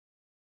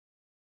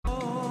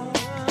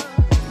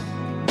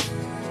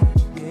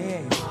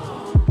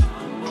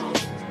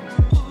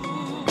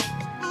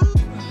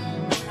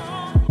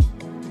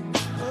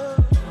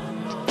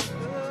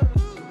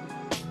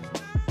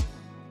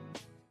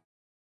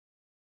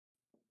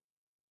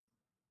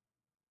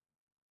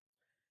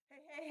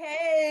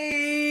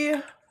Hey,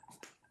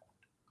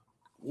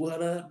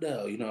 What up,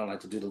 though? You know, I like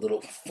to do the little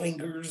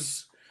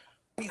fingers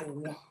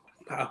pew,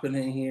 popping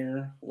in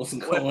here. What's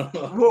going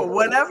on?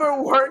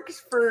 whatever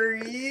works for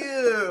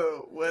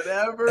you.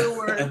 Whatever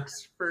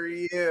works for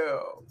you.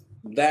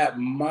 That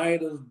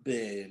might have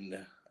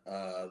been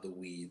the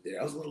weed there.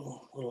 I was a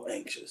little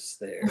anxious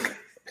there.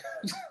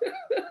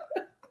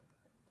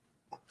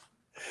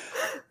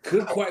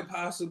 Could quite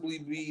possibly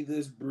be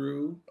this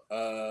brew.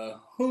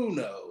 Who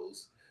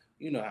knows?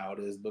 You know how it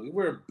is, but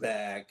we're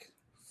back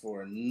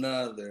for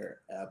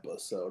another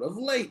episode of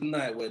Late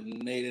Night with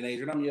Nate and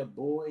Adrian. I'm your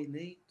boy,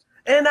 Nate.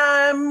 And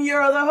I'm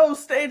your other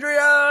host,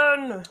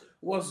 Adrian.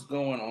 What's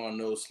going on,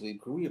 No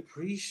Sleep Crew? We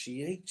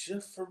appreciate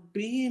you for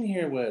being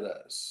here with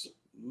us.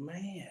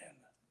 Man,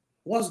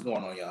 what's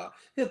going on, y'all?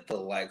 Hit the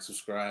like,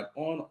 subscribe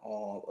on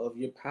all of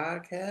your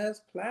podcast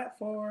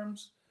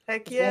platforms.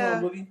 Heck What's going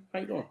on, yeah. Boogie? How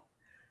you doing?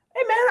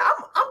 Hey man,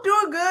 I'm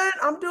doing good.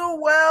 I'm doing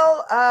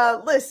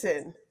well.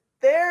 Listen,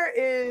 there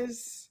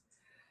is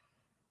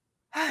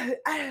I'm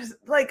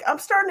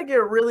starting to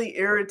get really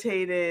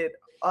irritated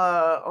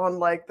on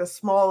like the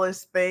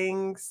smallest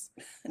things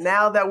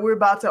now that we're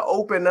about to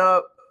open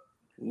up.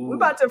 We're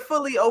about to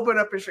fully open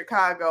up in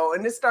Chicago,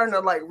 and it's starting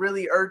to like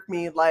really irk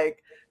me.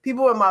 Like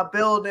people in my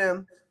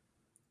building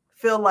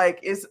feel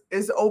like it's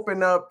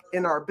open up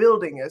in our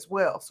building as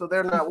well, so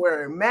they're not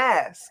wearing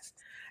masks.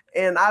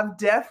 And I've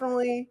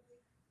definitely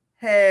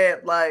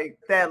had like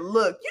that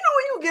look. You know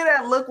when you get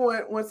that look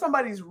when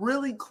somebody's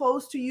really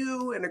close to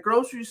you in a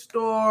grocery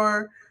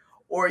store,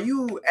 or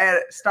you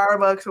at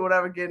Starbucks or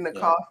whatever getting a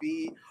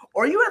coffee,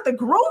 or you at the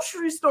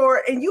grocery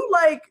store and you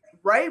like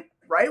right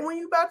when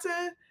you about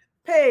to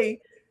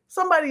pay,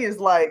 somebody is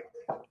like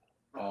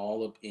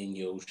all up in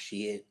your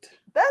shit.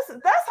 That's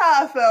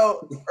how I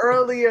felt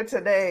earlier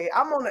today.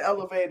 I'm on the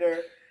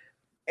elevator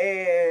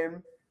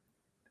and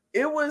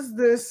it was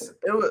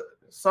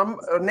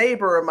a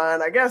neighbor of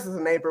mine. I guess it's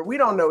a neighbor. We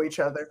don't know each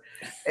other,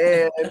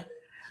 and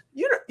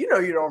you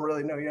don't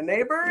really know your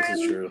neighbor. This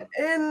is true.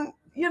 And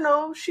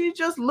she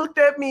just looked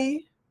at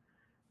me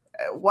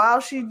while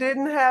she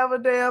didn't have a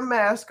damn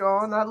mask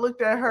on. I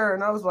looked at her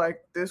and I was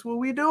like, "This what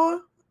we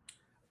doing?"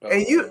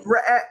 And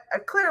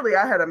clearly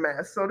I had a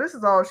mask, so this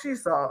is all she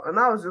saw, and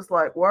I was just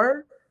like,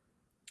 "Word."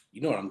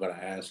 You know what I'm gonna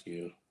ask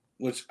you?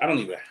 Which I don't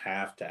even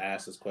have to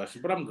ask this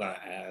question, but I'm gonna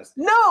ask.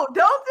 No, don't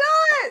do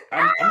it.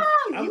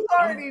 You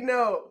already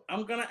know.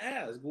 I'm gonna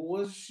ask.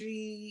 Was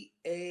she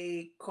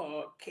a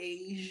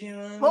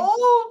Caucasian?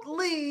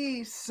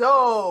 Boldly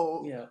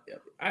so. Yeah.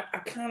 I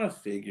kind of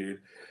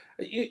figured.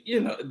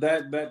 You know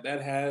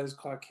that has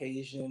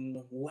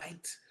Caucasian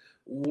white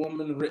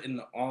woman written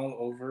all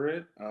over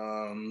it.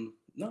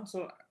 No,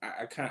 so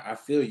I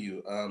feel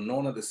you.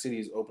 Knowing that the city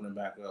is opening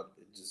back up,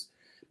 it just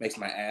makes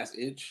my ass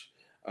itch.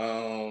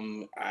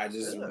 I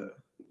just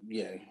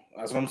yeah,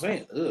 that's what I'm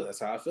saying. That's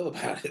how I feel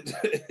about it.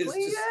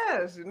 Clean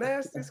ass,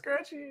 nasty,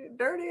 scratchy,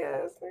 dirty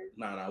ass thing.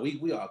 Nah,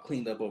 we all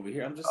cleaned up over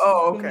here. I'm just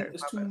okay.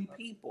 There's too many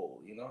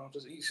people, you know.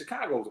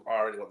 Chicago's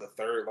already the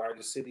third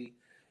largest city,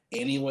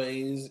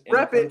 anyways, in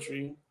the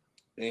country,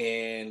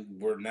 and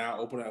we're now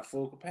open at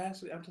full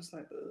capacity. I'm just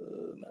like,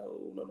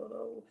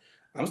 no.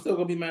 I'm still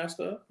gonna be masked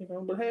up, you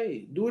know. But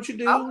hey, do what you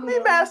do. I'm gonna be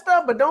masked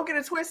up, but don't get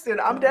it twisted.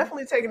 I'm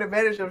definitely taking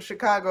advantage of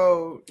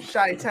Chicago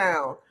Chi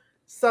Town,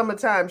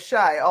 summertime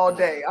shy all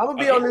day. I'm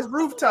gonna be on this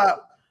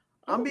rooftop.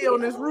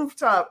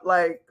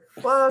 Like,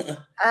 fuck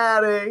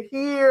out of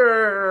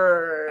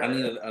here. I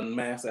need a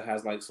mask that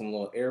has like some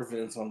little air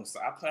vents on the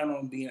side. I plan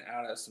on being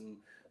out at some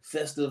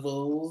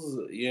festivals,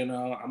 you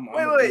know.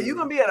 Wait, you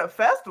gonna be at a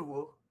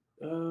festival?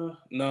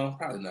 No,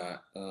 probably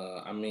not.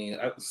 I mean,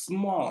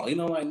 small, you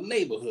know, like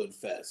neighborhood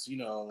fest, you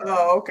know. Like,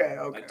 okay.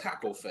 Like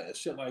taco fest,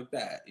 shit like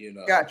that, you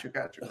know. Got you.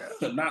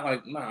 Not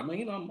like, I mean,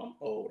 you know, I'm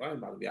old. I ain't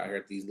about to be out here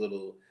at these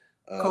little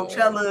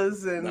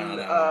Coachellas and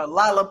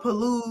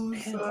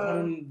Lollapaloozas. All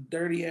them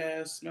dirty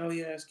ass,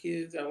 smelly ass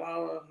kids at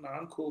Lala. No,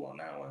 I'm cool on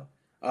that one.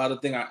 The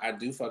thing I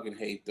do fucking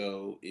hate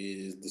though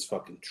is this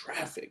fucking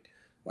traffic.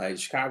 Like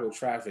Chicago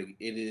traffic,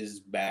 it is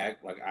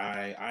back. Like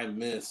I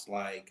miss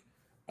like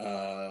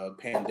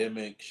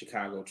pandemic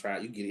Chicago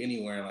traffic. You get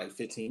anywhere in like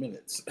 15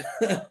 minutes.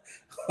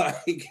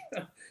 Like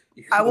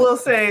I will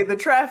say the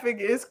traffic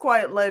is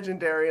quite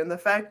legendary, and the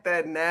fact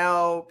that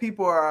now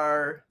people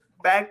are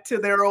back to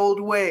their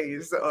old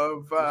ways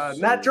of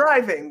not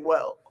driving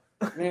well.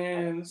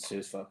 Man, it's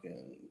just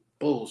fucking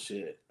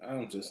bullshit.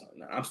 I'm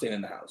staying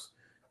in the house.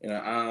 You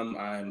know,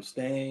 I'm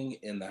staying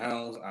in the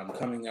house. I'm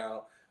coming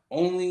out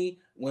only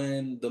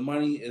when the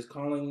money is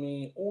calling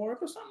me, or if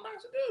there's something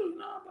nice to do. You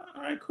know,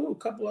 all right, cool. A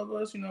couple of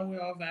us, you know, we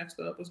all vaxxed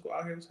up. Let's go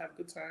out here. Let's have a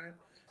good time.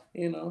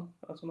 You know,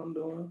 that's what I'm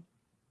doing.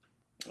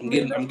 I'm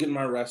getting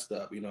my rest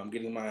up. You know, I'm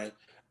getting my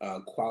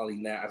quality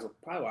nap. That's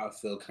probably why I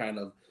feel kind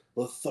of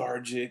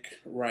lethargic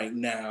right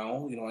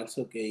now. You know, I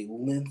took a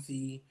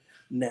lengthy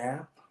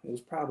nap. It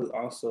was probably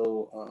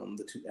also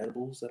the 2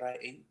 edibles that I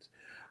ate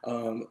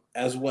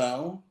as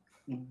well.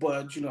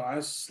 But, you know,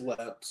 I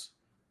slept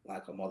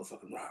like a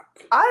motherfucking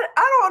rock. I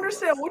don't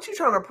understand what you're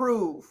trying to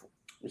prove.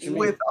 What you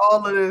with mean?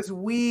 all of this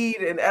weed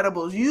and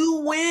edibles. You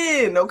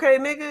win, okay,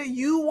 nigga?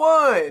 You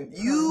won. I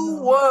You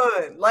know.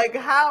 won. Like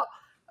how?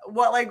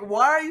 What? Like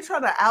why are you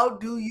trying to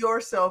outdo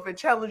yourself and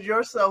challenge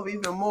yourself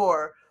even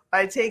more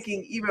by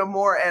taking even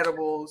more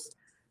edibles?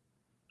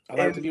 I like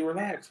to And be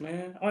relaxed,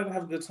 man. I like to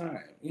have a good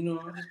time.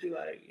 I'll just be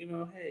like,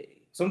 hey.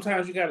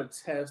 Sometimes you gotta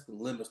test the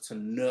limits to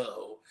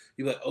know.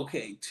 You're like,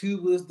 okay,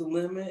 2 is the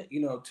limit.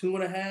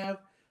 2.5.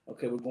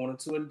 Okay, we're going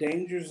into a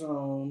danger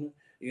zone.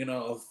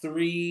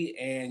 3,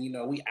 and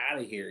we out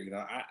of here.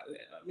 I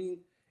mean,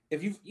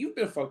 if you've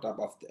been fucked up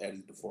off the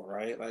eddies before,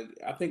 right? Like,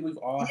 I think we've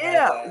all had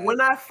yeah, that. when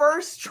I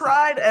first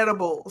tried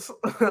edibles,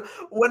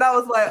 when I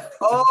was like,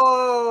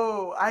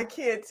 oh, I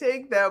can't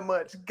take that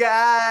much.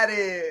 Got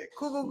it.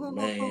 Cool, cool, cool,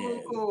 cool, cool, cool,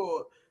 Man,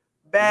 cool.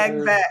 you Bag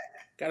gotta back.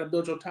 gotta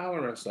build your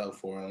tolerance up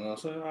for it.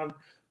 So I've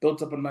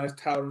built up a nice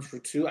tolerance for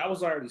 2. I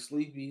was already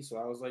sleepy, so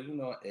I was like,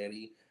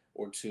 Eddie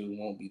or 2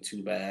 won't be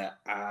too bad.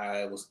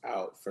 I was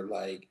out for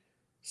like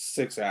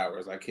 6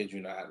 hours. I kid you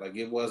not. Like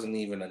it wasn't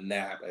even a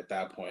nap at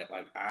that point.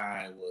 Like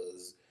I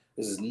was.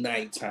 This is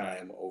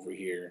nighttime over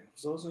here,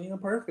 so it's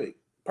perfect,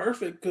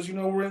 perfect because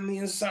we're in the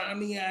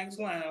Insomniacs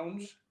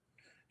Lounge.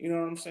 You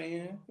know what I'm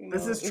saying?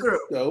 This is It's true.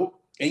 dope.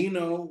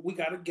 And we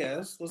got a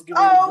guest. Let's get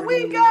ready to Oh, bring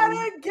we them got in.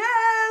 a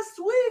guest.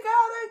 We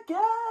got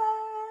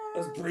a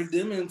Let's guest. bring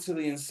them into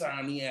the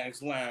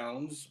Insomniacs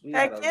Lounge. We got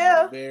Heck a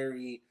yeah.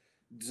 very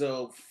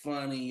dope,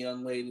 funny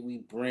young lady we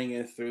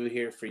bringing through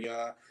here for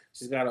y'all.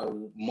 She's got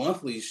a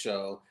monthly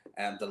show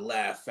at the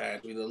Laugh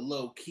Factory, the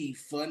low-key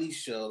funny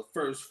show, the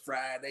first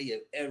Friday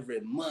of every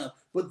month.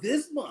 But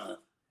this month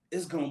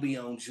is going to be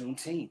on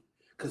Juneteenth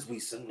because we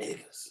some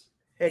niggas.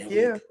 Heck and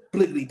yeah. we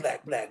bliggity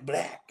black, black,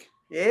 black.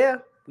 Yeah.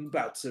 We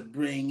about to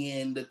bring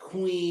in the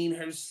queen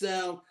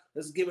herself.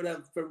 Let's give it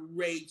up for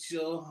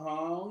Rachel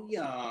Hall,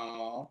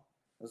 y'all.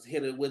 Let's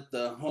hit it with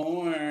the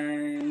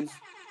horns.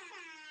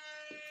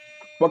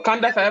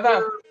 Wakanda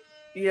forever.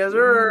 Yes,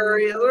 sir.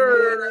 Yes,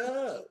 sir. What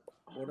up?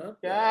 What up?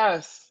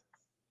 Yes.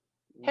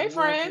 Hey, Welcome.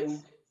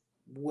 friends.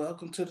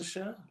 Welcome to the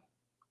show.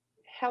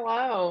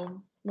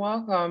 Hello.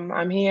 Welcome.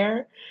 I'm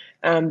here.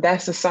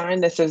 That's a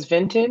sign that says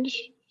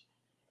vintage.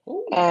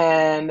 Ooh.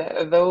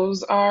 And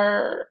those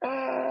are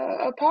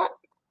a pot.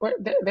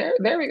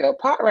 There we go.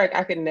 Pot rack.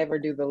 I could never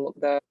do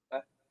the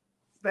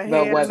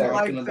hands weather.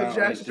 like the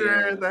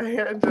gesture, the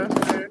hand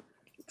gesture.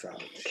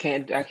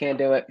 I can't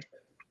do it.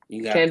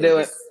 You got Can't do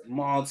it.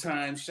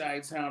 Small-time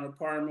Chi-Town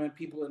apartment.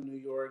 People in New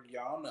York,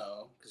 y'all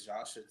know, because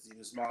y'all shit's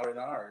even smaller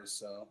than ours.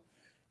 So,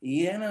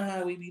 you know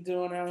how we be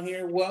doing out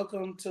here.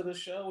 Welcome to the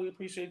show. We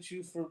appreciate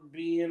you for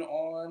being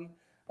on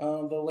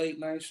the late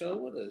night show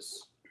with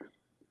us.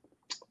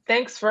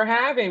 Thanks for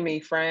having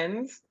me,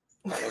 friends.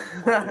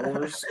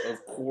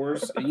 Of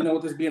course. And you know,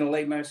 with this being a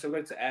late night show, I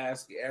like to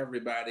ask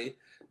everybody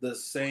the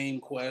same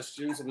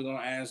question. So we're gonna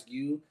ask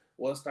you.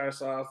 What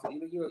starts off?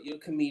 You're a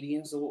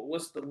comedian. So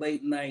what's the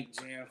late night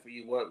jam for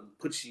you? What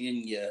puts you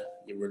in your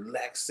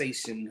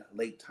relaxation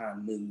late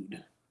time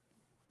mood?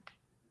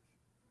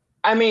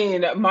 I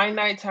mean, my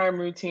nighttime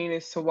routine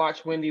is to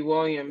watch Wendy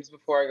Williams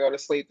before I go to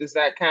sleep. Does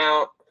that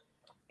count?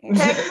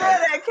 Heck yeah,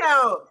 that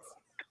counts.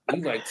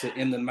 You like to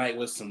end the night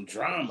with some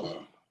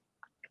drama.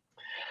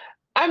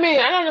 I mean,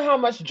 I don't know how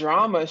much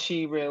drama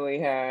she really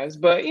has,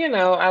 but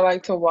I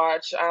like to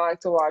watch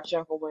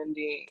Uncle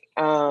Wendy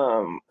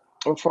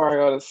before I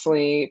go to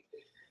sleep.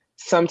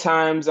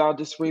 Sometimes I'll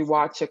just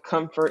rewatch a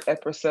comfort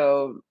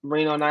episode,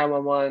 Reno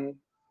 911,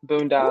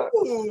 Boondocks.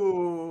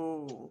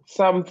 Ooh.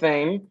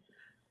 Something.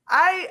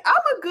 I'm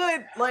a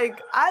good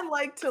I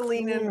like to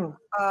lean in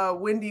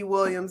Wendy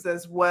Williams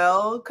as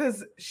well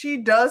because she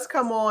does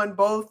come on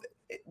both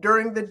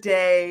during the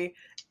day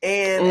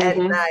and at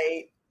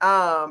night.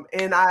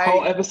 And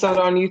whole episode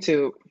on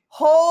YouTube.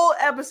 Whole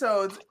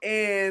episodes,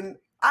 and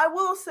I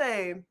will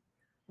say,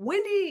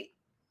 Wendy,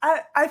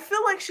 I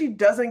feel like she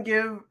doesn't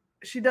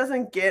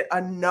get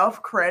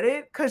enough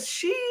credit because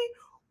she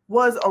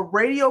was a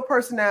radio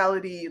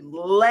personality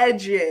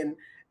legend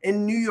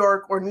in New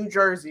York or New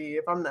Jersey,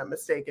 if I'm not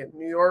mistaken.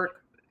 New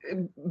York,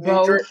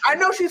 New Jersey. I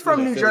know she's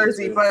from New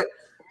Jersey, but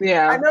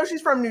I know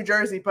she's from New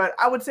Jersey, but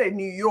I would say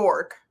New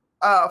York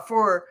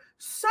for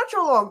such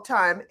a long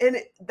time, and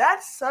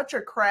that's such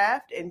a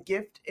craft and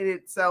gift in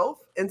itself.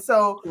 And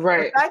so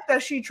the fact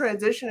that she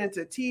transitioned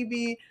into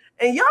TV,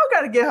 and y'all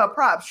got to get her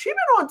props. She's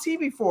been on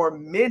TV for a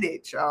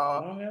minute,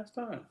 y'all. Long ass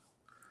time.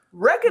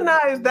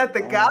 Recognize that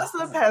the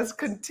gossip has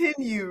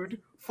continued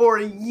for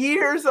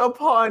years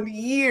upon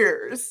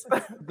years.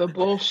 The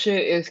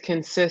bullshit is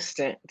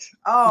consistent.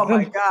 Oh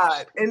my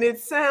God. And it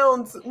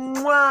sounds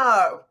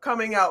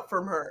coming out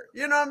from her.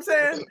 You know what I'm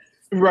saying?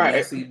 Right.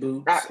 Messy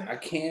Boots. I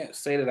can't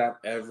say that I've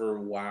ever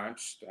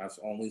watched. I've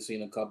only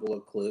seen a couple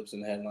of clips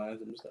and headlines.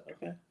 I'm just like,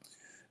 okay.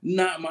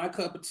 Not my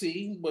cup of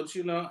tea, but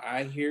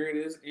I hear it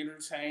is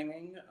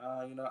entertaining.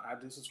 I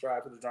do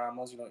subscribe to the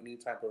dramas, any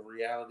type of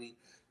reality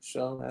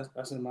show.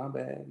 That's in my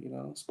bag,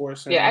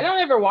 sports. Yeah, I don't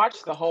ever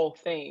watch the whole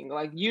thing.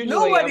 Like usually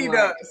nobody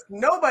does.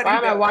 Nobody why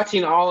am I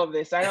watching all of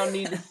this? I don't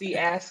need to see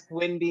Ask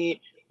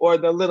Wendy or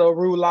the little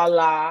Rue La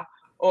La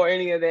or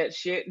any of that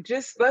shit.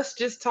 Let's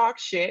just talk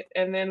shit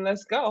and then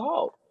let's go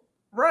home.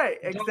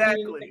 Right, Don't need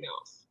exactly. anything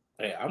else.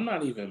 Hey, I'm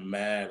not even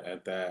mad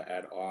at that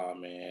at all,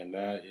 man.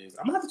 That is,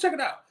 I'm gonna have to check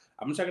it out.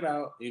 I'm gonna check it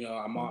out. You know,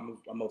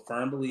 I'm a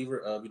firm believer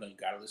of, you know, you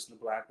gotta listen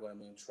to black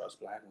women, trust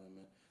black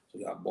women. So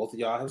both of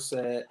y'all have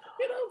said,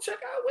 you know, check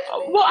out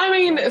women. Well, I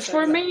mean, Check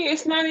for it out. me,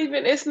 it's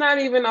not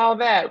even all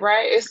that,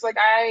 right? It's like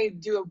I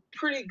do a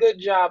pretty good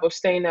job of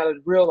staying out of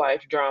real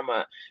life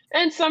drama,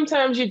 and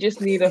sometimes you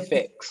just need a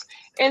fix.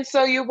 And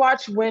so you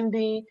watch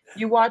Wendy,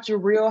 you watch your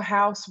Real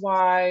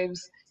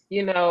Housewives.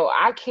 You know,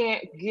 I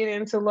can't get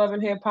into Love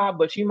and Hip Hop,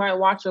 but you might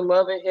watch a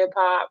Love and Hip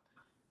Hop,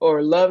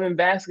 or Love and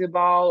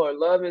Basketball, or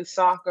Love and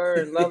Soccer,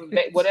 and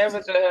whatever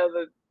the hell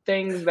the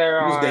things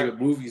there You're just are. naming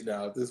movies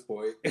now at this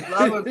point.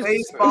 Love and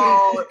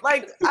baseball.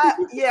 Like,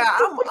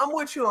 I'm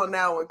with you on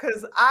that one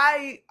because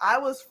I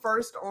was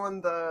first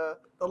on the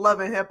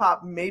Love and Hip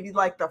Hop maybe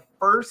like the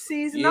first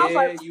season. Yeah, I was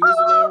like, you was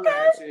a little okay.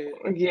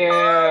 ratchet.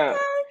 Yeah.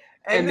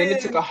 Okay. And then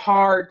it took a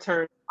hard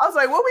turn. I was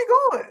like, where we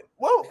going?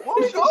 Where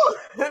we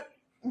going?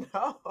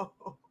 No.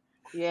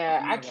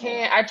 Yeah, I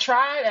can't. I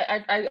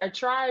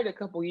tried a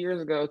couple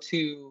years ago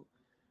to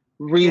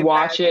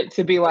rewatch it,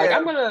 to be like, Yeah.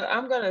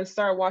 I'm gonna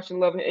start watching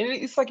Love, and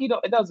it's like it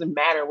doesn't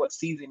matter what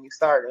season you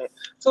started.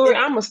 So like,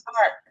 I'm gonna start.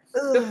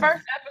 The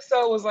first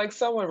episode was like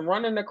someone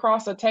running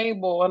across a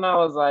table, and I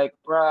was like,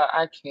 bruh,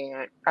 I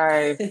can't.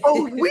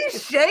 Oh, we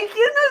shaking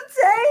the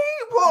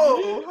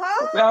table,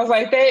 huh? I was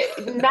like,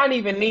 not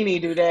even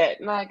Nene do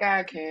that. Like,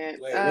 I can't.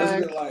 Wait,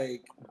 wasn't it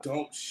like,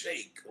 don't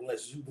shake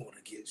unless you want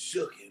to get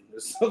shooken or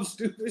some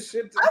stupid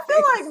shit? I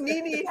feel like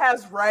Nene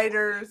has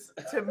writers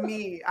to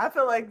me. I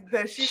feel like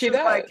that she's She just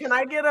does. like, can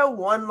I get a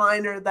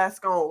one-liner that's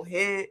gonna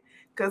hit?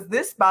 Because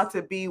this about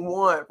to be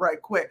one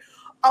right quick.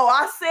 Oh,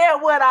 I said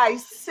what I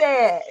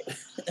said.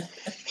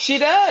 She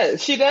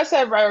does. She does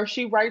have writers.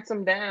 She writes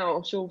them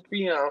down. She'll,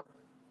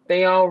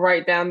 they all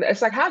write down.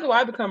 It's like, how do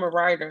I become a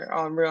writer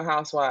on Real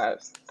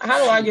Housewives?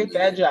 How do I get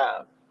that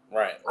job?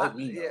 Right. Let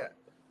me know. Yeah.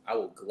 I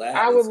will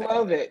gladly. I would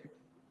love it.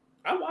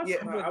 I watch. Yeah.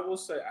 I will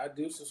say I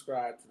do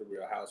subscribe to the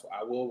Real Housewives.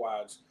 I will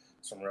watch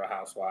some Real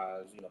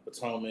Housewives. You know,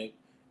 Potomac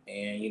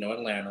and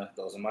Atlanta.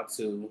 Those are my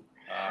two.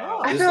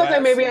 I feel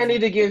like maybe I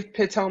need to give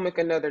Potomac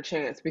another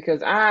chance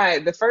because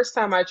the first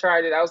time I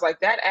tried it, I was like,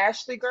 that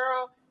Ashley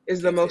girl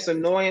is the most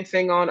annoying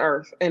thing on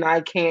earth, and I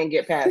can't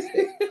get past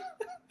it.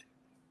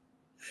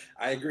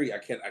 I agree. I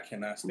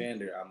cannot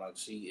stand her. I'm like,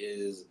 she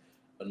is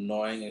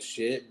annoying as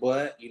shit.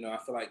 But I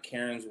feel like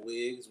Karen's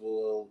wigs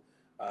will.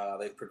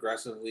 They've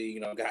progressively,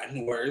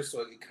 gotten worse,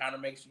 so it kind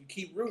of makes you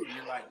keep rooting.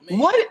 You're like, man.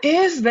 What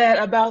is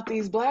that about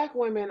these black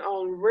women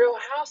on Real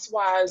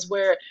Housewives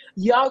where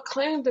y'all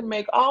claim to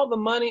make all the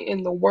money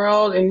in the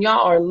world and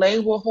y'all are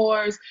label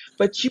whores,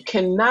 but you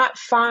cannot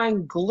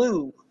find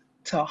glue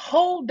to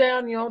hold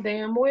down your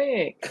damn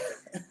wig?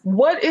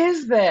 What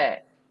is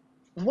that?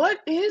 What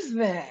is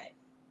that?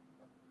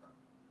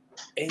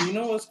 And you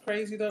know what's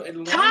crazy though?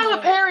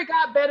 Tyler Perry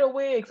got better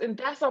wigs, and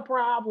that's a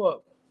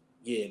problem.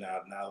 Yeah,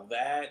 now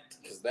that,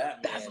 because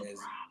that man has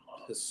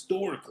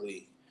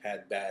historically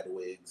had bad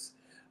wigs,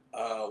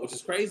 which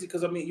is crazy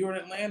because, you're in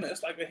Atlanta.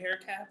 It's like a hair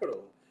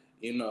capital,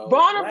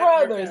 Bonner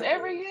Brothers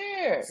every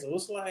year. So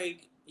it's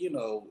like, you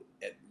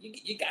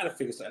got to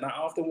figure something. And I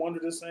often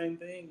wonder the same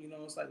thing,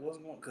 it's like, what's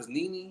going on? Because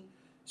Nene,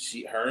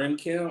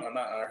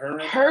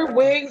 her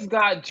wigs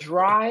got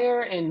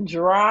drier and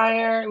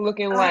drier,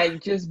 looking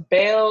like just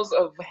bales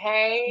of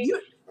hay.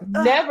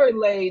 Never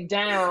laid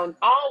down,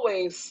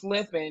 always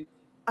slipping.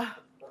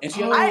 And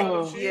she I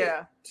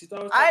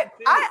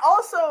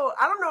also,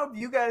 I don't know if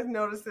you guys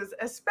noticed this,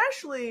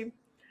 especially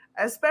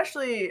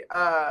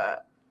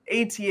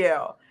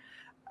ATL.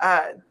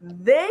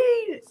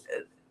 They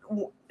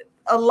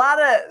a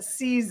lot of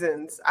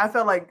seasons, I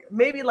felt like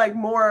maybe like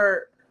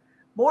more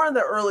in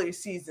the early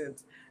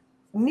seasons.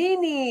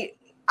 Nene,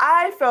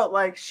 I felt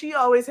like she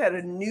always had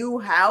a new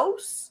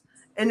house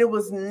and it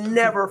was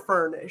never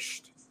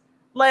furnished.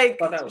 Like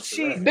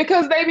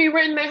because they be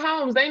renting their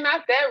homes. They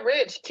not that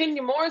rich.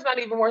 Kenya Moore's not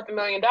even worth $1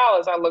 million.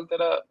 I looked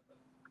it up.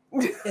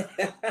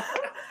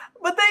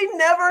 But they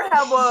never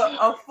have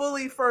a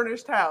fully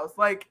furnished house.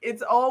 Like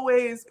it's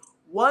always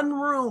one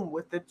room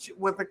with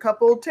a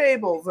couple of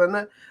tables and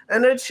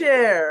a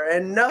chair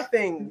and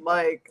nothing.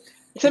 Like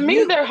to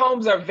me, their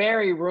homes are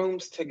very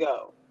rooms to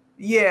go.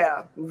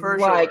 Yeah, for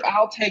sure. Like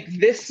I'll take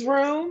this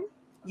room.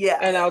 Yeah,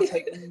 and I'll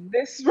take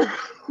this room.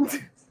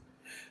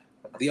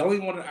 The only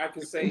one that I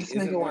can say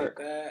isn't like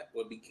that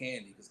would be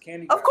Candy, because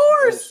Candy of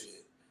course.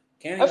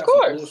 Candy got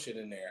some bullshit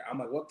in there. I'm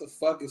like, what the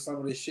fuck is some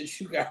of this shit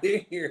you got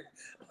in here?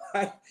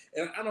 Like,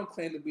 and I don't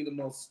claim to be the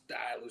most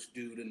stylish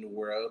dude in the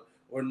world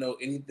or know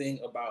anything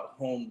about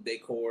home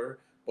decor,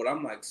 but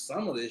I'm like,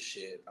 some of this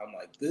shit, I'm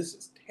like, this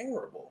is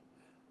terrible.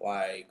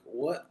 Like,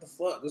 what the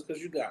fuck? Just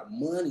because you got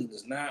money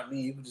does not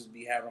mean you can just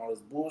be having all this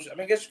bullshit.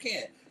 I guess you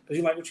can, because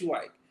you like what you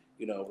like.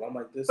 I'm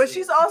like this. But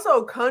she's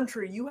also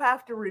country. You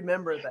have to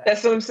remember that.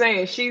 That's what I'm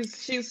saying. She's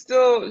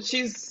still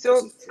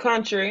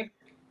country.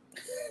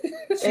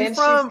 She's still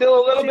a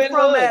little bit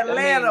from hood.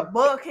 Atlanta,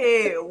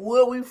 Buckhead.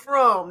 Where we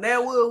from?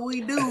 That what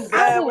we do.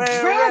 I will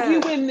drag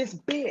you in this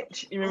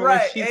bitch. You remember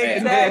when she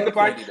said that at the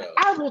party?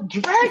 I will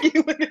drag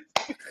you in this.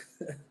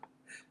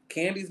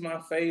 Candy's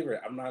my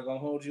favorite. I'm not gonna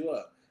hold you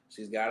up.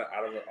 She's got it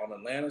on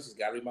Atlanta. She's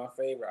got to be my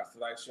favorite. I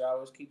feel like she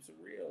always keeps it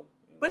real.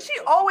 But she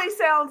always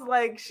sounds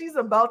like she's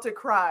about to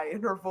cry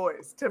in her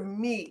voice. To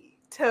me.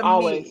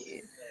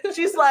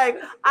 She's like,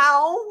 I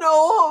don't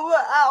know,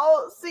 I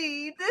don't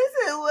see. This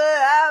is what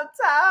I'm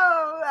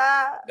talking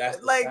about. That's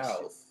the like,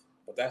 South.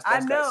 But that's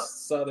that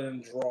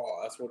Southern drawl.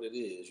 That's what it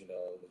is, you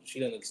know.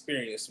 She doesn't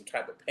experience some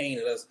type of pain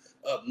that us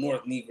up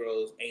north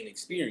Negroes ain't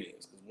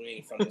experienced because we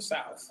ain't from the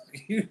South.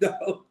 You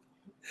know?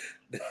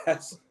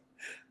 That's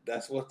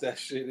what that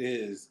shit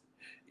is.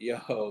 Yo,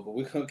 but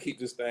we're going to keep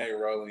this thing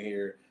rolling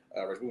here.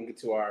 We're going to get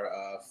to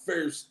our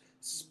first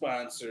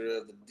sponsor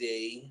of the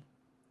day.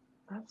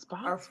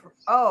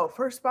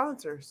 First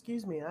sponsor.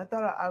 Excuse me. I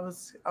thought I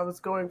was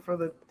going for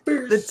the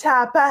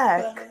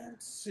Tapak.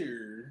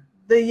 Sponsor.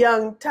 The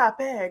young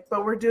Tapak,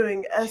 but we're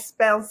doing a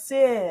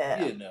sponsor.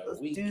 You know,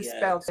 we do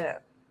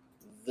sponsor.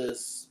 The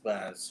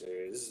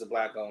sponsor. This is a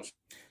black-owned show.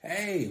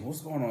 Hey,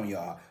 what's going on,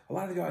 y'all? A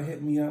lot of y'all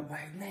hit me up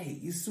like,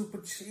 Nate, you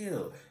super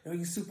chill.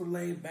 You super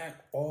laid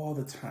back all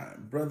the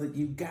time. Brother,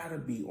 you gotta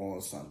be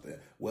on something.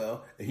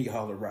 Well,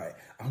 y'all are right.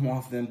 I'm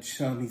off them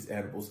Chummies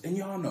edibles, and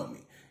y'all know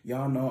me.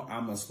 Y'all know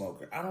I'm a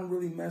smoker. I don't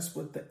really mess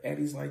with the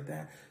eddies like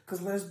that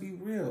because let's be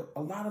real.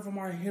 A lot of them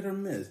are hit or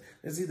miss.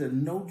 There's either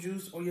no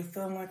juice or you're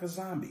feeling like a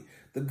zombie.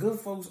 The good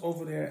folks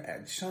over there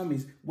at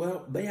Chummies,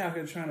 well, they out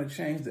here trying to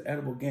change the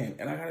edible game.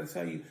 And I got to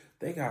tell you,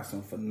 they got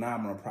some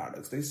phenomenal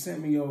products. They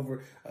sent me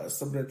over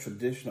some of their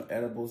traditional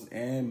edibles,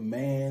 and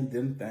man,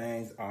 them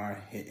things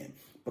are hitting.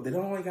 But they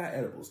don't only got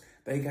edibles.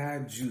 They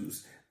got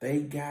juice.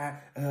 They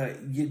got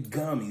your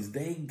gummies.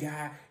 They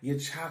got your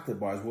chocolate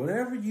bars.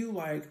 Whatever you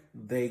like,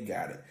 they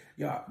got it.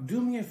 Y'all,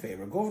 do me a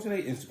favor. Go over to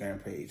their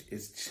Instagram page.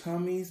 It's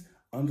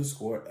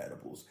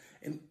Chummies_edibles.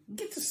 And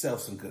get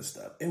yourself some good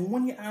stuff. And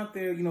when you're out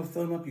there,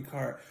 filling up your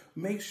cart,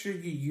 make sure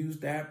you use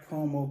that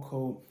promo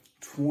code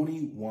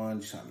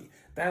 21Chummy.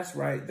 That's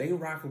right. They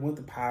rocking with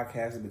the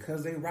podcast. And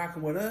because they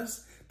rocking with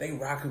us, they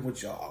rocking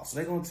with y'all. So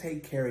they're going to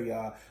take care of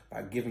y'all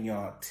by giving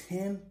y'all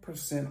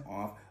 10%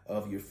 off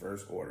of your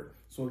first order.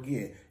 So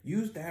again,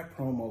 use that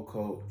promo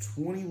code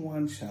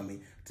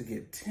 21Chummy to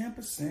get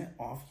 10%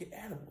 off your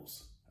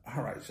edibles.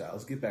 All right, y'all,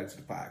 let's get back to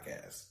the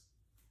podcast.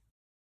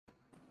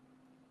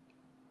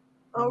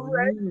 All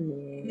right.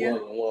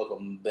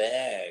 Welcome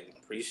back.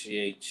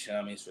 Appreciate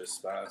Chummies for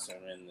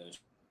sponsoring this.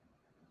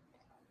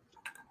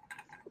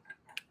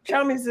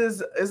 Chummies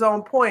is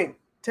on point.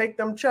 Take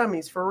them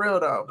Chummies for real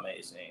though.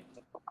 Amazing.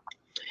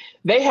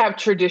 They have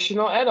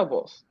traditional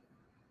edibles.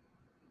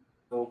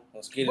 Cool.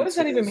 Let's get what does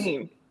that even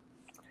mean?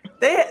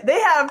 They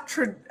have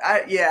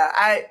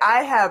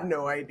I have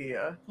no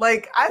idea.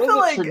 Like I feel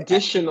like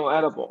traditional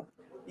edible.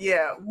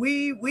 Yeah,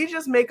 we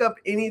just make up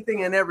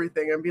anything and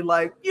everything and be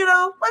like,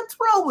 let's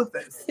roll with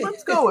this.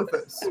 Let's go with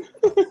this.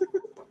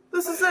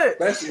 This is it.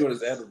 Especially when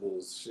it's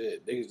edibles,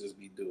 shit. Niggas just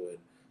be doing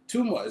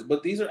too much.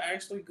 But these are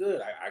actually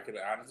good. I can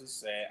honestly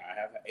say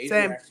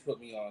Adrian actually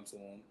put me on to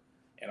them.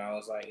 And I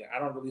was like, I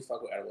don't really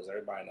fuck with edibles.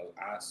 Everybody knows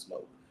I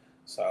smoke.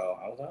 So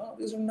I was like, oh,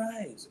 these are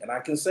nice. And I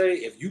can say,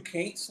 if you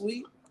can't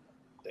sleep,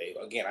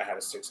 I had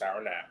a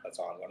 6-hour nap. That's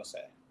all I'm going to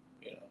say.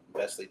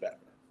 Best sleep ever.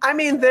 I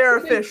mean, they're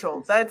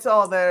official. That's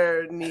all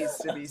there needs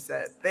to be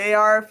said. They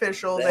are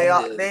official.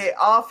 They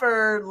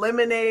offer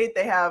lemonade.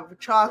 They have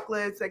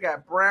chocolates. They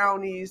got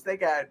brownies. They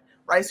got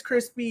Rice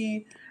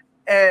Krispie,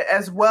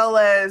 as well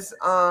as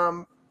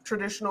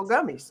traditional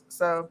gummies.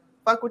 So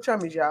fuck with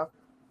Chummies, y'all.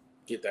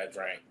 Get that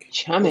drink.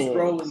 Chummies. Let's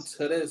roll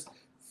into this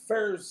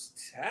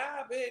first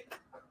topic.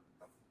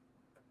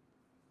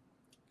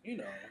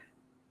 Woohoo!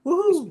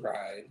 It's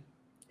Pride.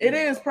 It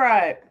is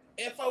Pride.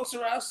 And folks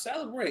are out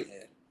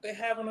celebrating. They're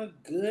having a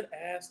good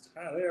ass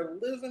time. They're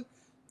living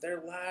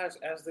their lives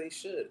as they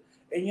should.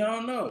 And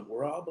y'all know,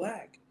 we're all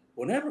black.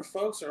 Whenever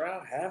folks are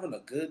out having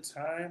a good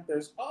time,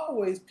 there's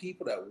always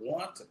people that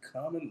want to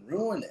come and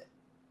ruin it.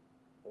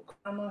 Well,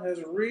 Karma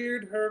has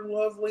reared her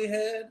lovely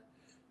head.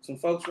 Some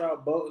folks were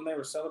out boating. They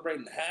were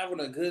celebrating,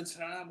 having a good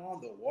time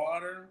on the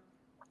water.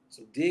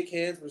 Some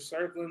dickheads were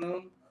circling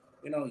them,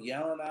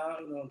 yelling out,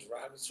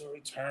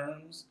 derogatory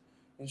terms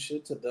and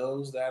shit to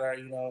those that are,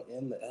 in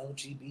the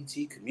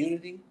LGBT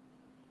community.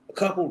 A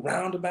couple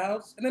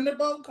roundabouts, and then their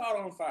boat caught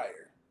on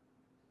fire.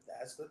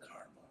 That's the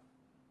karma.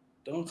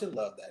 Don't you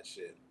love that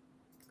shit?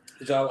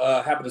 Did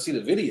y'all happen to see the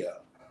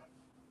video?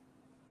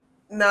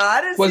 No,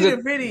 I didn't see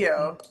the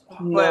video,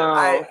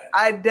 but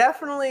I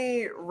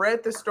definitely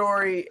read the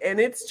story, and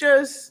it's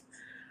just,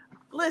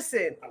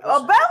 listen,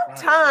 about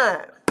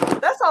time.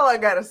 That's all I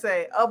gotta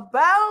say.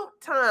 About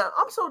time.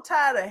 I'm so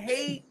tired of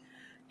hate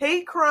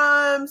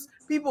crimes,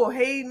 people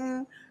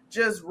hating,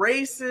 just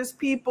racist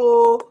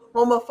people,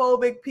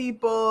 homophobic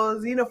people,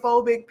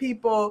 xenophobic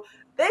people.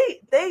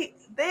 They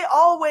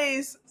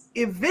always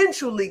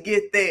eventually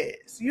get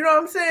theirs. You know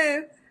what I'm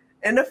saying?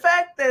 And the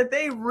fact that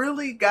they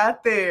really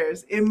got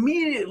theirs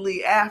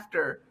immediately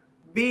after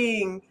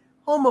being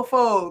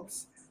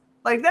homophobes,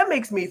 like that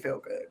makes me feel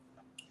good.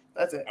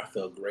 That's it. I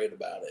feel great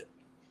about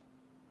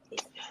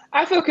it.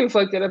 I feel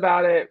conflicted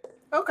about it.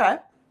 Okay.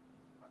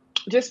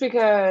 Just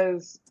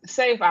because,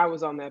 say if I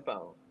was on that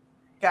boat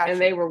Gotcha.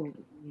 and they were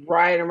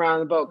riding around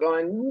the boat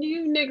going,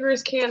 "You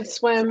niggers can't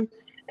swim,"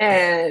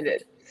 and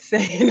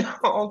saying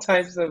all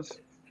types of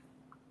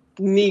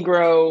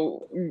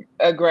Negro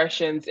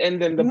aggressions,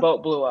 and then the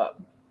boat blew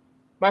up.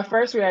 My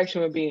first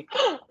reaction would be,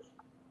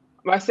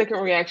 my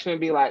second reaction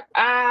would be like,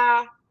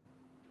 ah,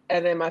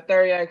 and then my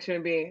third reaction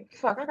would be,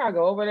 fuck, I gotta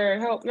go over there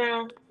and help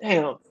now.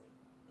 Damn.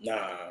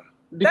 Nah.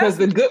 Because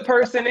the good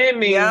person in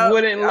me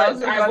wouldn't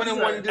I wouldn't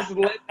want to just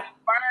let it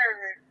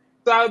burn.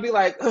 So I would be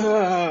like,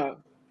 ugh.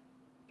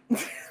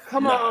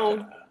 Come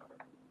on.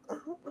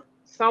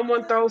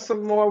 Someone throw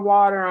some more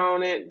water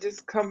on it.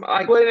 Just come,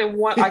 like, wouldn't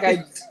want, like,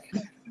 I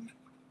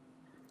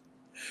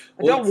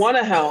don't want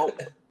to help,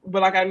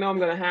 but like I know I'm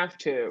gonna have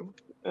to,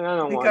 and I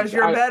don't because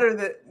you're better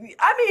than.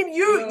 I mean,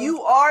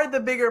 you are the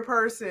bigger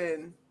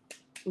person,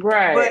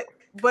 right?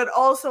 But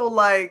also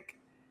like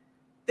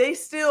they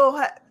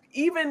still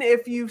even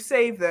if you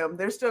save them,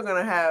 they're still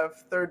gonna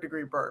have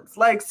third-degree burns.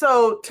 Like,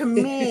 so to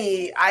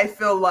me, I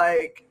feel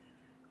like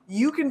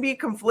you can be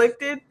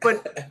conflicted,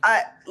 but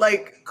I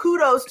like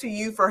kudos to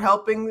you for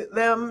helping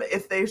them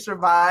if they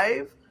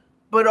survive,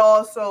 but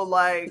also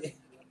like.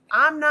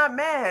 I'm not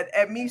mad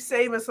at me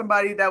saving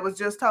somebody that was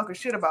just talking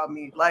shit about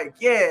me. Like,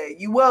 yeah,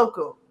 you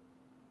welcome,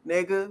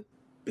 nigga.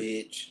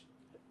 Bitch.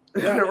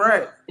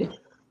 Right.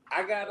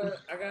 I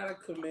gotta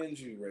commend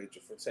you,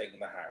 Rachel, for taking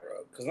the high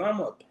road. Because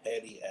I'm a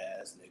petty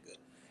ass nigga.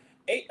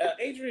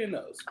 Adrian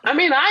knows. I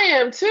mean, I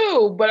am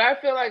too, but I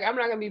feel like I'm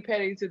not gonna be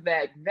petty to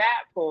that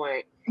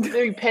point.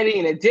 Maybe petty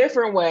in a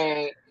different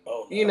way.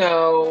 Oh, no. You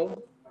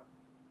know.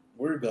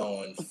 We're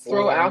going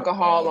throw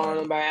alcohol on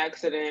them by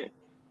accident.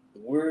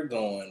 We're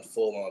going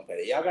full on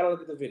petty. Y'all gotta look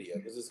at the video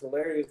because it's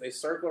hilarious. They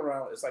circle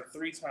around. It's like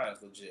 3 times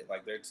legit.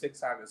 Like their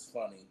TikTok is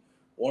funny.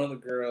 One of the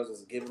girls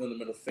is giving them the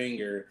middle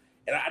finger,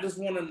 and I just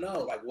want to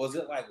know, like, was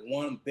it like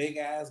one big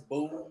ass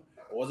boom,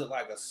 or was it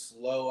like a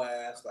slow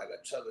ass, like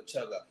a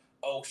chugga?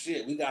 Oh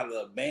shit, we got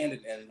to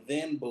abandon and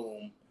then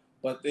boom.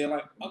 But they're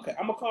like, okay,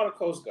 I'm gonna call the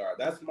Coast Guard.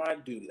 That's my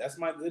duty. That's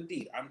my good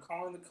deed. I'm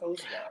calling the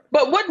Coast Guard.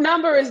 But what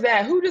number is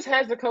that? Who just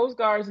has the Coast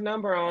Guard's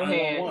number on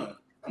hand?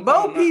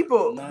 Boat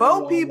people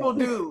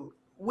do.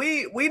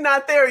 We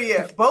not there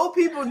yet. Boat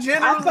people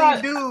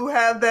generally do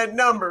have that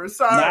number.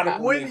 Sorry,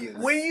 when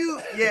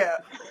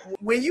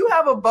you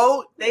have a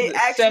boat, they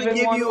actually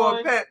give you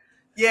a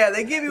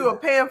they give you a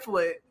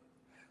pamphlet.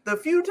 The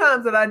few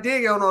times that I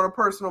did go on a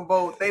personal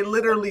boat, they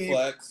literally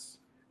flex.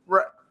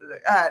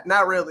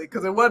 Not really,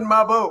 because it wasn't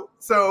my boat.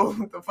 So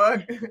the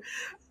fuck.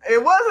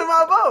 It wasn't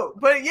my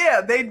boat. But yeah,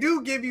 they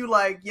do give you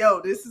like,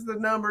 yo, this is the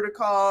number to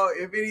call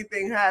if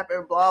anything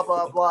happened, blah,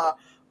 blah, blah,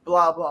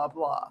 blah, blah,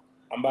 blah.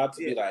 I'm about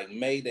to be like,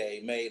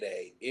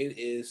 Mayday. It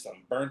is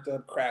some burnt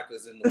up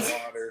crackers in the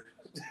water.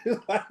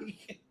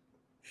 Like,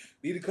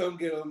 need to come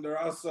get them. They're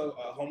also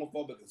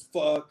homophobic as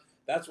fuck.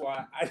 That's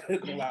why I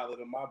didn't allow them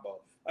in my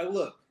boat. Like,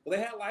 look, they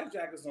had life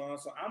jackets on,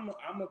 so I'm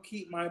going to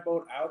keep my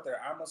boat out there.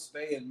 I'm going to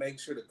stay and make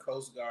sure the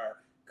Coast Guard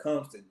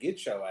comes to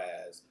get your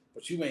ass.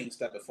 But you ain't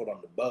stepping foot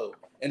on the boat.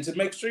 And to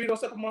make sure you don't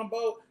step on my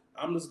boat,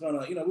 I'm just going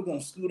to, we're going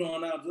to scoot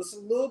on out just a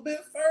little bit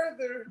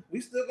further.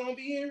 We still going to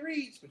be in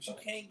reach, but you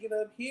can't get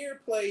up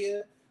here,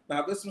 player.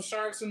 Now, if there's some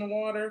sharks in the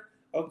water,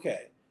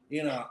 okay.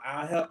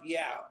 I'll help you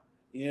out,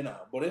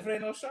 But if there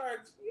ain't no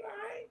sharks, you all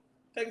right?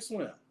 Take a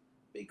swim.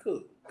 Be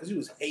cool. Because you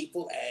was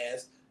hateful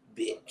ass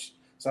bitch.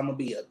 So I'm going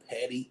to be a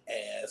petty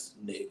ass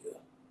nigga.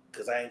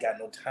 Because I ain't got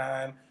no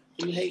time.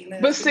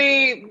 But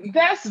see,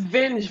 that's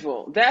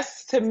vengeful.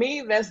 To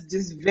me, that's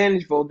just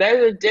vengeful.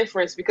 There's a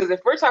difference, because if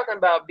we're talking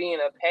about being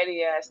a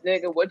petty ass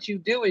nigga, what you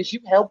do is you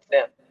help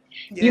them.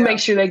 Yeah. You make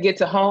sure they get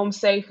to home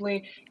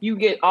safely. You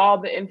get all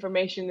the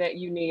information that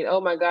you need. Oh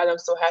my God, I'm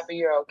so happy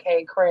you're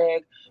okay,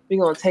 Craig.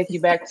 We're going to take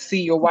you back to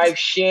see your wife,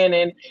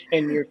 Shannon,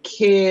 and your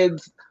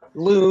kids,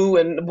 Lou,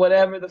 and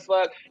whatever the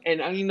fuck.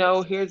 And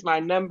here's my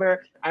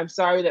number. I'm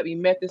sorry that we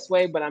met this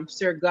way, but I'm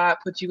sure God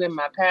put you in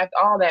my path.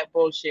 All that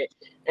bullshit.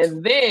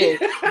 And then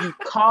you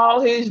call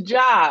his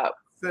job.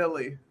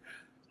 Silly.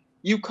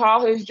 You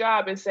call his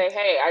job and say,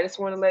 hey, I just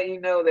want to let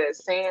you know that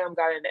Sam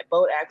got in that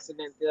boat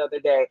accident the other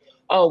day.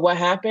 Oh, what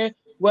happened?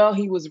 Well,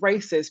 he was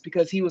racist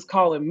because he was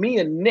calling me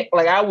a nick.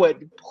 Like, I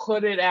would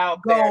put it out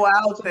there. Go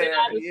out so there. Then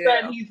all of a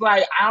sudden, he's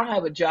like, I don't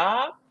have a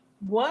job.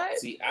 What?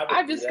 See,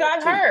 I just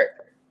got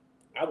hurt.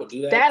 I would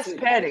do that. That's too.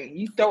 Petty.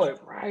 You throw it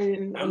right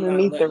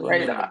underneath the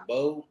radar.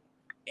 Boat,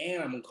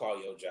 and I'm gonna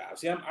call your job.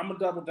 See, I'm gonna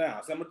double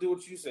down. See, I'm gonna do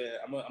what you said.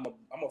 I'm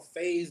gonna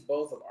phase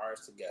both of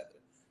ours together.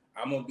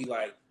 I'm gonna be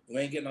like, you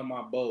ain't getting on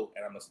my boat,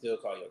 and I'm gonna still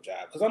call your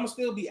job because I'm gonna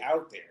still be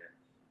out there.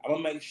 I'm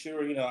gonna make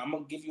sure, I'm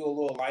gonna give you a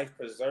little life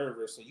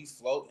preserver so you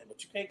floating,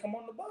 but you can't come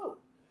on the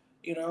boat.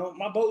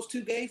 My boat's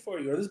too gay for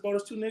you, or this boat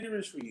is too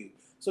niggerish for you,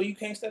 so you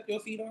can't step your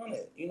feet on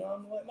it.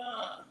 I'm like,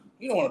 nah,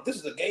 you don't want. This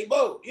is a gay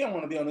boat. You don't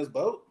want to be on this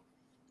boat.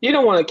 You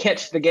don't want to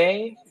catch the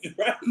gay,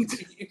 right?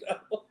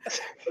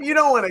 You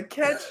don't want to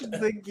catch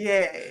the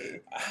gay.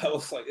 I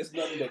was like, it's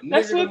nothing but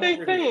That's what niggerdom they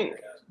over think.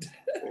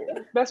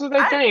 here. That's what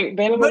they think.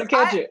 They don't want to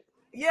catch it.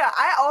 Yeah,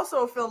 I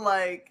also feel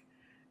like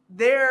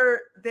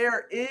there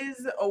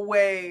is a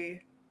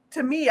way.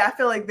 To me, I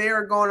feel like they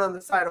are going on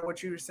the side of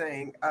what you were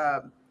saying,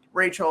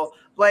 Rachel.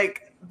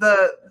 Like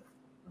the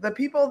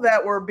people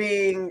that were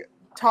being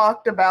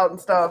talked about and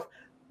stuff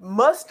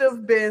must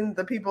have been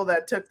the people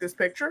that took this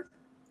picture.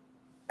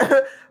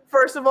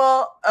 First of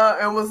all,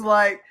 and was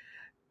like,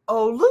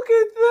 "Oh, look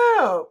at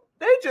them!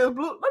 They just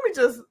blew.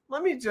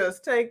 Let me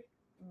just take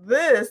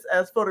this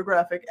as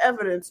photographic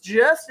evidence,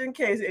 just in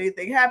case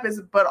anything happens.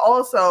 But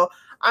also,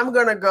 I'm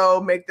gonna go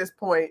make this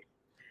point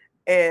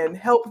and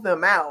help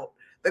them out."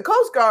 The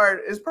Coast Guard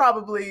is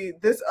probably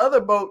this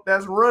other boat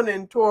that's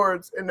running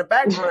towards in the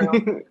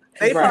background.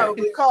 They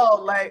probably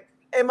called like,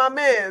 "Hey, my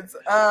mans,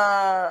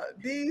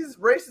 these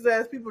racist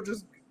ass people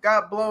just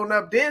got blown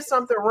up, did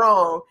something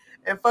wrong,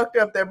 and fucked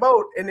up their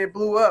boat, and it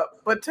blew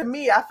up." But to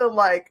me, I feel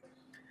like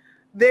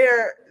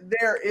there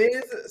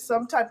is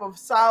some type of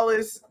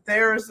solace.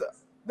 I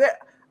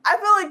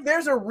feel like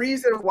there's a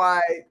reason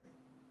why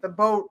the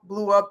boat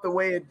blew up the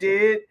way it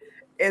did,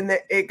 and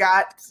that it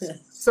got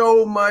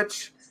so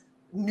much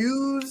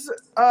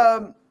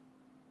newsworthy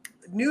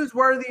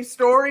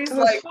stories,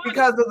 like funny.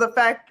 Because of the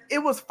fact it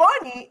was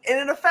funny, and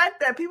in the fact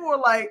that people were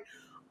like,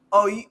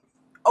 "Oh, we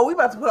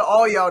about to put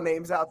all y'all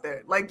names out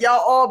there, like y'all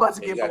all about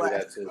to get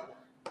blasted."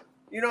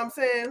 You know what I'm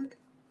saying?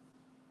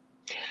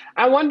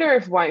 I wonder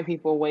if white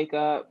people wake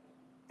up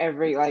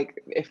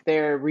if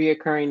their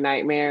reoccurring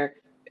nightmare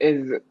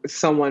is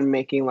someone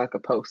making like a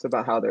post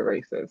about how they're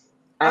racist.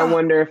 I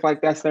wonder if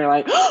like that's their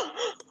like.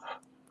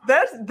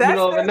 That's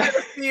their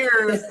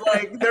fears,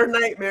 like their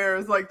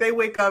nightmares. Like they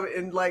wake up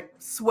in like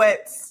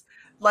sweats,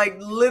 like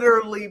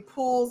literally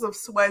pools of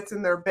sweats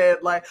in their bed.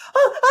 Like,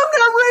 "Oh, I'm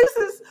not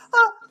racist."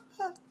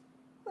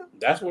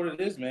 That's what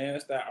it is, man.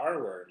 It's that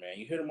R word, man.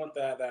 You hit them with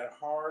that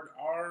hard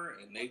R,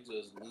 and they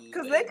just lose.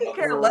 Because they could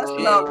care less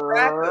about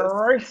crackers.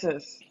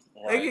 Racist.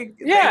 Right.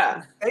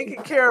 They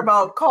could care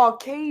about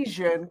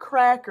Caucasian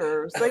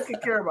crackers. They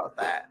could care about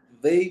that.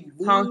 They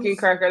lose honky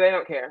cracker. They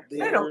don't care.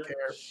 They don't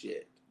care.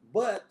 Shit.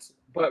 But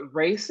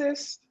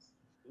racist?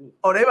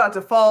 Oh, they about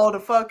to fall the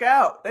fuck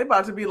out. They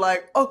about to be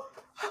like, "Oh,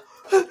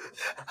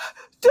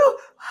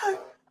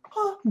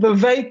 the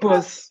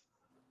vapors."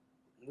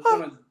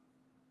 We're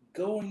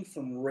going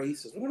from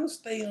racist. We're gonna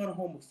stay on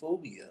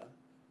homophobia.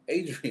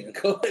 Adrian,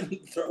 go ahead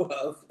and throw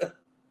up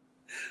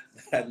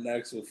that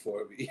next one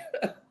for me.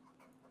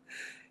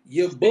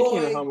 Your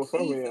boy Keith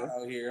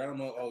out here. I don't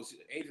know. Oh,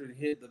 Adrian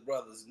hid the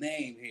brother's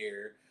name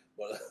here,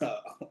 but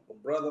a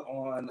brother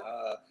on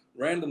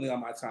randomly on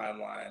my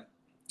timeline.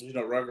 You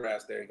know,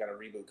 Rugrats there, he got a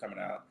reboot coming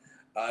out.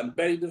 And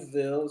Betty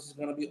DeVille is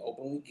going to be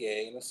openly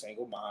gay and a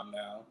single mom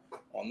now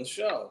on the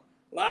show.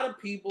 A lot of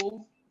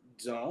people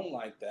don't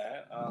like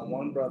that.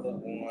 One brother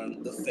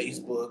on the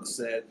Facebook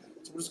said,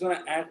 "So we're just going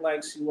to act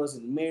like she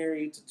wasn't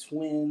married to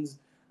twins.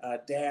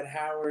 Dad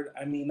Howard,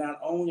 I mean, not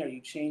only are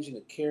you changing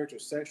a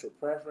character's sexual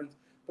preference,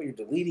 but you're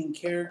deleting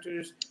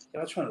characters.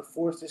 Y'all trying to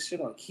force this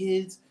shit on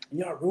kids, and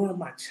y'all ruining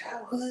my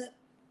childhood.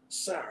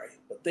 Sorry,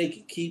 but they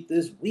can keep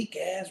this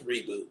weak-ass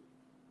reboot."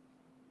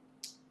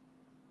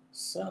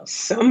 So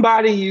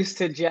somebody used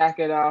to jack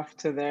it off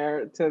to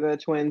the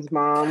twins'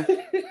 mom.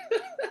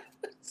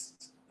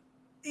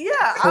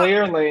 Yeah,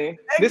 clearly.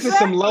 Exactly. This is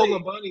some Lola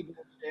Bunny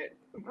bullshit.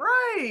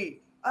 Right.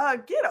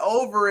 Get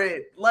over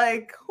it.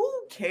 Like, who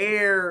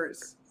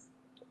cares?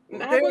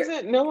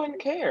 No one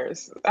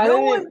cares.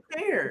 No one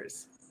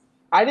cares.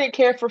 I didn't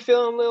care for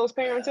Phil and Lil's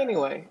parents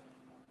anyway.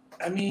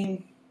 I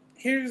mean,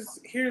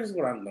 here's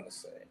what I'm gonna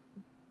say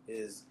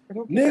is,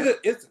 nigga,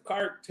 it's a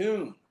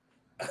cartoon.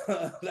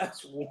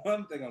 That's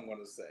one thing I'm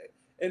gonna say.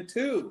 And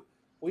two,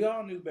 we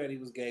all knew Betty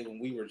was gay when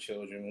we were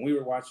children. When we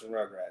were watching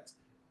Rugrats,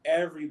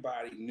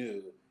 everybody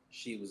knew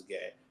she was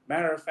gay.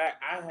 Matter of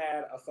fact, I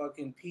had a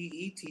fucking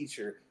PE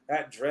teacher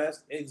that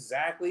dressed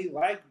exactly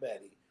like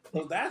Betty.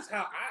 So that's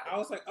how I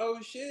was like,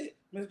 "Oh shit,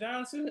 Miss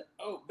Johnson,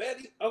 oh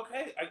Betty,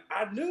 okay."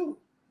 I knew.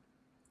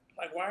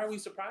 Like, why are we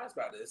surprised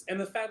by this? And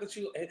the fact that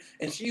she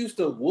used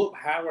to whoop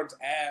Howard's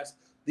ass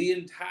the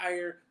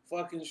entire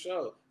fucking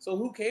show. So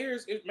who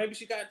cares if maybe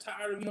she got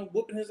tired of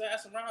whooping his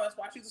ass around? That's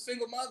why she's a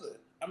single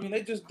mother. I mean,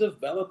 they just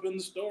developing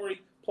the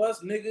story.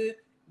 Plus, nigga,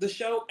 the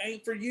show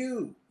ain't for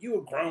you. You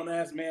a grown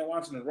ass man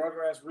watching the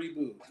Rugrats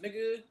reboot,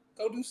 nigga.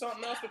 Go do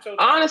something else with your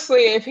time.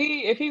 Honestly, if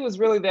he was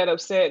really that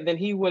upset, then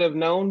he would have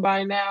known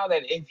by now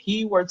that if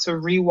he were to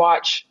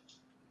rewatch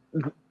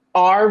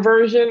our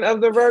version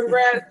of the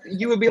Rugrats,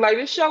 you would be like,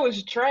 "This show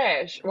is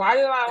trash. Why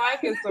did I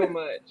like it so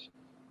much?"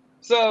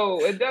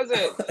 So it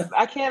doesn't.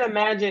 I can't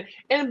imagine.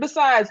 And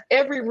besides,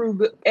 every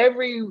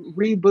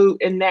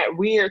reboot in that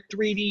weird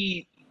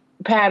 3D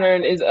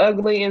pattern is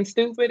ugly and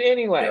stupid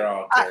anyway. They're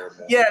all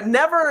terrible.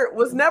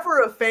 Was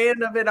never a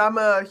fan of it. I'm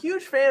a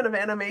huge fan of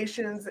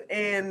animations,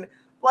 and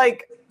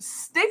like,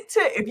 stick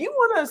to, if you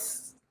want to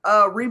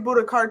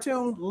reboot a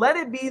cartoon, let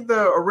it be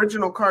the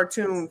original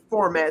cartoon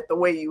format the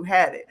way you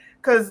had it.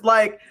 Because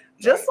like,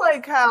 just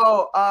like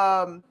how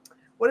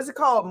what is it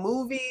called?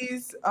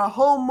 Movies,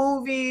 home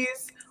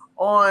movies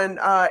on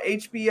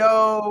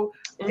HBO,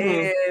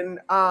 and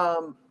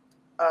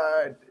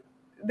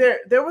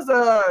there was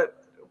a,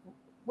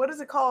 what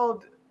is it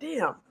called?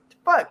 Damn,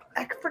 fuck,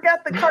 I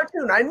forgot the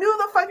cartoon. I knew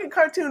the fucking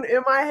cartoon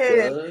in my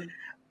head.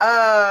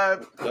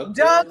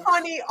 Doug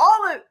Funny,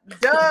 all of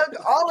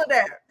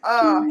that.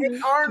 Hey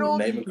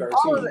Arnold,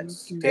 all of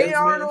that. Hey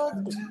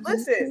Arnold.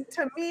 Listen,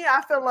 to me,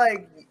 I feel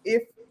like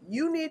if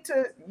you need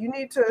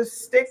to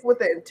stick with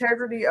the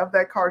integrity of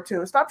that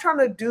cartoon. Stop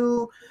trying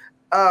to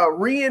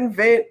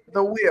reinvent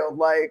the wheel.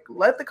 Like,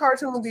 let the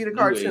cartoon be the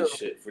cartoon.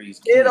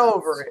 Get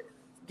over it.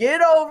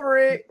 Get over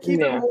it. Keep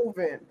it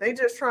moving. They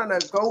just trying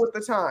to go with the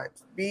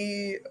times.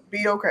 Be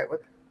okay with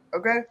it.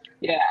 Okay.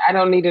 Yeah, I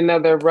don't need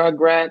another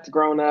Rugrats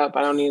grown up.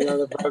 I don't need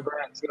another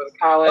Rugrats go to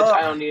college.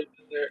 I don't need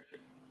another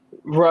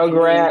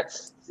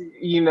Rugrats.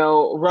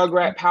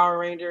 Rugrat Power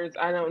Rangers.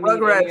 I don't need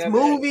Rugrats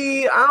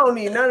movie. I don't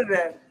need none of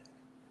that.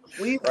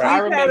 We've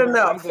had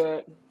enough.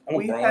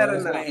 We've had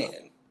enough.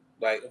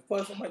 Like,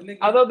 plus, I'm like, nigga.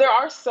 Although there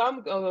are some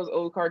of those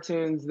old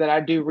cartoons that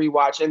I do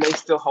rewatch and they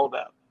still hold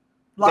up.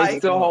 They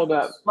still hold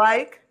up.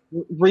 Like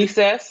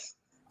Recess.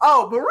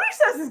 Oh, but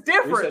Recess is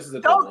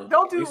different.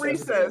 Don't do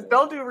Recess.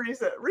 Don't do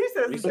Recess.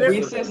 Recess is different.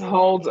 Recess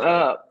holds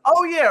up.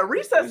 Oh yeah,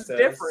 Recess is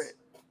different.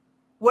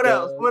 What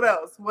else?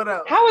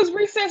 How is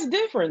Recess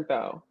different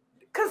though?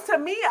 Because to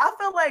me, I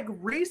feel like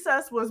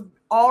Recess was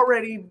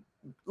already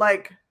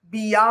like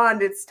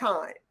beyond its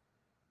time.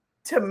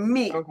 To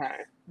me. Okay.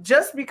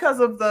 Just because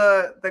of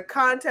the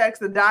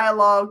context, the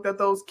dialogue that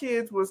those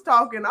kids was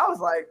talking, I was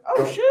like,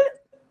 oh shit.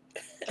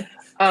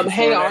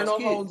 Hey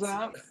Arnold holds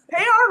up.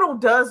 Hey Arnold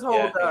does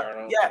hold up.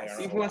 Arnold, yes.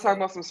 If you want to talk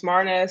about some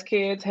smart ass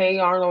kids, Hey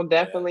Arnold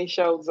definitely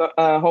holds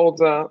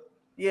up.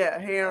 Yeah,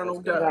 Hey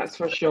Arnold does. That's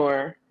for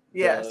sure.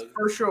 Yes,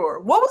 for sure.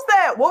 What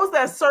was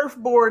that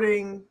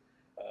surfboarding?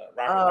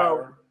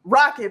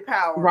 Rocket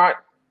Power.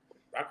 Rocket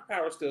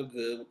Power's still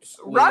good.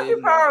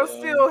 Rocket Power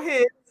still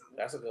hits.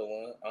 That's a good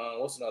one.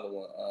 What's another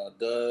one?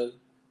 Doug.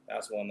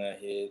 That's one that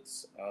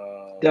hits.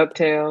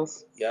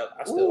 DuckTales. Yep,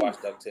 I still watch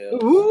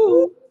DuckTales.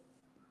 Ooh.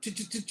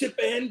 Chip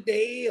and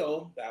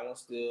Dale. That one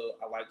still,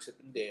 I like Chip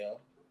and Dale.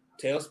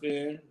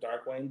 Tailspin,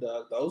 Darkwing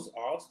Duck. Those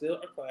all still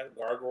are classic.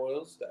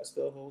 Gargoyles, that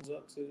still holds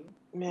up too.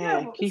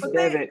 Man, Keith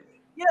David.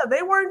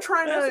 They weren't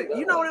trying to,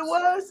 you know what it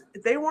was?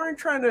 They weren't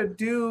trying to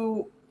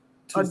do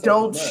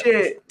adult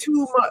shit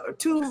too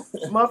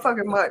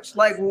motherfucking much.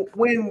 Like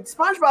when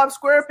SpongeBob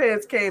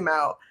SquarePants came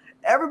out,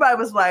 everybody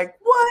was like,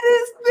 what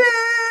is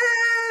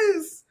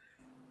this?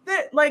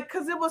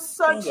 Because it was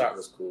such. SpongeBob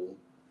was cool.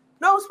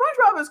 No,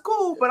 SpongeBob is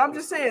cool, but I'm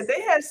just saying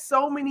they had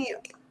so many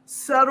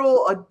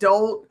subtle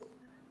adult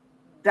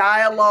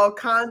dialogue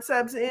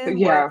concepts in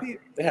where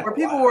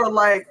people were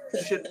like,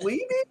 should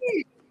we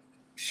be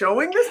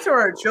showing this to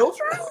our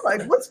children?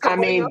 Like, what's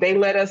going on? They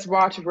let us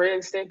watch Ren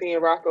and Stimpy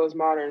and Rocko's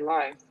Modern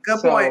Life.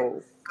 Good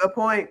point.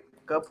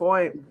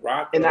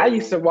 Rocko. And I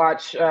used to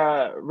watch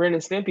Ren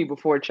and Stimpy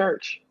before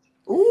church.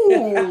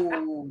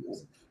 Ooh.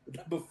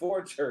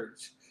 Before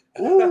church.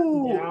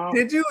 Ooh, yeah.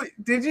 Did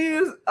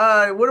you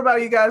what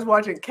about you guys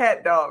watching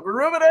Cat Dog?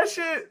 Remember that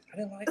shit? I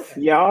didn't like that.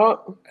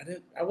 Y'all.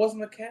 I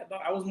wasn't a Cat Dog.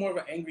 I was more of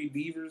an Angry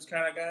Beavers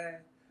kind of guy.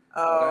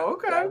 Oh,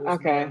 okay.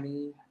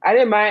 Okay. I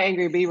didn't mind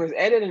Angry Beavers.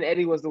 Ed and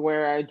Eddie was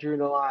where I drew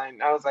the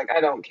line. I was like, I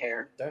don't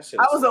care. That shit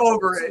I was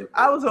over it.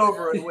 I was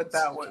over it with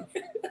that one.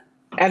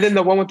 And then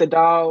the one with the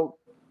dog.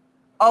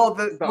 Oh,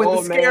 with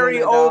the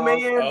scary old man.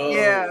 Oh,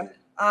 yeah.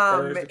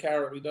 Courage the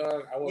Cowardly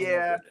Dog. I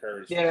wasn't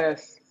Courage.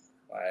 Yes.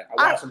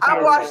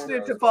 I watched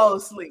it to fall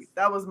asleep.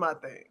 That was my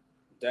thing.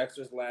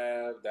 Dexter's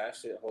Lab, that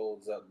shit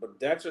holds up. But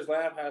Dexter's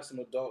Lab has some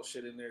adult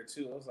shit in there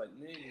too. I was like,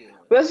 nigga.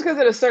 But that's because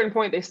at a certain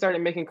point they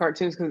started making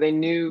cartoons because they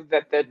knew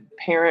that the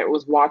parent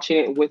was watching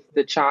it with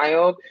the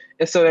child.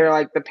 And so they're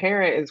like, the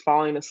parent is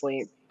falling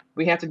asleep.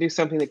 We have to do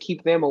something to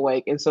keep them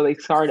awake. And so they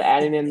started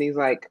adding in these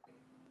like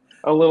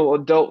a little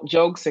adult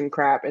jokes and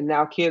crap. And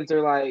now kids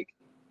are like,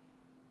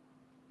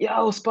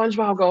 yo,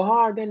 SpongeBob go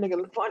hard, that nigga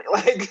look funny.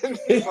 Like,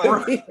 it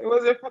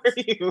wasn't for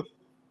you.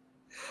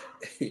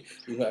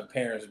 You have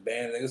parents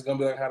banned. It's gonna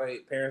be like how they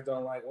parents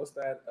don't like what's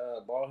that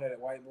bald-headed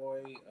white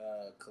boy,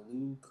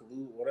 Kalu,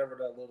 whatever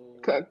that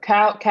little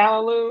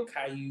Caillou,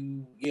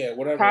 yeah,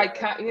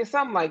 whatever.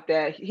 Something like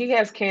that. He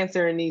has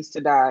cancer and needs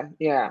to die.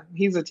 Yeah,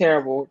 he's a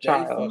terrible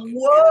child.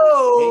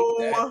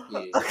 Whoa.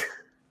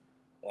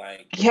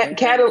 Like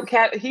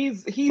Cat,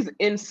 he's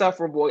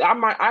insufferable.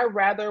 I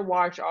rather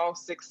watch all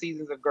 6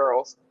 seasons of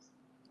Girls.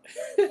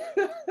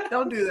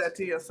 Don't do that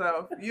to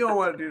yourself. You don't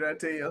want to do that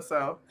to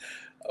yourself.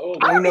 Oh,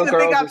 I don't even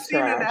think I've seen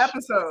an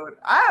episode.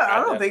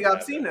 I don't think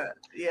I've seen it.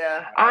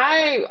 Yeah.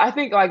 I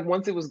think like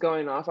once it was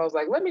going off, I was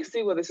like, let me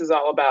see what this is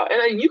all about.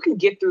 And you can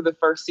get through the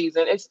first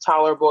season. It's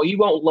tolerable. You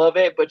won't love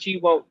it, but you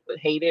won't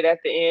hate it at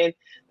the end.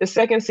 The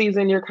second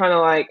season, you're kind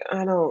of like,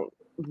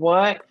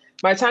 what?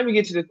 By the time you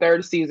get to the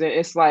third season,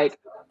 it's like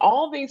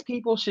all these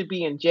people should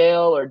be in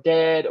jail or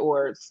dead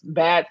or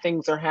bad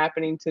things are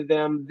happening to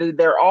them.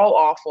 They're all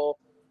awful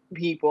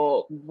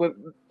people.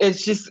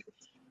 It's just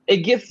it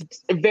gets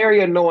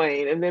very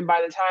annoying. And then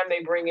by the time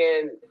they bring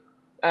in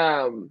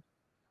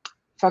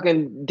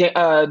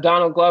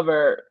Donald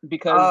Glover,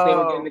 because they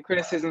were getting the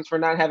criticisms for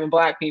not having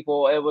black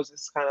people, it was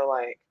just kind of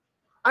like.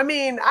 I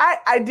mean,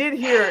 I did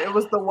hear it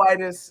was the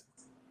whitest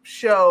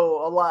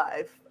show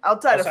alive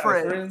outside of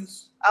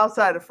Friends.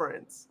 Outside of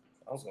Friends.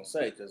 I was gonna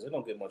say, because it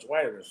don't get much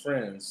whiter than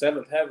Friends.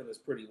 Seventh Heaven is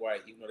pretty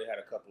white, even though they had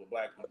a couple of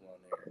black people on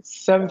there.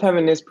 Seventh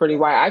Heaven is pretty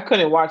white. I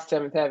couldn't watch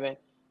Seventh Heaven.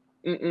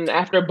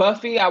 After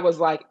Buffy, I was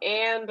like,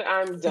 and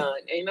I'm done.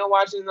 Ain't no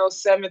watching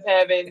those Seventh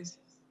Heavens.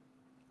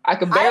 I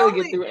could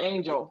barely get through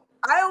Angel.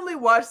 I only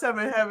watched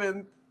Seventh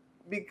Heaven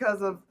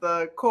because of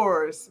the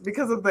chorus,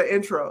 because of the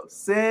intro.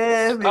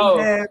 Seventh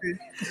Heaven.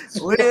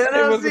 When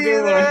I see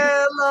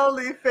their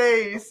lonely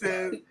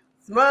faces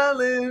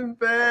smiling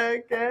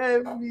back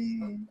at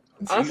me.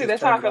 Honestly,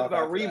 that's how I felt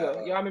about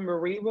Reba. Y'all remember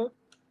Reba?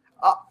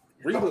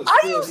 Reba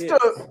used to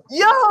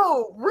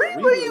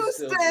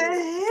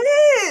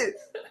hit.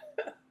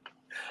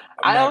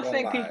 I don't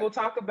think people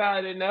talk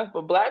about it enough,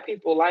 but black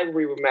people like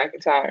Reba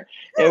McEntire,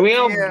 and we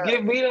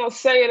don't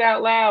say it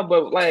out loud,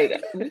 but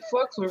like we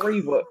fucks with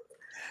Reba.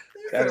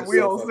 We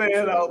don't say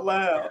it out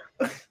loud.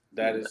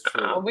 That is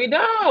true. We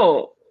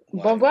don't,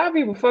 but black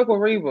people fuck with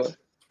Reba.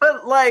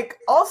 But like,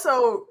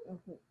 also,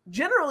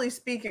 generally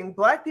speaking,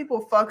 black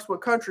people fucks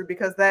with country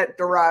because that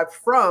derived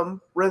from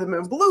rhythm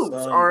and blues,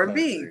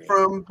 R&B,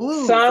 from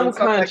blues. Some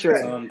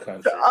country.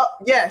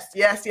 Yes.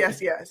 We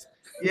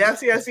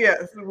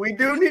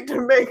do need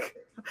to make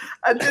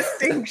a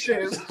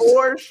distinction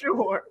for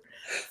sure.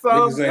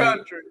 Some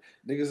country.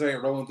 Niggas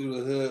ain't rolling through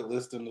the hood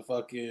listening to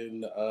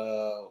fucking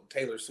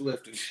Taylor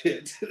Swift and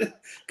shit.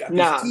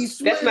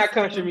 That's not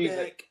country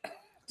music.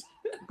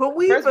 But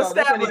we've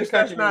established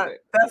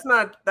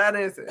that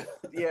isn't.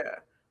 Yeah.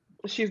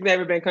 She's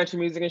never been country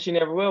music and she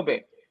never will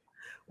be.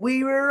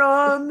 We were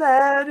on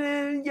that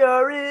and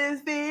you're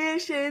his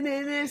vision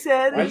in his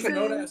head. Why you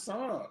know that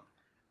song?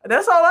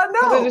 That's all I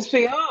know.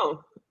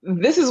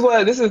 This is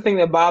the thing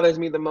that bothers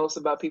me the most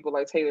about people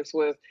like Taylor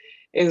Swift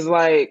is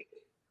like,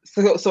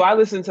 so I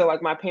listen to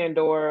like my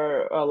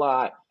Pandora a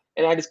lot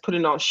and I just put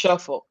it on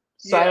shuffle.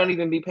 So I don't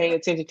even be paying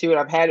attention to it.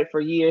 I've had it for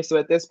years. So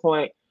at this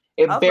point,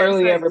 it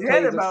barely ever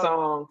plays a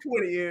song.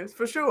 20 years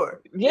for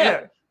sure.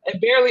 Yeah.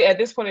 It barely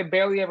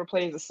ever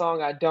plays a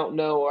song I don't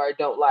know or I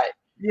don't like.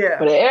 Yeah.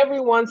 But every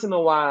once in a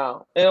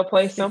while, it'll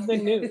play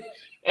something new.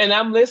 And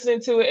I'm listening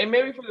to it. And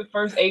maybe for the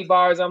first 8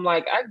 bars, I'm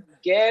like, I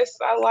guess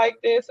I like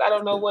this. I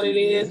don't know what it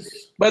is.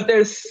 But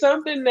there's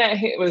something that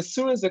as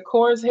soon as the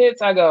chorus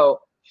hits, I go,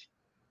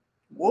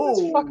 whoa,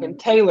 it's fucking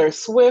Taylor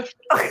Swift.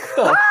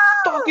 The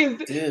fuck is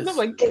this? I'm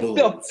like, get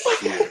the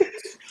fuck.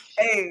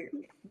 Hey.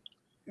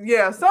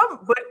 Yeah,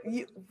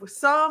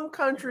 some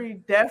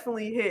country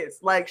definitely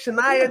hits. Like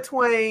Shania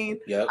Twain,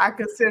 I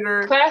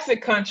consider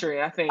classic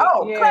country, I think.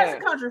 Classic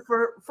country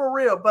for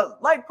real.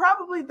 But like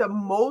probably the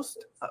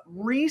most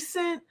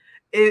recent,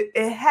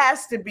 it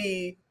has to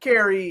be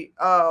Carrie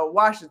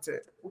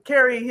Washington.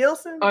 Carrie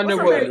Hilson?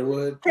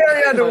 Underwood.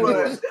 Carrie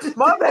Underwood.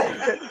 My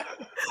bad. I'm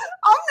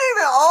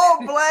naming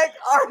all black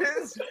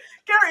artists.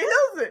 Carrie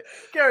Hilson.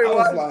 Carrie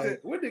Washington. Like,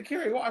 when did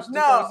Carrie Washington?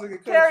 No,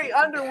 Carrie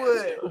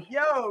Underwood.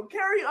 Yo,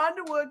 Carrie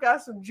Underwood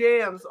got some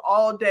jams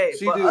all day.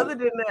 Other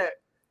than that,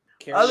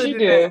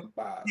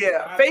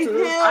 Faith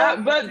Hill.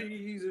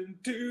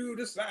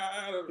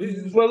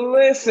 But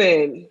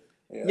listen,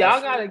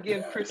 y'all gotta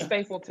give Chris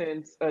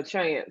Stapleton a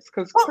chance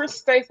because Chris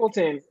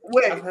Stapleton.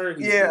 I've heard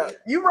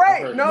you're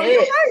right. No,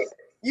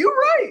 you're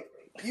right.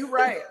 You're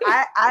right.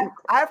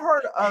 I've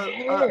heard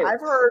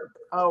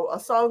a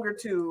song or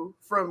two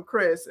from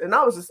Chris, and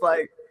I was just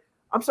like,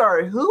 I'm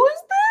sorry, who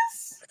is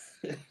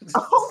this?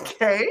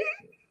 Okay.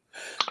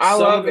 I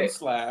love it.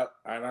 Slap.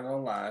 I'm not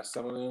gonna lie.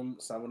 Some of them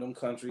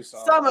country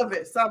songs. Some of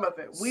it.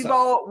 We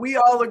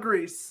all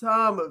agree.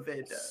 Some of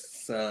it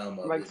does.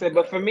 Like I said,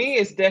 but for me,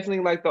 it's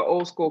definitely like the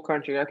old school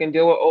country. I can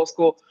deal with old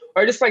school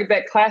or just like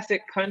that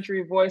classic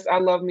country voice. I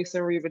love me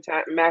some Reba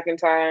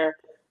McEntire.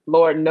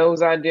 Lord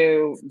knows I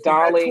do.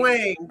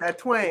 Dolly. That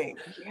twang.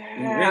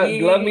 Yeah,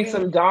 love me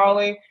some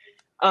Dolly.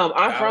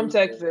 I'm from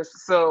Texas,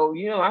 so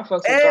I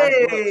fucks with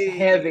Garth Brooks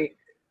heavy.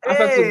 I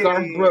fucks with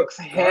Garth Brooks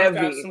heavy.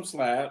 Garth got some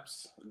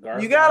slaps.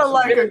 You gotta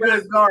like a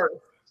good Garth.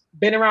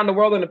 Been around the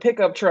world in a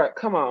pickup truck.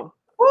 Come on.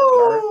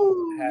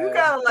 Woo! You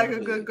gotta like a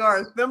good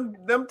Garth. Them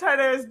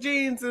tight ass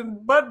jeans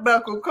and butt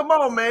buckle. Come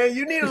on, man.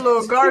 You need a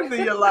little Garth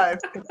in your life.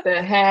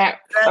 The hat.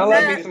 I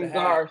love me some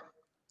Garth.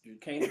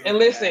 And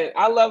listen,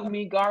 I love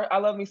me Garth. I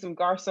love me some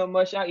Garth so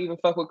much. I even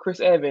fuck with Chris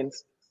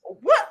Evans.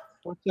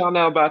 What y'all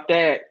know about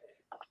that?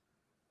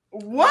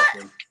 What?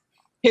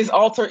 His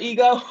alter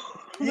ego.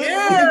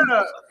 Yeah.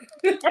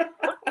 Got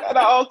an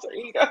alter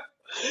ego.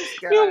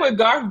 When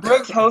Garth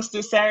Brooks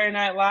hosted Saturday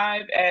Night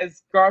Live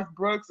as Garth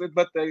Brooks,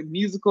 but the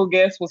musical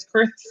guest was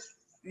Chris.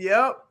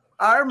 Yep,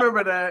 I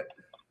remember that.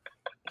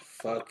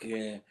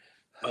 Fucking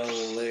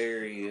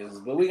hilarious.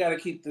 But we gotta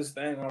keep this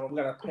thing on. We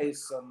gotta pay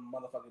some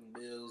motherfucking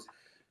bills.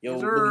 Yo,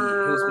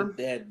 Boogie, here's what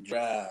that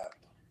drop.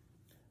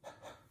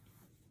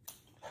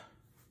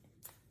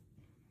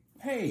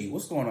 Hey,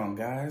 what's going on,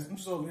 guys? I'm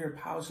just over here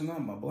polishing up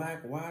my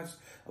black watch.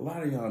 A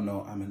lot of y'all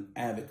know I'm an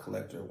avid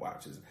collector of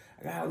watches.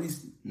 I got at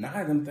least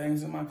 9 of them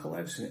things in my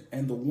collection,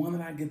 and the one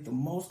that I get the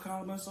most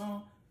compliments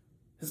on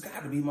has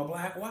got to be my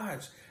black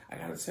watch. I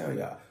got to tell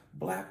y'all,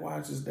 black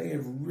watches, they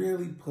have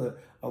really put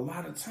a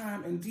lot of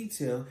time and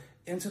detail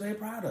into their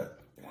product.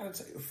 I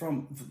gotta tell you,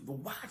 from the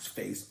watch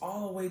face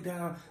all the way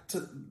down to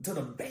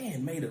the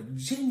band made of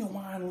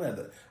genuine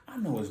leather. I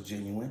know it's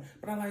genuine,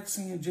 but I like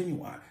seeing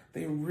genuine.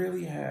 They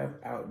really have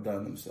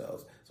outdone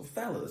themselves. So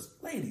fellas,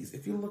 ladies,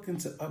 if you're looking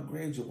to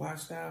upgrade your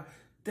watch style,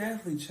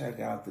 definitely check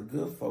out the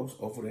good folks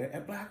over there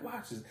at Black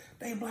Watches.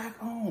 They black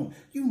owned.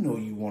 You know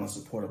you want to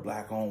support a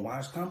black owned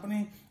watch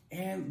company.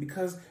 And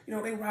because, they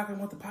rocking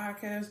with the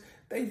podcast,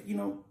 they,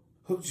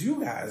 hooked you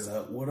guys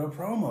up with a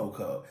promo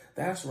code.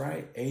 That's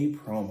right, a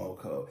promo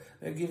code.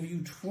 They'll give you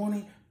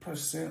 20%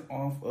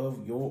 off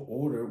of your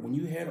order when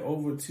you head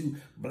over to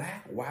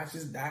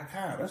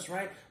blackwatches.com. That's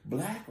right,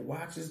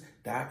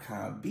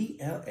 blackwatches.com,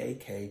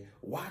 BLAK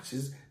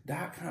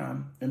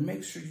watches.com, and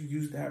make sure you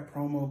use that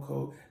promo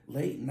code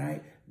Late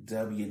Night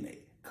WNA.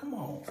 Come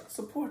on,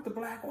 support the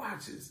Black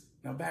Watches.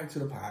 Now back to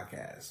the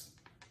podcast.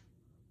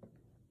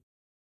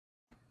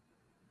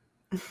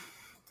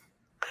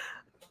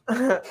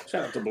 Shout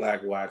out to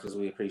Black Watches.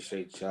 We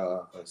appreciate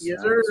y'all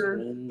Yes, sir.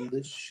 in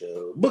the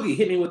show. Boogie,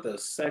 hit me with the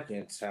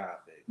second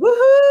topic.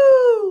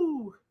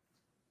 Woohoo!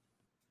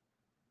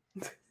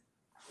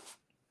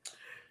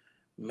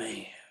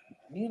 Man,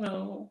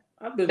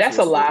 I've been. That's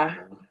to a lie.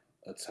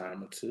 A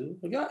time or two.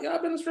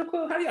 Y'all been to strip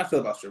clubs? How do y'all feel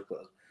about strip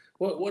clubs?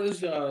 What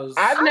is y'all's?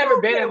 I've never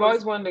been. I've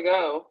always wanted to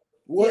go.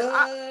 What?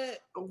 Yeah,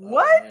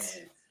 what?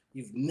 Oh,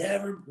 you've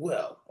never?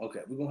 Well, okay.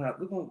 We're gonna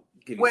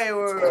give you. Wait.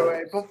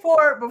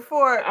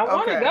 Before. I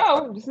want to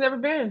go. Just never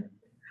been.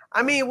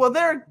 I mean, well,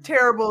 there are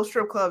terrible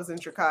strip clubs in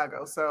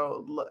Chicago.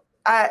 So look,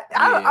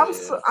 I'm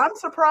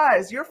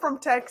surprised. You're from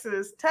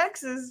Texas.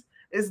 Texas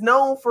is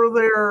known for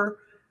their,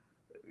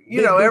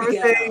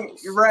 everything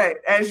gals. right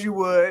as you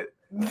would.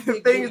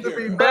 The things to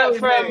be But badly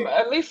from made.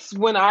 at least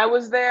when I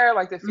was there,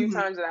 like the few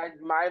times that I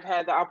might have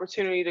had the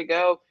opportunity to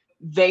go,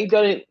 they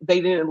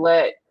didn't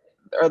let,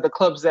 or the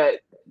clubs that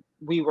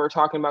we were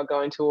talking about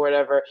going to or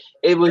whatever,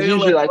 it was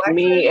usually like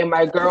me and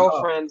my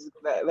girlfriends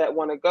that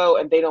want to go,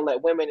 and they don't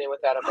let women in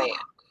without a man.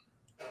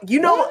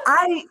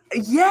 I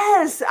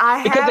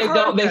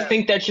Because they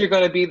think that you're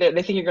going to be there.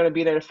 They think you're going to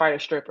be there to fight a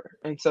stripper,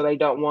 and so they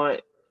don't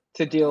want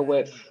to deal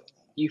with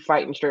you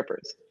fighting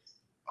strippers.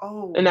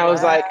 Oh, and I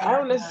was like, I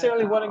don't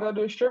necessarily want to go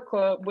to a strip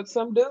club with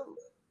some dude.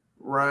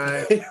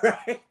 Right.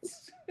 Right.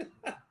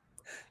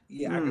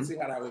 Yeah, I can see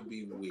how that would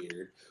be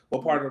weird.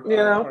 What part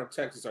of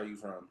Texas are you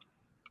from?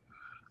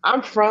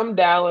 I'm from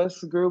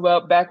Dallas. Grew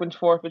up back and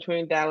forth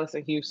between Dallas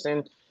and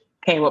Houston.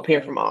 Came up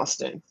here from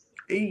Austin.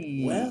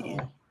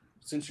 Well,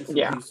 since you're from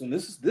Houston,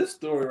 this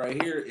story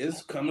right here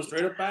is coming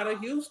straight up out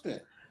of Houston.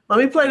 Let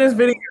me play this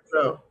video,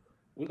 though.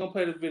 We're gonna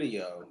play the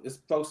video. This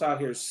folks out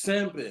here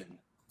simping.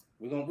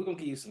 We're gonna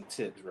give you some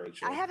tips,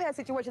 Rachel. I have had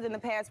situations in the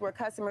past where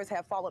customers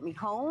have followed me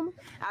home.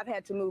 I've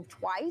had to move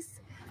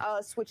twice,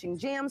 switching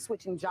gyms,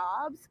 switching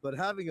jobs. But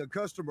having a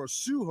customer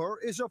sue her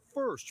is a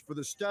first for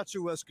the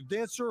statuesque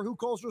dancer who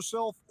calls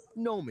herself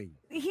Nomi.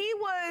 He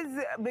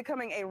was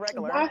becoming a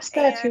regular. Why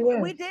statuesque?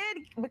 We did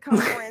become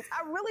friends.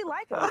 I really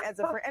like him as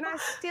a friend, and I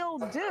still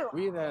do.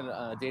 We had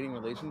a dating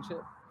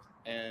relationship,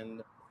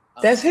 and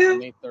that's him.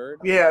 May 3rd.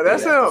 Yeah,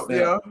 that's him.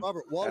 Yeah.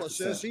 Robert Wallace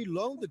says he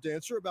loaned the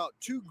dancer about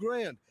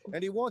 $2,000,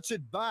 and he wants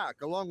it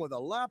back along with a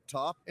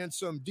laptop and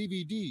some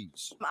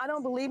DVDs. I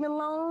don't believe in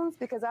loans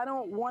because I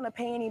don't want to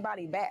pay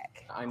anybody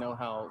back. I know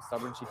how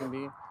stubborn she can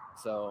be,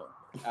 so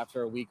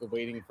after a week of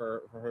waiting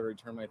for her to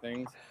return my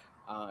things,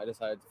 I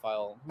decided to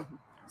file the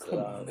suit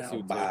to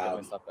get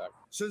my stuff back.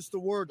 Since the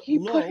word He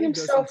put loan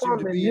himself doesn't seem on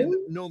to the be in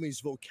news?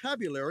 Nomi's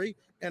vocabulary,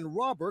 and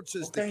Robert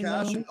says the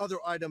cash and other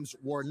items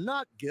were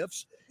not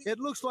gifts, it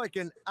looks like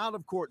an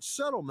out-of-court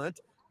settlement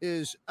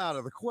is out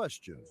of the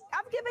question.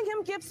 I've given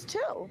him gifts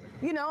too.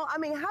 How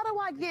do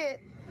I get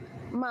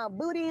my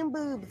booty and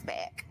boobs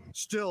back?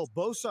 Still,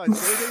 both sides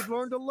say they've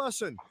learned a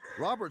lesson.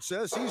 Robert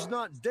says he's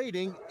not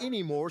dating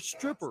any more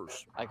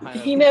strippers.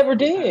 He never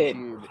did.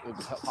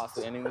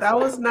 That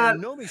was not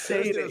And Nomi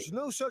says dating. there's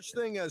no such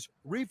thing as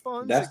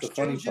refunds, That's the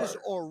funny exchanges,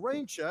 part. or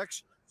rain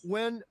checks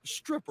when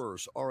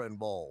strippers are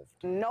involved.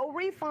 No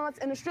refunds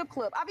in the strip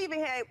club. I've even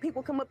had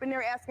people come up in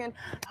there asking,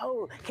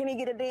 "Oh, can he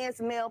get a dance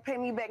and they'll pay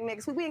me back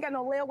next week?" We ain't got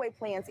no layaway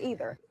plans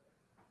either.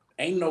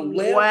 Ain't no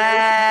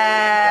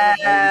layaway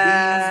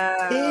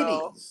on these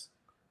titties.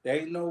 There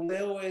ain't no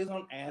layaways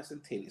on ass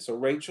and titties. So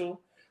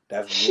Rachel,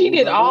 that's She rule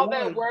did number all one.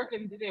 that work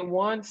and didn't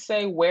once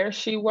say where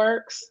she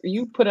works.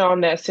 You put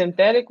on that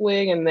synthetic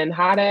wig and then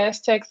hot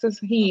ass Texas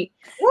heat,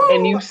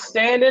 and you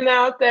standing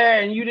out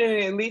there and you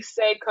didn't at least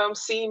say, "Come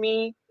see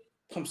me."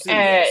 Come see me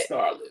at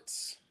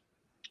Starlets.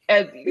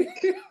 At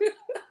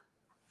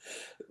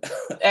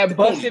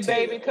Busted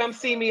Baby, come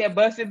see me at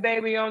Busted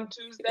Baby on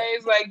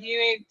Tuesdays. Like, you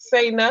ain't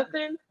say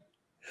nothing.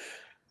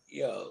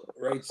 Yo,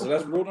 Rachel,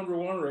 that's rule number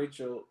one,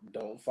 Rachel.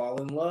 Don't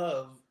fall in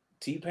love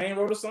T-Pain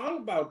wrote a song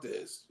about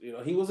this. You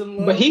know, he was in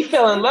love. But he with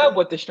fell in stripper. love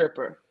with the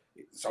stripper.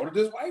 So did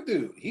this white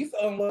dude. He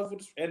fell in love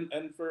with,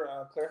 and for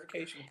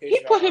clarification, in case He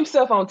y'all put don't-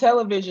 himself on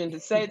television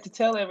to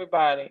tell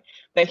everybody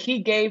that he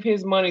gave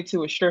his money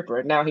to a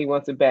stripper. Now he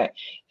wants it back.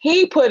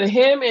 He put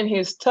him in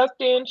his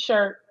tucked in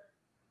shirt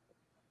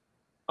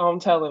on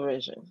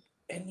television.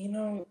 And you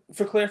know,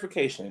 for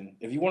clarification,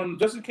 if you want,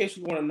 just in case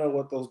you want to know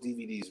what those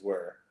DVDs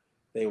were,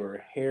 they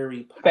were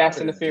Harry Potter Fast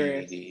and the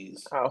Furious.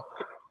 DVDs. Oh,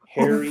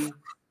 Harry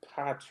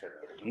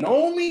Potter.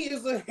 Nomi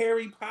is a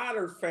Harry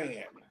Potter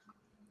fan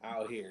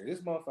out here.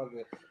 This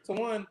motherfucker. So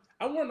one,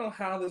 I want to know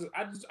how this.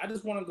 I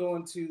just want to go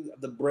into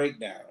the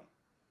breakdown.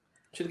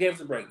 Should have gave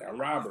us a breakdown.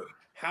 Robert,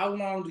 how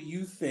long do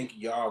you think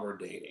y'all were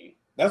dating?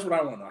 That's what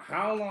I want to know.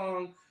 How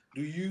long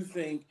do you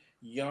think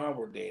y'all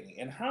were dating,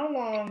 and how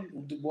long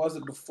was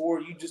it before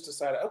you just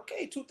decided,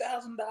 okay,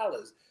 $2,000,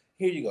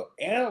 here you go,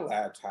 and a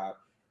laptop,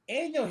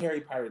 and your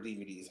Harry Potter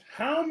DVDs?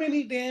 How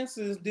many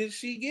dances did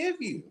she give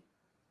you?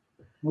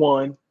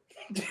 one.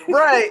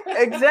 Right,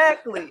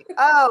 exactly.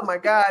 Oh my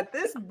God,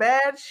 this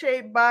bad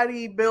shaped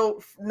body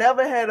built,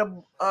 never had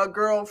a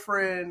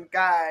girlfriend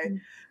guy.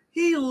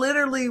 He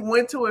literally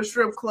went to a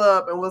strip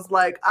club and was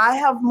like, I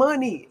have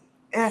money.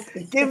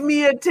 Give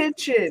me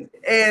attention.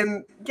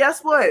 And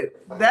guess what?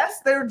 That's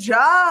their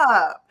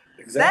job.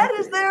 Exactly. That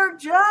is their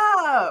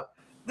job.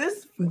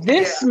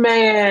 This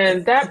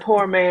man, that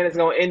poor man is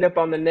going to end up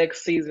on the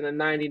next season of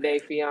 90 Day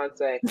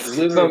Fiance.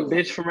 Literally. Some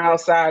bitch from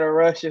outside of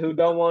Russia who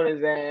don't want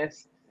his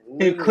ass.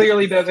 He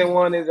clearly doesn't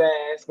want his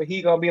ass, but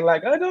he going to be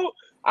like,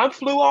 I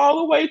flew all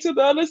the way to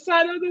the other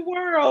side of the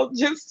world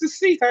just to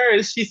see her.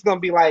 And she's going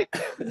to be like,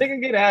 nigga,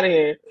 get out of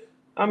here.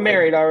 I'm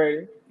married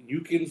already.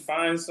 You can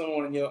find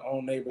someone in your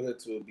own neighborhood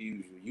to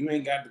abuse you. You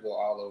ain't got to go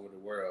all over the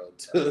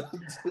world.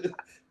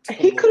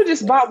 He could have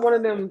just bought one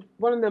of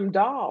them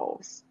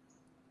dolls.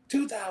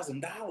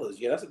 $2,000.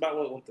 Yeah, that's about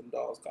what them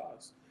dolls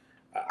cost.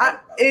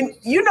 And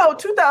you know,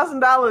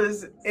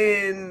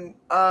 $2,000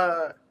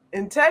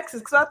 in Texas,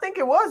 because I think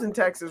it was in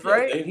Texas,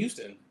 right? In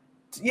Houston.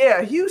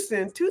 Yeah,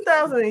 Houston.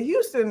 2,000 in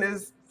Houston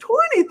is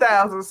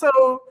 20,000.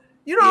 So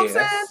you know what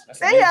I'm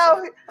saying?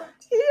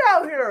 He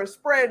out here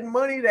spreading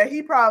money that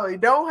he probably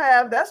don't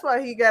have. That's why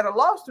he got a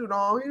lawsuit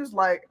on. He was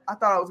like, I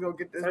thought I was gonna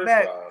get this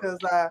back because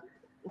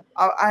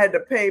I had to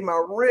pay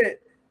my rent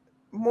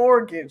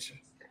mortgage.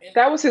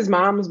 That was his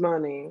mom's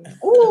money.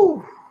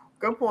 Ooh,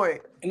 good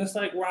point. And it's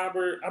like,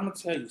 Robert, I'm gonna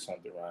tell you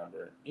something,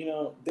 Robert. You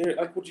know, they're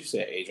like what you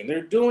said, Adrian.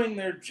 They're doing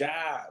their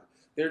job.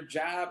 Their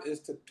job is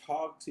to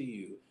talk to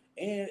you.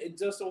 And it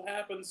just so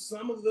happens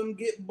some of them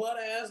get butt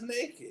ass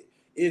naked.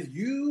 If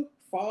you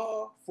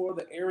fall for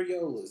the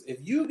areolas, if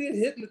you get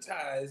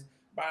hypnotized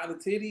by the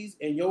titties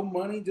and your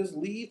money just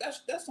leave,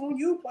 that's on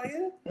you,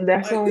 player.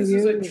 That's on this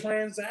you. This is a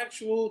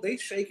transactional. They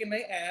shaking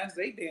their ass,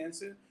 they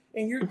dancing,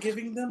 and you're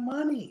giving them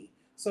money.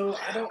 So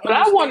I don't. But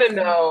I want to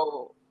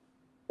know,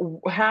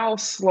 how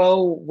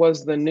slow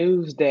was the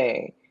news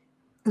day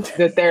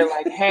that they're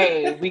like,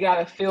 hey, we got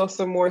to fill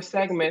some more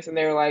segments, and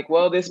they're like,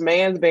 well, this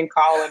man's been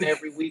calling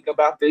every week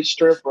about this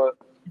stripper.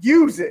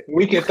 Use it.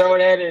 We can throw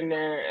that in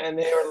there. And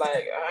they were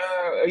like,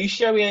 are you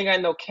sure we ain't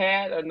got no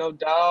cat or no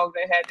dog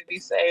that had to be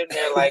saved? And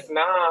they're like,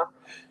 nah,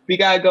 we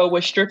got to go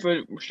with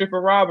stripper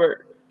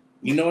Robert.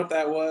 You know what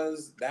that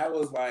was? That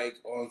was like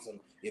on some,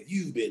 if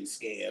you've been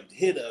scammed,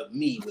 hit up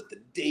me with the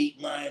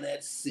Dateline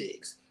at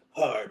 6.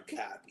 Hard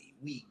copy.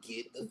 We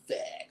get the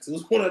facts. It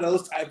was one of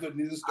those type of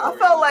news stories. I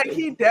felt like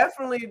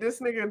this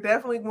nigga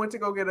definitely went to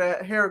go get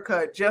a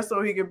haircut just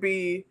so he could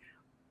be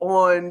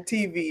on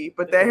TV,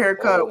 but that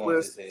haircut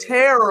was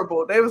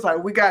terrible. They was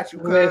like, "We got you."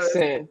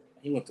 Listen,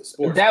 he went to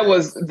sports. That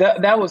was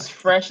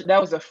fresh. That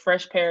was a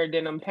fresh pair of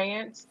denim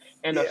pants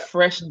and a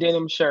fresh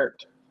denim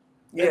shirt.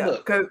 Yeah,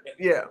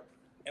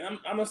 And I'm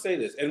gonna say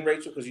this, and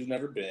Rachel, because you've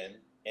never been,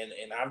 and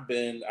I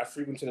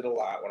frequented it a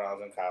lot when I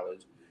was in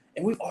college,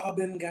 and we've all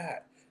been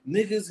got.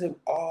 Niggas have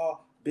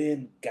all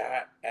been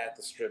got at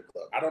the strip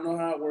club. I don't know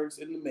how it works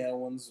in the male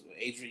ones.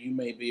 Adrian, you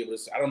may be able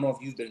to. I don't know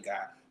if you've been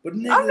got. But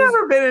I've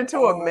never been into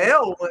a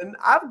male one.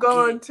 I've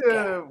gone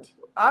to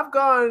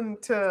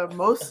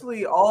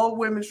mostly all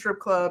women strip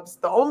clubs.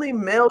 The only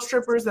male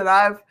strippers that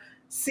I've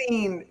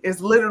seen is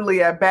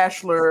literally at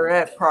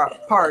bachelorette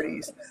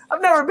parties.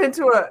 I've never been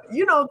to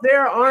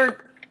there aren't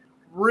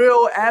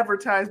real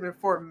advertisement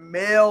for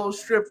male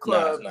strip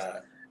clubs,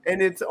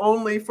 and it's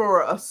only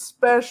for a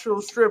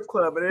special strip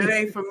club, and it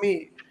ain't for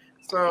me.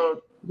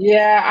 So.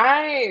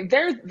 Yeah,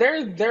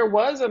 there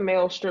was a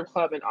male strip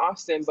club in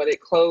Austin, but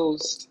it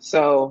closed,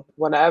 so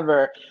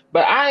whatever.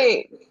 But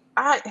I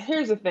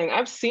here's the thing.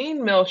 I've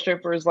seen male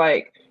strippers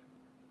like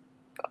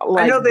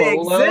I know they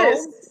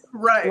exist.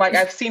 Right. Like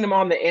I've seen them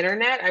on the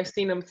internet. I've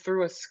seen them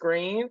through a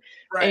screen.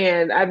 Right.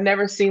 And I've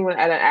never seen one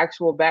at an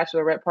actual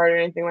bachelorette party or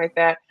anything like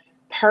that.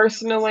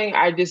 Personally,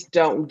 I just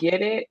don't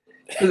get it.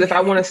 Because if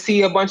I want to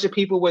see a bunch of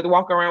people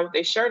walk around with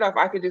their shirt off,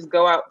 I could just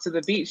go out to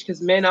the beach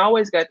because men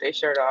always got their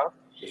shirt off.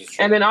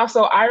 And then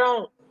also,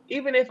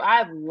 even if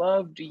I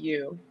loved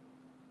you,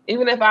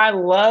 even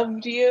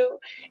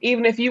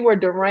if you were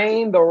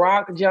Dwayne The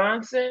Rock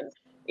Johnson,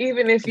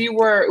 even if you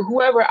were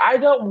whoever, I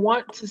don't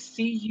want to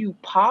see you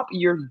pop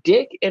your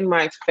dick in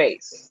my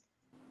face.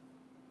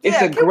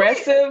 It's Yeah,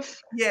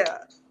 aggressive. Yeah.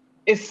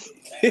 It's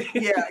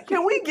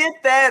Can we get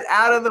that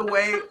out of the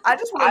way? I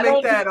just want to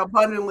make that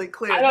abundantly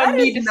clear. I don't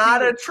That need is to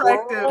not see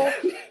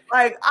attractive.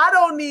 Like, I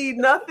don't need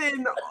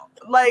nothing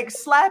like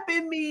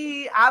slapping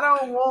me. I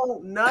don't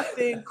want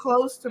nothing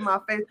close to my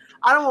face.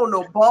 I don't want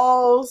no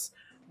balls.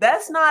 I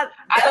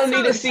don't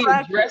need to see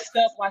you dressed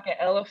up like an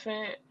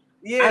elephant.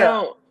 Yeah. I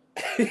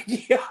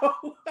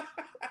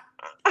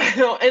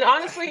don't, and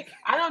honestly,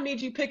 I don't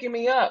need you picking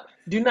me up.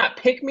 Do not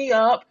pick me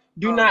up.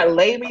 Do not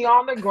lay me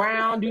on the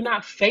ground. Do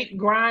not fake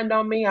grind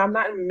on me. I'm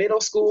not in middle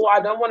school. I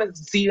don't want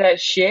to see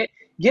that shit.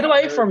 Get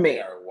away from me.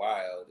 They are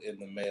wild in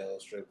the male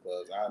strip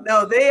clubs.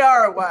 No, they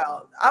are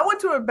wild. I went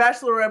to a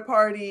bachelorette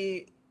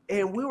party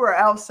and we were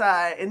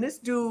outside, and this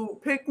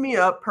dude picked me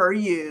up per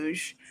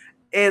usual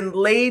and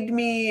laid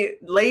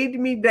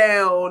me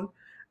down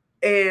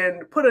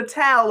and put a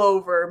towel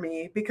over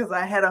me because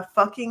I had a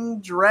fucking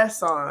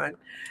dress on,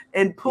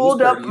 and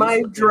pulled up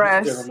my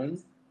dress,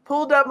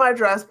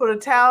 put a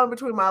towel in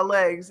between my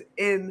legs,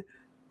 and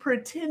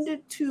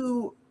pretended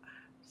to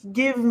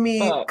give me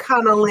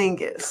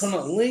cunnilingus.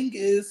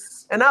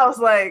 And I was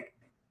like,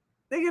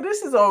 nigga,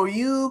 this is on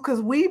you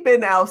because we've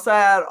been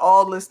outside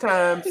all this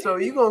time, so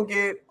you're going to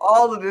get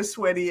all of this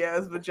sweaty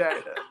ass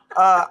vagina.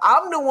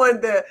 I'm the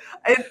one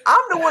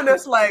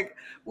that's like,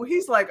 well,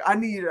 he's like, I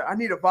need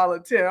a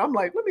volunteer. I'm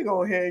like, let me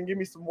go ahead and give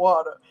me some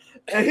water.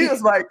 And he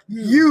was like,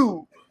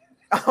 you.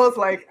 I was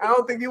like, I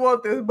don't think you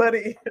want this,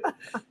 buddy.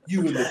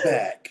 You in the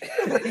back.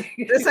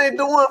 This ain't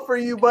the one for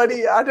you,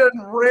 buddy. I done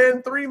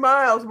ran 3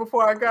 miles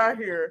before I got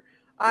here.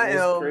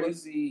 What's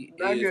crazy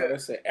is, like I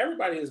said,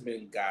 everybody has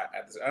been got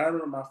at this. I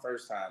remember my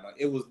first time. Like,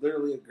 it was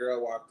literally a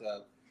girl walked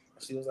up.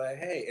 She was like,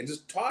 hey, and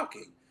just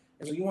talking.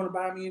 And so, you want to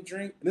buy me a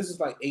drink? And this is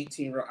like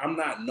 18. I'm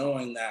not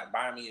knowing that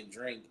buy me a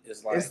drink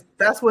is like.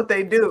 That's what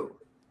they do.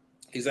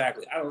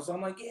 Exactly. So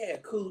I'm like, yeah,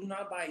 cool.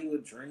 I'll buy you a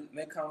drink. And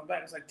then comes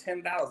back, it's like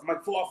 $10. I'm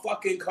like, for a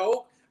fucking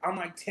Coke? I'm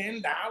like,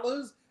 $10?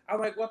 I'm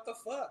like, what the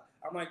fuck?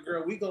 I'm like,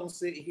 girl, we gonna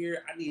sit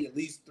here. I need at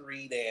least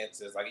 3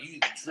 dances. Like, you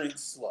need to drink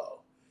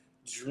slow.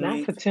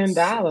 Not for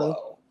 $10.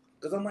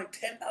 Because I'm like,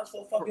 $10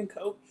 for a fucking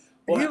Coke?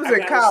 But he was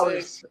in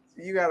college.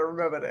 You got to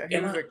remember that. He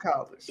was in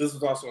college. This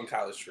was also in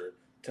college, true.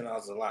 $10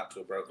 is a lot to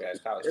a broke ass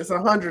college. It's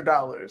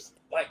 $100.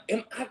 Like,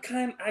 and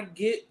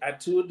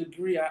to a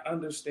degree, I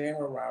understand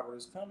where Robert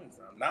is coming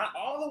from. Not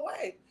all the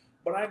way,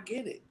 but I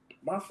get it.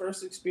 My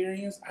first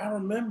experience, I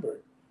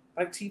remember.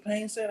 Like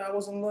T-Pain said, I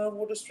was in love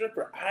with a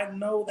stripper. I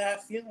know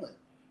that feeling.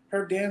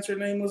 Her dancer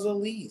name was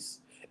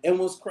Elise. And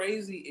what's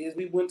crazy is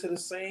we went to the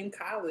same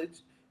college.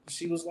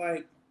 She was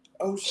like,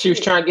 oh shit. She was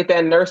trying to get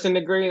that nursing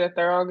degree that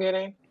they're all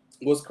getting.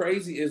 What's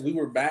crazy is we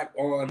were back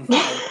on,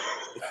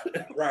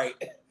 right.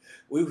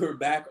 We were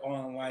back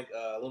on like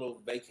a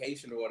little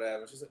vacation or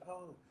whatever. She's like,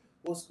 oh,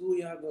 what school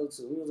y'all go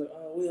to? We was like,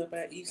 oh, we up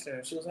at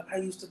Eastern. She was like, I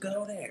used to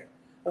go there.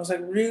 I was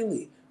like,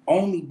 really?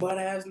 Only butt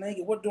ass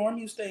naked? What dorm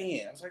you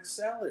stay in? I was like,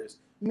 Sellers.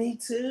 Me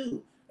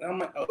too. And I'm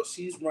like, oh,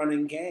 she's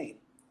running game.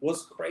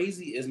 What's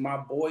crazy is my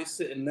boy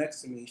sitting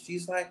next to me.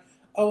 She's like,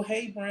 oh,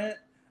 hey, Brent.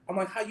 I'm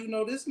like, how you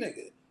know this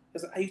nigga?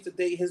 Because I used to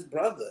date his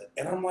brother.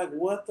 And I'm like,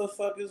 what the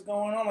fuck is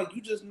going on? Like,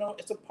 you just know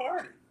it's a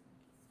party.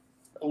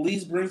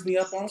 Elise brings me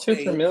up on stage.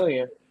 Too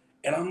familiar.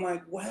 And I'm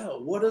like, wow,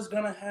 what is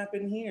going to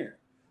happen here?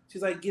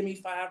 She's like, give me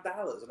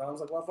 $5. And I was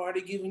like, well, I've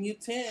already given you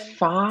 10.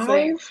 5?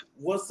 So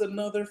what's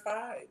another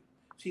 5?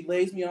 She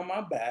lays me on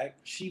my back.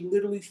 She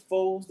literally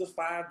folds the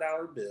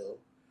 $5 bill,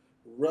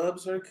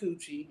 rubs her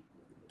coochie,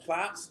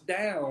 plops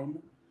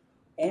down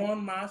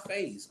on my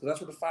face. Because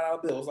that's what the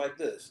 $5 bill was like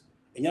this.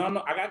 And y'all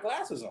know I got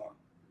glasses on.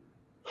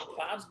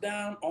 Plops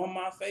down on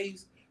my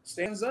face,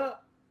 stands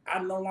up. I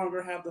no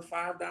longer have the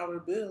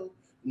 $5 bill,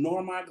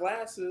 nor my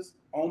glasses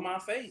on my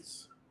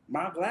face.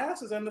 My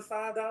glasses and the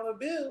 $5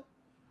 bill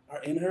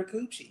are in her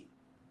coochie.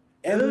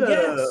 And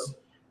yes,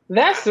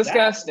 that's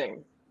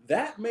disgusting.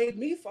 That made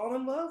me fall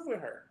in love with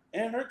her.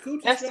 And her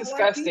coochie. That's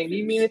disgusting.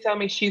 You mean to tell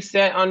me she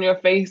sat on your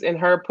face and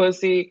her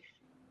pussy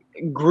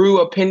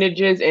grew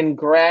appendages and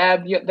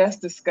grabbed you? That's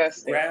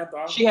disgusting.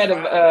 She had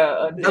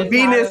a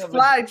Venus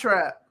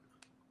flytrap.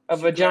 A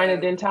vagina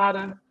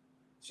dentata.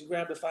 She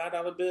grabbed the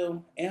 $5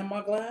 bill and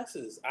my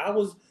glasses. I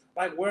was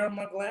like, where are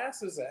my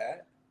glasses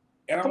at?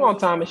 And come on,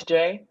 Thomas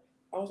J.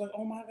 I was like,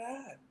 oh my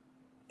God.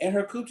 And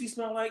her coochie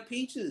smelled like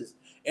peaches.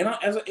 And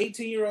as an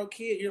 18-year-old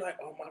kid, you're like,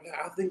 oh my God,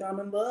 I think I'm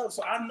in love.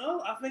 So I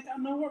think I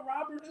know what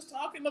Robert is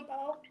talking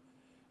about.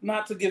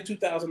 Not to give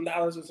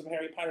 $2,000 and some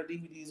Harry Potter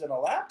DVDs and a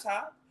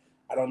laptop.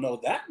 I don't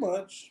know that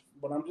much,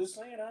 but I'm just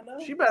saying I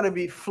know. She better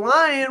be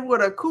flying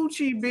with a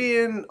coochie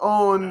being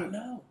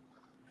on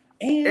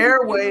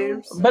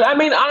airwaves. But I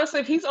mean, honestly,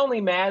 if he's only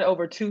mad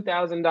over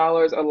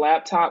 $2,000 a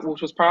laptop,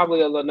 which was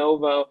probably a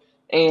Lenovo,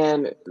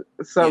 and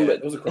some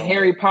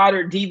Harry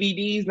Potter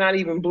DVDs, not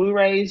even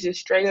Blu-rays, just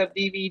straight up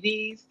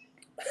DVDs,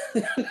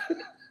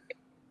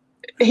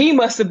 he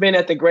must have been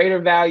at the greater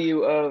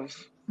value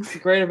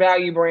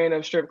brand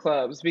of strip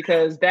clubs,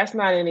 because that's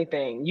not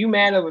anything. You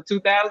mad over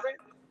 $2,000?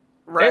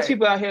 There's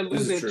people out here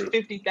This is losing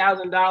true.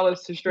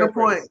 $50,000 to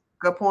strippers.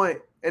 Good point.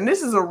 And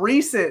this is a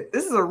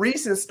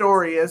recent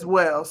story as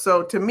well.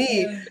 So to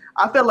me,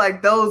 I feel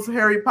like those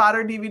Harry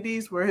Potter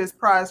DVDs were his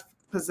prized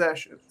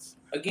possessions.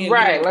 Again,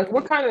 Right. Like,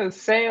 what kind of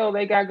sale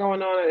they got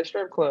going on at a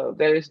strip club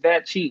that is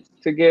that cheap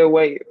to get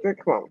away?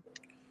 Come on.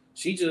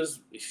 She just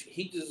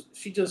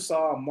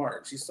saw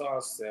Mark. She saw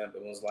a simp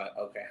and was like,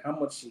 okay, how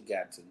much she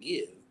got to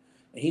give?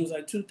 And he was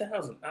like,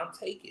 $2,000. I'll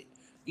take it.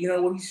 You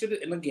know what he should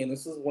have? And again,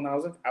 this is when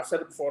I've said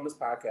it before on this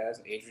podcast.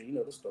 And Adrian, you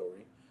know the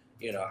story.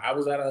 You know, I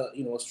was at a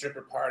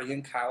stripper party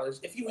in college.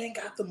 If you ain't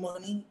got the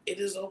money, it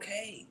is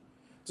okay.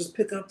 Just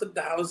pick up the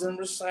dollars and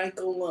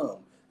recycle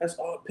them. That's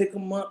all. Pick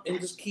them up and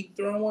just keep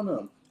throwing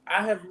them.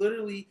 I have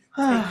literally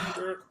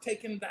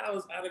taken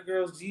dollars out of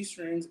girls'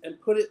 G-strings and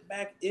put it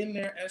back in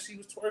there as she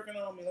was twerking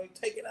on me. Like,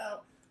 take it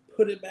out,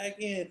 put it back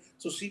in.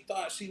 So she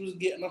thought she was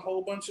getting a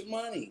whole bunch of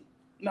money.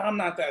 Now, I'm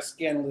not that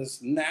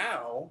scandalous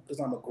now because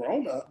I'm a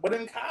grown-up, but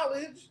in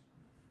college,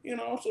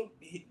 so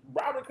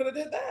Robert could have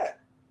did that.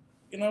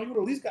 You would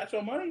at least got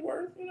your money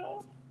worth,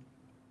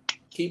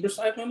 Keep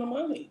recycling the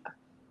money.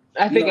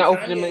 I think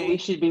ultimately we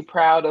should be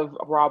proud of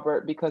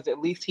Robert because at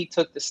least he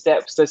took the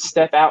steps to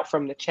step out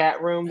from the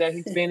chat room that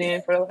he's been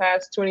in for the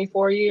past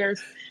 24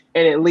 years.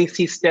 And at least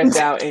he stepped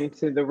out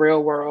into the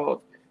real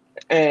world.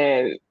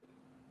 And,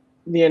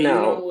 You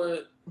know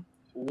what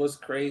was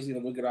crazy,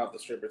 and we'll get off the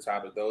stripper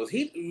topic, though, is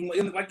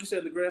like you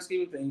said, the grand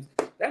scheme of things,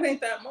 that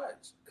ain't that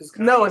much.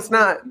 No, it's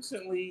not.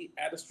 Recently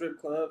at a strip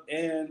club,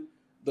 and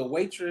the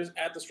waitress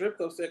at the strip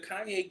club said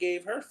Kanye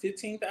gave her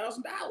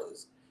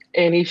 $15,000.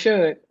 And he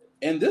should.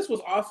 And this was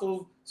off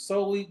of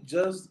solely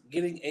just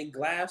getting a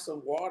glass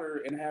of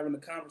water and having a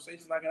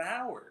conversation like an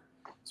hour.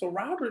 So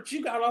Robert,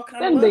 you got all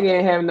kind of. That nigga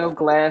ain't have no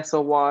glass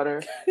of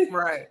water.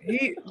 Right.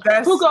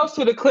 Who goes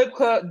to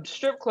the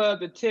strip club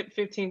to tip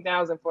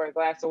 $15,000 for a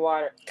glass of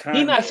water? Kanye.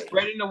 He not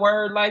spreading the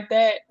word like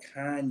that.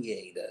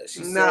 Kanye does.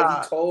 She said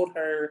he told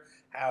her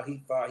how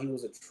he thought he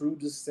was a true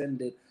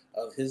descendant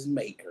of his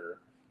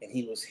maker and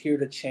he was here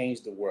to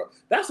change the world.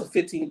 That's a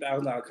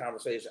 $15,000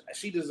 conversation.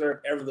 She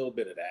deserved every little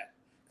bit of that.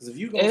 If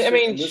you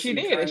she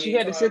did, and she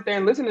had to sit there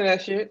and listen to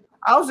that shit.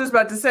 I was just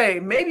about to say,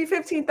 maybe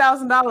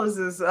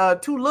 $15,000 is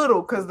too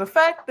little, because the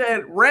fact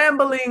that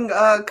rambling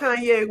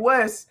Kanye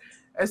West,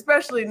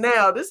 especially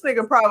now, this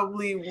nigga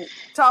probably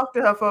talked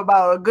to her for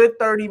about a good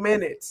 30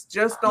 minutes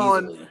just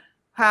on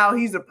how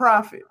he's a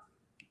prophet.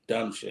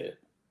 Dumb shit.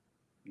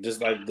 Just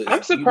like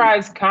I'm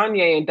surprised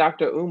Kanye and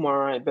Dr.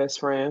 Umar aren't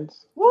best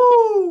friends.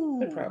 Woo!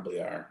 They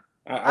probably are.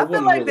 I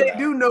feel like they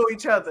do know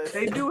each other.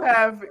 They do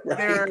have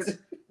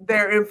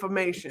their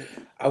information.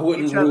 I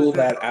wouldn't rule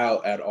that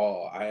out at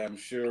all. I am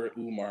sure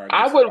Umar.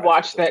 I would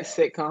watch that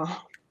sitcom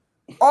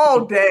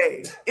all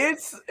day.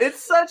 It's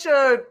such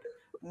a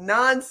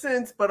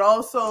nonsense, but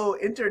also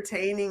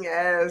entertaining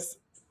as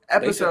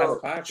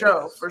episode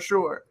show for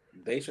sure.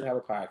 They should have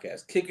a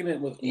podcast, Kicking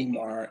It with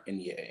Umar and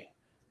Ye.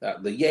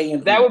 The Ye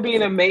and that Umar. Would be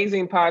an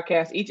amazing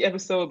podcast. Each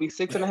episode would be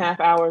 6.5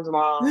 hours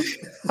long.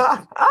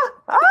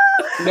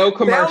 No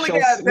commercials.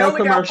 They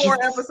only got 4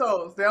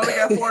 episodes. They only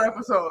got 4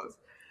 episodes.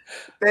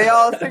 They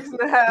all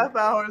 6.5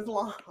 hours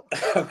long.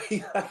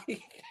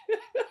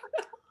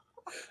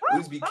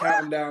 We'd be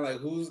counting down like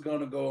who's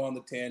gonna go on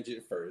the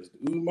tangent first,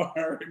 Umar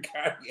or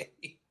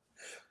Kanye?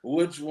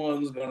 Which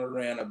one's gonna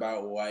rant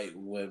about white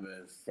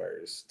women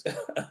first?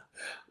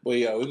 But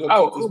yeah, we're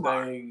gonna keep this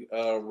thing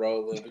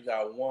rolling. We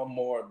got one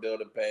more bill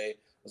to pay.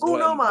 Let's go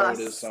ahead and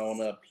throw this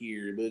on up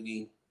here,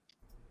 Boogie.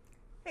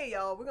 Hey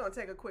y'all, we're going to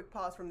take a quick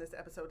pause from this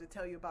episode to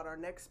tell you about our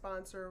next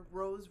sponsor,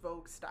 Rose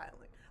Vogue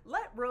Styling.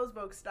 Let Rose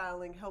Vogue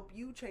Styling help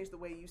you change the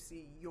way you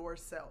see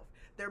yourself.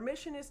 Their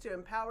mission is to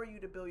empower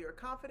you to build your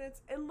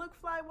confidence and look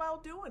fly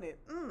while doing it.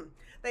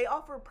 They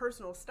offer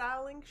personal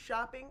styling,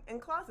 shopping, and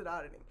closet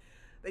auditing.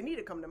 They need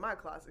to come to my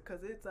closet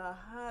because it's a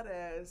hot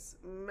ass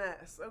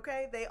mess,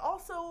 okay? They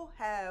also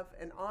have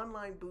an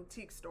online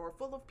boutique store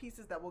full of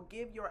pieces that will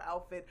give your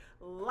outfit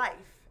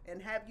life and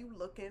have you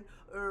looking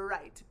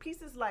right.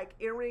 Pieces like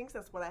earrings,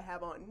 that's what I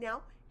have on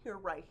now,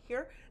 right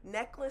here,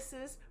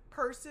 necklaces,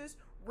 purses,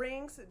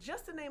 rings,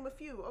 just to name a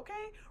few,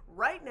 okay?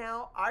 Right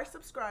now, our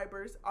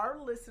subscribers, our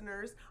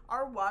listeners,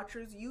 our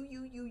watchers, you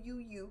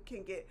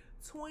can get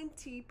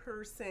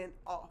 20%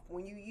 off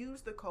when you use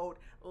the code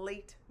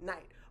LATE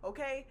NIGHT,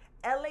 okay?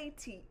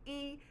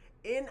 LATENITE.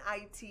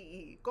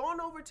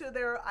 Going over to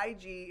their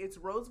IG, it's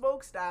Rose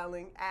Vogue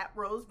Styling, at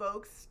Rose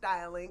Vogue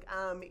Styling.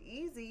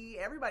 Easy,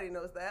 everybody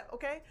knows that,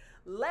 okay?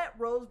 Let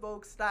Rose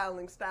Vogue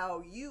Styling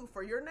style you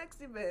for your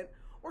next event,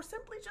 or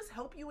simply just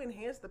help you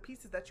enhance the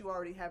pieces that you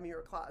already have in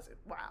your closet.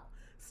 Wow.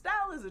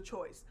 Style is a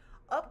choice.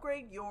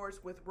 Upgrade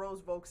yours with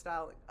Rose Vogue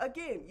Styling.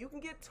 Again, you can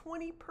get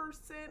 20%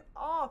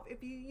 off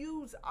if you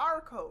use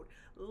our code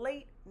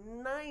LATE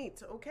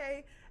NIGHT,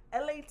 okay?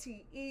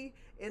 LATENITE.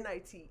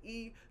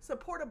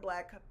 Support a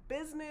black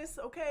business,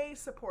 okay?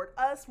 Support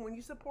us. When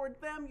you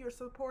support them, you're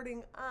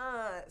supporting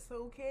us,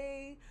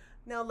 okay?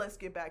 Now let's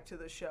get back to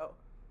the show.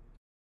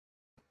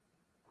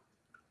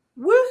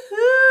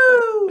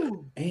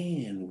 Woohoo!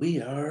 And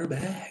we are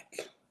back.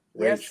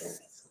 Yes. Rachel,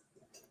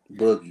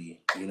 Boogie,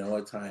 You know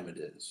what time it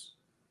is.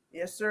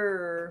 Yes,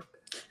 sir.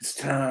 It's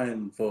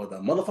time for the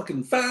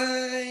motherfucking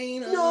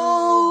final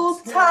No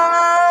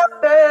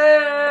topic.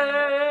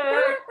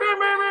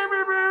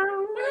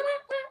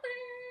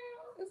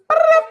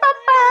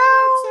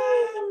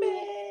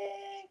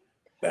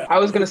 I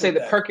was gonna say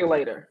the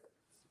percolator.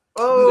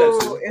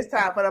 Oh, it's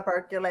time for the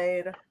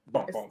percolator.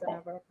 It's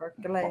time for the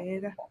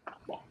percolator.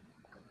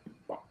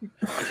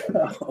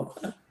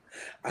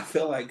 I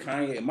feel like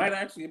Kanye might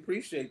actually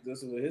appreciate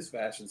this with his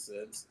fashion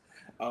sense.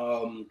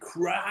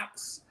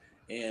 Crocs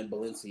and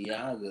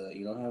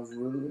Balenciaga, have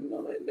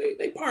really,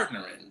 they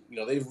partnering.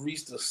 They've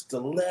reached a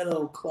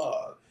stiletto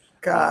clog.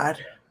 God,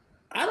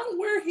 I don't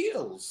wear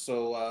heels,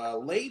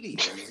 so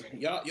ladies,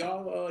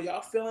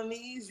 y'all feeling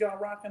these? Y'all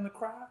rocking the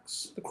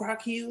Crocs, the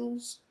Croc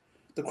heels,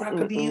 the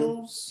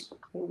crocodiles?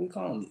 What are we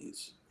calling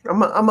these? I'm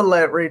gonna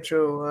let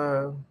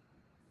Rachel.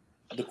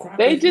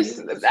 They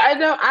just,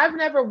 I've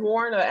never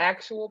worn an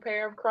actual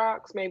pair of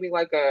Crocs. Maybe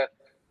like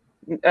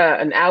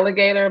an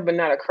alligator, but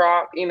not a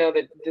Croc.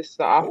 Just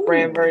the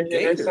off-brand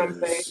version or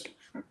something.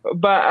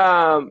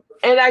 But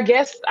and I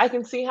guess I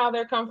can see how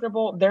they're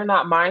comfortable. They're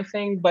not my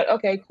thing, but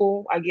okay,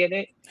 cool. I get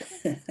it.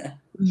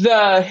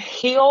 The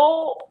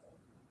heel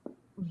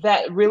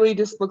that really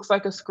just looks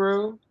like a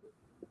screw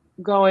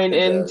going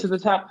into the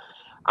top.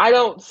 I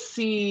don't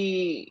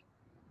see.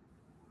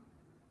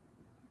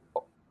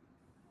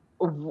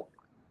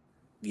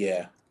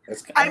 Yeah,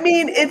 I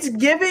mean, it's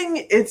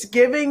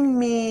giving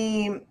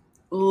me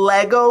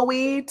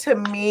Lego-y to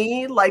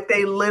me, like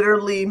they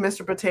literally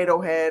Mr.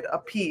 Potato Head a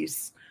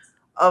piece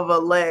of a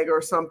leg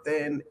or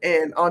something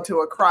and onto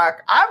a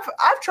Croc.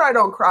 I've tried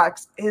on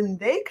Crocs and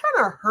they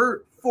kind of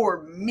hurt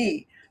for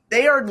me.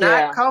 They are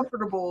not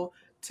comfortable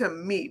to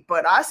me,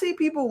 but I see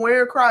people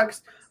wearing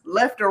Crocs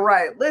left or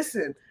right.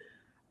 Listen,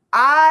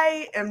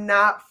 I am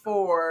not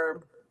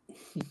for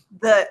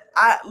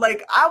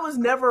I was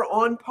never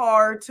on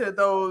par to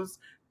those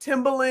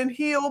Timberland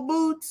heel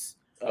boots.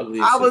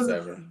 Ugliest shit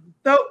ever.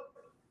 So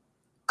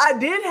I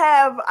did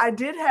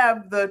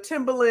have the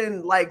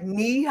Timberland like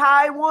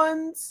knee-high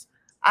ones.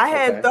 I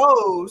had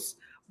those,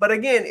 but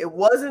again, it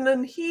wasn't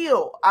a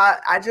heel.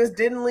 I just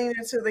didn't lean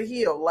into the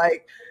heel.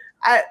 Like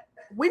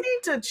we need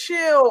to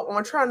chill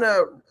on trying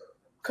to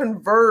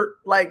convert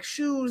like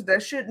shoes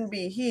that shouldn't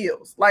be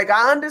heels. Like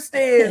I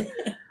understand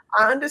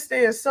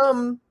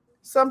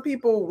some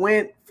people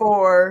went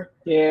for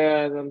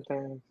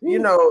sometimes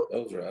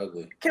those are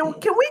ugly. Can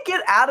we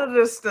get out of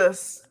this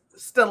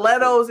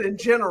stilettos in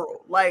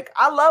general? Like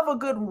I love a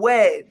good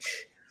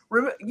wedge.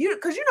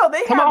 Because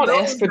they come have on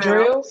those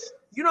espadrilles. Now.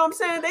 You know what I'm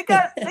saying? They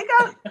got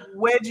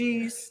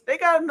wedgies. They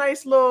got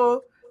nice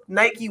little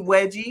Nike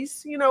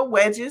wedgies.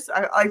 Wedges.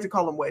 I like to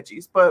call them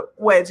wedgies, but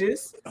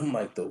wedges. I'm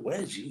like the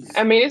wedgies.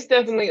 I mean, it's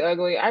definitely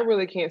ugly. I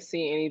really can't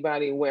see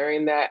anybody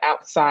wearing that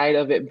outside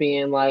of it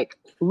being like,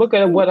 look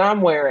at what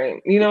I'm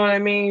wearing. You know what I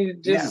mean?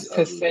 Just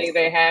to say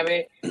they have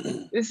it.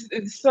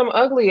 It's some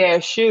ugly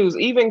ass shoes.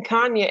 Even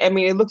Kanye. I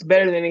mean, it looks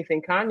better than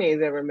anything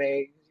Kanye's ever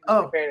made.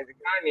 Compared to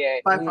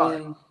Kanye. By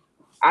far.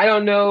 I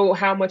don't know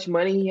how much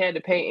money he had to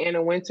pay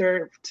Anna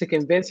Wintour to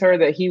convince her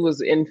that he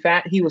was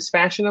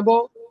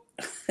fashionable.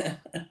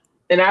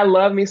 And I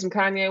love me some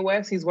Kanye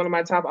West. He's one of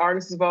my top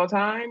artists of all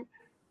time.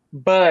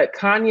 But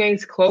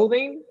Kanye's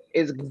clothing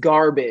is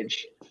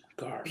garbage.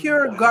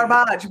 Pure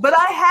garbage. But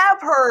I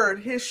have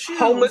heard his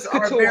shoes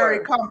are very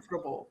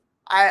comfortable.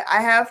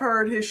 I have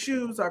heard his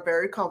shoes are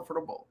very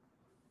comfortable.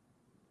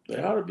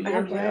 They ought to be.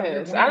 I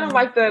don't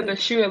like the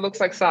shoe that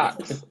looks like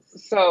socks.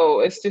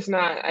 So it's just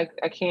not,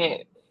 I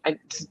can't. I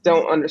just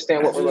don't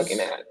understand what we're looking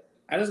at.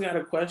 I just got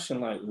a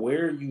question, like,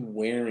 where are you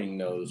wearing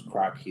those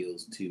Croc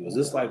heels to? Is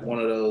this like one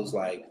of those,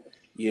 like,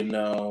 you're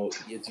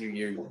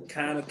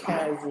kind of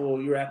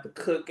casual, you're at the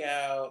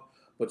cookout,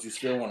 but you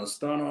still want to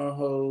stun on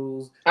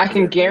hoes? I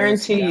can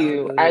guarantee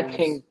you.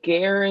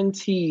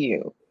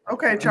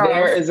 Okay, Charles.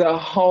 There is a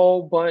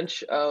whole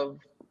bunch of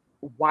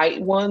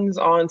white ones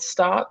on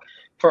stock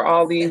for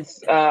all these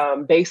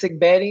basic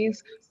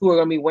Bettys who are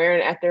going to be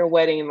wearing at their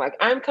wedding, like,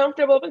 I'm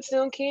comfortable but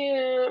still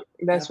cute.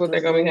 That's what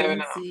they're going to be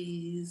having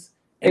on.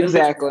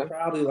 Exactly.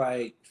 Probably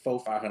like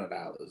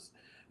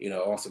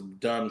 $400-$500, on some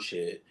dumb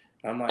shit.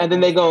 I'm like, and then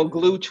they're going to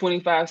glue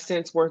 25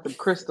 cents worth of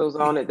crystals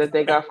on it that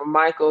they got from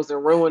Michael's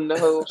and ruin the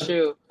whole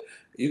shoe.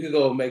 You could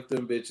go make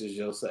them bitches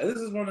yourself. This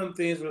is one of them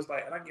things where it's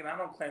like, and again, I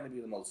don't claim to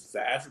be the most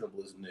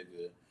fashioonablest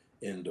nigga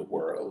in the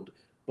world,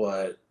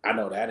 but I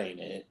know that ain't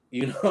it.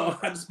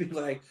 I just be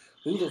like,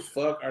 who the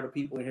fuck are the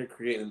people in here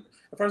creating?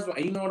 First of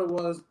all, you know what it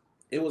was?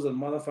 It was a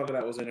motherfucker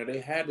that was in there. They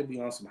had to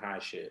be on some high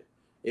shit.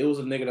 It was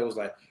a nigga that was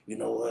like, you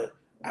know what?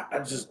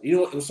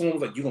 It was someone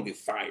was like, you're going to get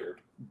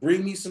fired.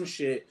 Bring me some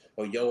shit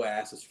or your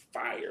ass is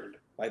fired.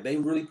 Like, they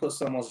really put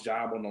someone's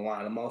job on the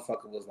line. The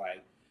motherfucker was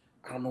like,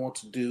 I don't know what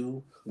to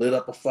do. Lit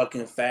up a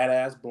fucking fat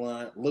ass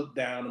blunt, looked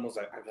down and was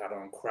like, I got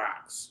on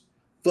Crocs.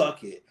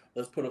 Fuck it.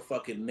 Let's put a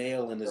fucking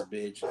nail in this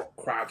bitch.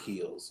 Croc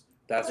heels.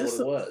 That's what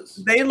it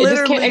was. They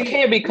literally. It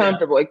can't be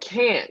comfortable. It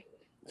can't.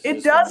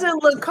 It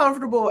doesn't look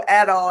comfortable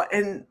at all.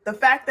 And the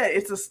fact that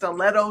it's a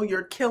stiletto,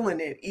 you're killing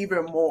it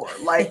even more.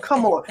 Like,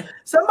 come on.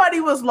 Somebody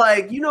was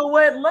like, you know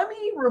what? Let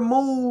me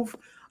remove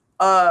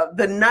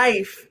the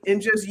knife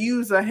and just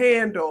use a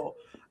handle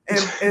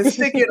and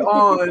stick it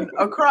on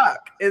a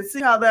Croc and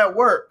see how that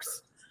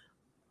works.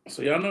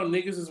 So y'all know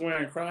niggas is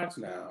wearing Crocs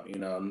now. You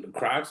know,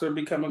 Crocs are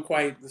becoming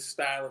quite the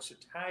stylish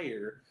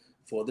attire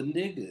for the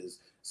niggas.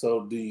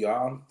 So do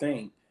y'all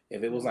think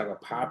if it was like a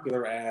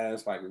popular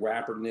ass like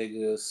rapper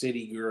nigga,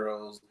 city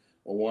girls,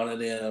 or one of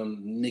them,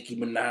 Nicki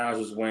Minaj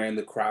was wearing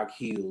the Croc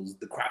heels,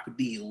 the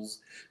crocodiles,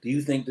 do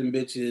you think them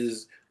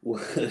bitches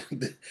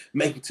would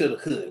make it to the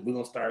hood? We're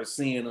gonna start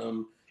seeing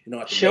them, you know,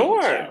 at the baby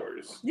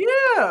showers.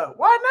 Yeah,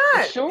 why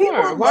not? Sure,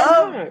 people why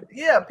love, not?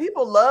 Yeah,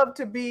 people love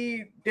to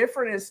be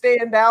different and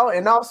stand out,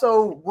 and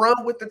also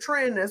run with the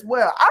trend as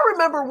well. I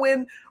remember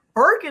when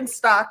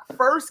Birkenstock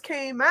first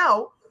came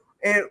out,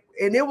 and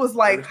it was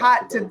like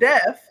hot to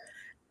death,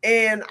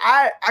 and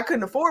I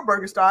couldn't afford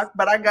Birkenstock,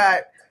 but I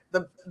got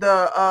the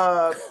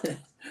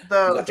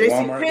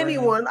JCPenney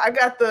one. I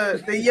got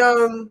the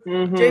young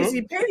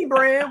JCPenney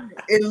brand.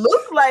 It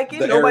looked like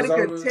it. Nobody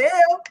could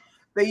tell.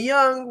 The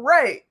young,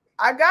 right.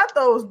 I got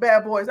those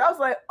bad boys. I was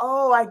like,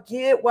 oh, I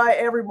get why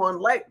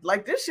everyone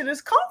like this shit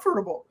is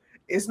comfortable.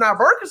 It's not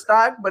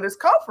Birkenstock, but it's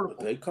comfortable.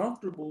 They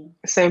comfortable.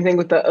 Same thing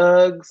with the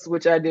Uggs,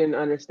 which I didn't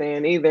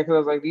understand either because I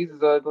was like, these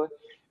is ugly.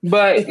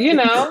 But you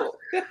know,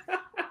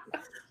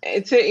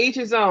 to each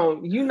his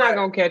own. You're not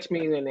gonna catch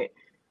me in it.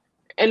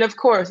 And of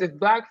course, if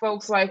black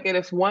folks like it,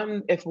 if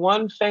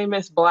one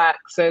famous black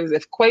says,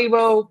 if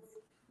Quavo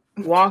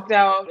walked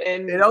out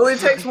and it only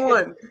takes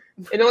one.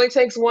 It only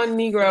takes one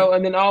Negro,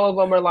 and then all of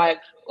them are like,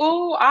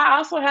 "Ooh, I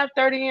also have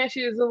 30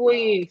 inches of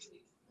weave."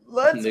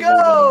 Let's Niggas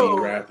go. Gonna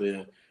be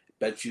rapping.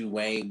 Bet you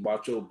ain't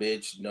bought your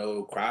bitch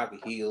no Croc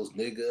heels,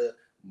 nigga.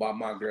 Bought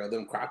my girl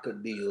them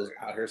crocodiles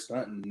out here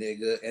stunting,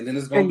 nigga. And then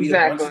it's gonna be a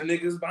bunch of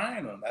niggas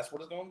buying them. That's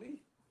what it's gonna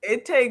be.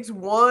 It takes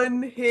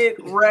one hit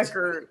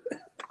record,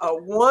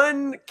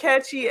 one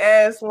catchy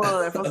ass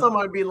line for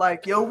somebody to be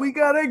like, "Yo, we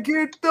gotta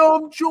get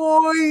them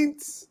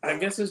joints." I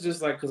guess it's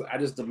just like because I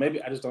just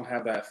don't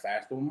have that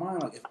fashionable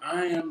mind. Like if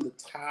I am the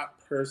top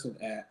person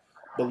at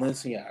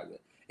Balenciaga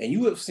and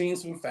you have seen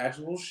some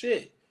fashionable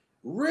shit,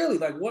 really,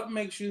 like what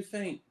makes you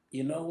think,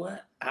 you know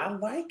what? I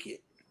like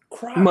it.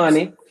 Crocs.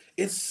 Money.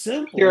 It's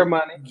simple. Pure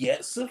money.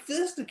 Yet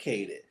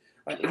sophisticated.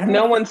 Like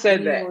no one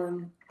said that.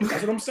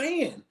 That's what I'm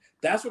saying.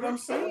 That's what I'm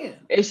saying.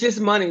 It's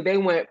just money. They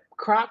went,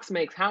 Crocs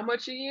makes how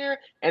much a year?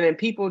 And then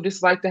people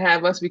just like to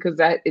have us because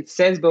that it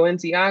says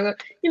Balenciaga.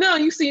 You know,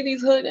 you see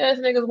these hood ass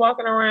niggas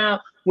walking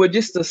around with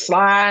just the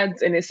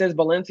slides and it says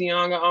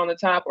Balenciaga on the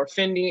top or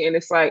Fendi. And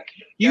it's like,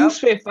 you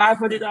spent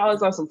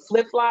 $500 on some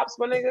flip flops,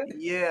 my nigga?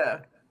 Yeah.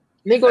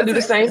 They gonna do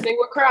the same thing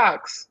with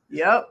Crocs.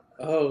 Yep.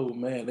 Oh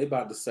man, they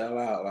about to sell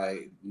out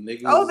like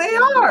niggas. Oh, they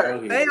are.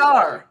 They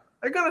are.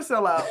 They're gonna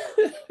sell out.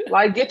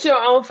 Like, get your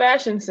own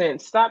fashion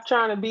sense. Stop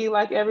trying to be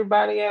like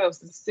everybody else.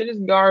 This shit is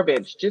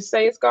garbage. Just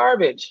say it's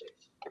garbage.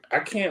 I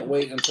can't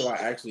wait until I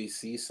actually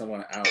see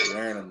someone out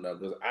wearing them though,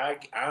 because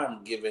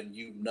I'm giving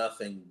you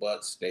nothing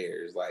but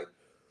stares. Like,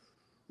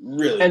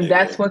 really, and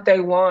that's what they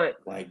want.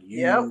 Like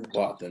you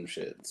bought them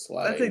shits.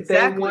 Like that's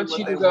exactly they want what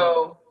you they to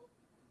go.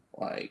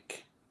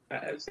 Like,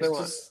 it's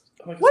just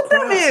like, what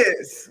them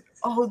is?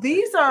 Oh,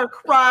 these are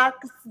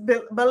Crocs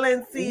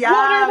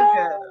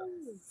Balenciaga.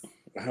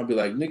 I'll be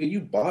like, nigga, you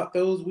bought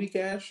those weak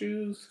ass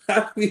shoes?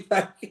 I'll be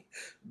like,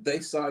 they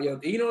saw you.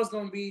 You know what's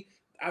gonna be?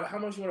 How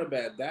much you want to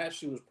bet? That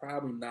shoe is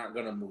probably not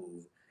gonna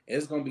move.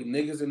 It's gonna be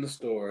niggas in the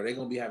store. They're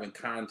gonna be having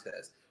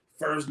contests.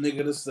 First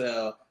nigga to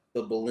sell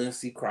the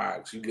Balenci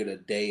Crocs, you get a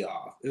day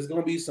off. There's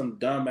gonna be some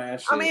dumb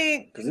ass shit. I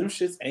mean, because them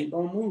shits ain't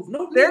gonna move.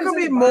 No, they're gonna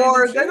be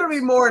more. They're gonna be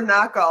more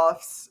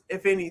knockoffs,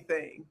 if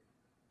anything.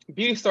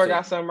 Beauty store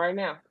got some right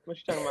now. What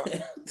you talking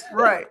about?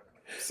 Right.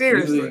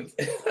 Seriously.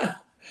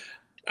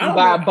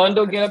 Buy a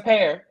bundle, get a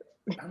pair.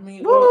 I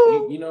mean,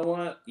 well, you know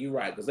what? You're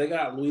right, because they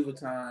got Louis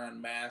Vuitton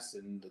masks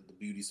and the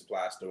beauty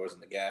supply stores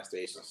and the gas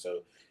stations.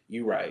 So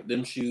you're right.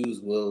 Them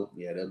shoes they'll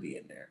be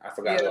in there. I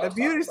forgot. Yeah, the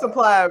beauty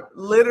supply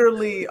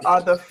literally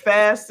are the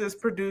fastest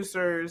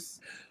producers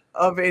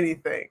of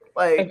anything.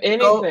 Like of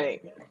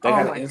anything. They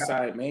got an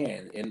inside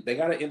man, and they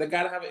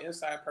gotta have an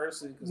inside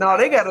person. No,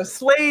 they got a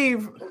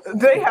slave.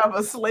 They have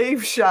a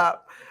slave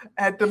shop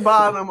at the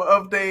bottom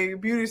of their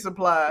beauty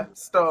supply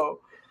store.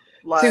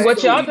 Like, see,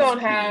 what y'all don't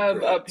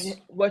have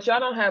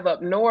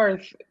up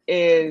north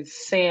is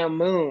Sam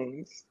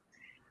Moons.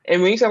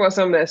 And when you talk about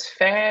something that's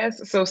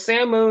fast, so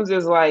Sam Moons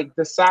is like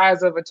the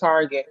size of a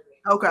Target.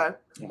 Okay.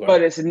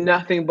 But it's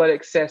nothing but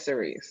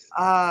accessories.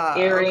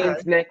 Earrings,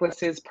 okay.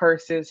 necklaces,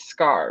 purses,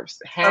 scarves,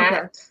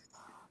 hats,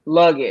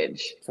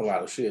 luggage. It's a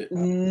lot of shit.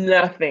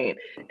 Nothing.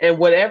 And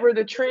whatever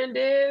the trend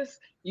is,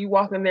 you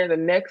walk in there the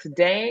next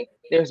day,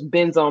 there's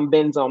bins on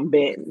bins on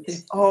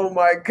bins. Oh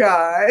my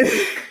God.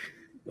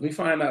 Let me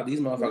find out these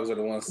motherfuckers are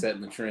the ones setting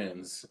the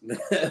trends.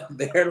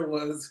 They're the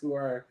ones who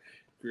are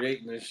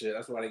creating this shit.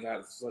 That's why they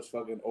got such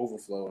fucking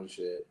overflow and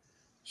shit.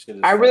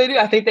 I really do.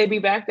 I think they be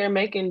back there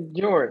making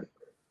Jordan.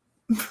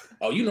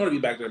 Oh, you know to be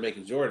back there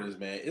making Jordans,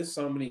 man. It's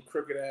so many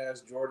crooked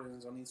ass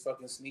Jordans on these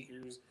fucking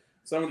sneakers.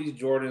 Some of these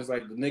Jordans,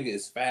 like the nigga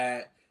is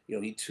fat. You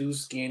know, he too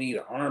skinny.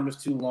 The arm is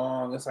too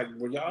long. It's like,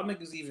 were y'all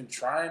niggas even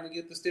trying to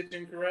get the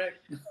stitching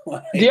correct?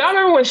 Like, Do y'all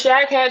remember when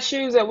Shaq had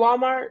shoes at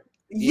Walmart?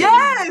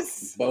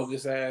 Yes.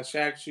 Bogus ass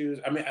Shaq shoes.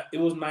 I mean, it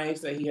was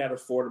nice that he had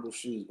affordable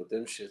shoes, but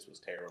them shits was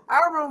terrible.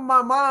 I remember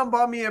my mom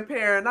bought me a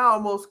pair, and I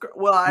almost,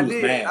 I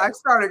did. Mad. I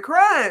started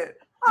crying.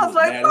 I was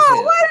like, mad Mom, as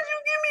hell. why did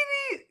you give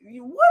me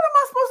these? What am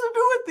I supposed to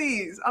do with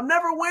these? I'm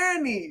never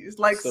wearing these.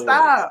 Like, So,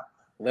 stop.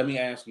 Let me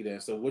ask you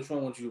then. So, which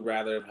one would you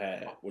rather have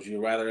had? Would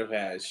you rather have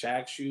had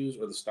Shaq shoes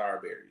or the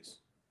Starberries?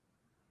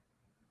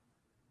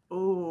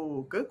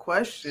 Ooh, good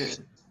question.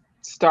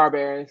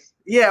 Starberries.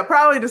 Yeah,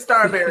 probably the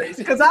Starberries.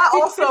 Because I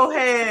also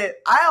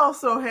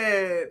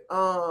had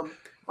my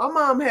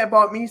mom had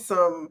bought me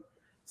some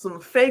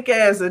fake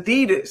ass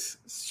Adidas.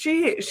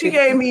 She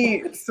gave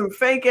me some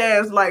fake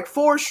ass like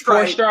 4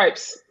 stripes. 4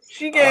 stripes.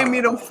 She gave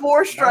me them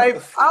 4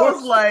 stripes. I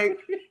was like,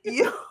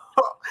 yo,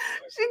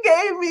 she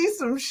gave me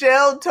some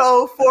shell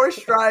toe 4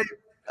 stripe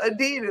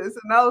Adidas,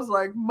 and I was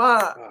like,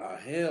 Ma,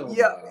 hell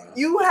yeah, nah.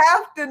 you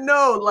have to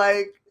know,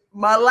 like,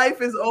 my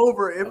life is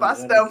over if I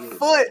step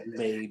foot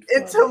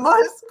into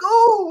my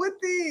school with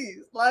these.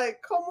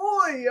 Like, come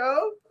on,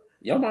 yo.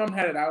 Your mom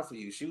had it out for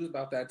you. She was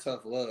about that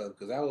tough love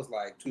because that was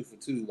like 2 for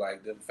 2.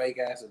 Like them fake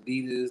ass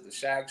Adidas, the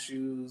Shaq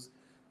shoes.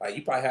 Like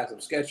you probably had some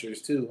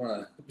Skechers too,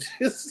 huh?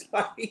 Just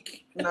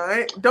like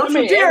no, don't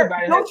you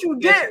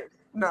dare.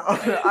 No,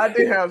 I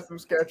did have some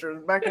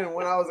Skechers back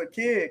when I was a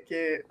kid,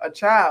 a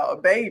child,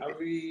 a baby. I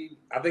mean,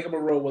 I think I'm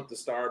gonna roll with the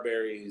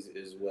Starberries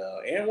as well.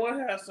 And one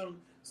has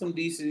some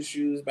decent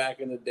shoes back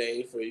in the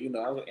day for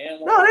No,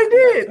 they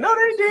did.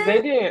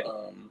 They did.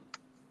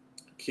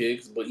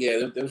 Kicks, but yeah,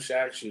 them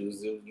Shaq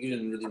shoes. You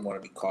didn't really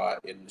want to be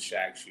caught in the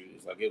Shaq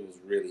shoes. Like it was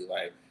really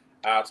like,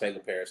 I'll take a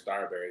pair of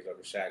Starberries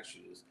over Shaq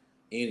shoes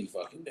any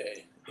fucking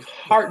day.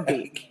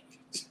 Heartbeat.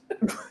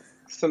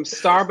 Some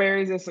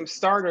Starberries and some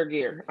starter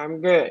gear.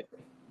 I'm good.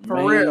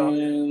 For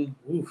real.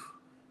 Oof.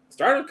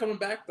 Starter coming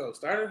back though.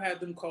 Starter had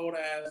them cold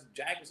ass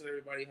jackets that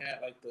everybody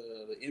had, like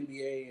the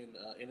NBA and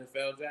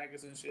NFL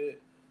jackets and shit.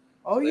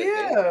 Oh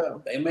yeah,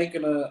 they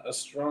making a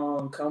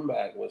strong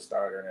comeback with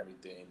Starter and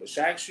everything. But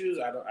Shaq shoes,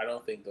 I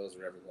don't think those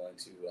are ever going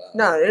to.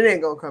 No, it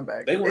ain't gonna come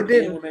back. They were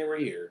in when they were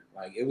here.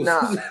 Like it was.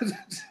 Nah,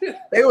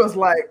 it was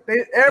like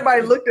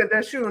everybody looked at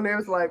that shoe and they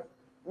was like,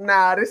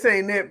 "Nah, this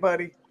ain't it,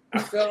 buddy." I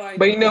feel like.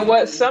 But you know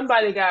what?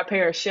 Somebody got a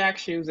pair of Shaq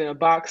shoes in a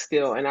box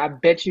still, and I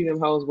bet you them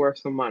hoes worth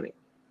some money.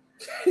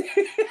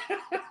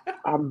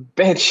 I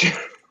bet you.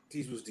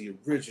 These was the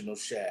original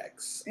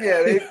Shaqs.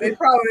 Yeah, they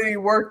probably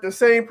worth the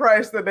same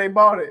price that they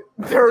bought it,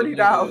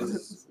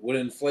 $30. With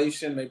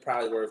inflation, they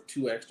probably worth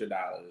 $2 extra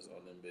on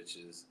them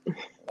bitches.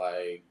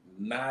 Like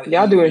not.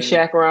 Y'all doing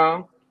Shaq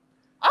wrong.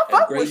 I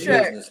fuck with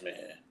Shaq.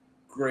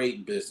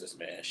 Great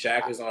businessman.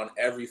 Shaq is on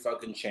every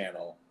fucking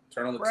channel.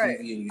 Turn on the TV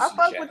and you see Shaq. I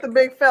fuck with the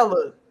big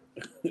fella.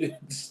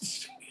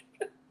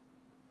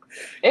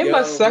 It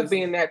must suck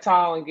being that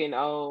tall and getting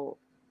old.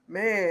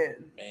 Man,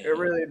 it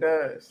really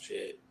does.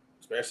 Shit.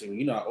 Especially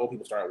when old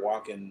people start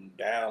walking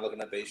down,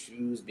 looking at their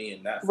shoes,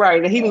 being that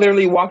right. And he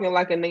literally walking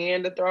like a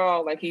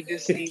Neanderthal, like he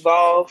just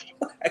evolved.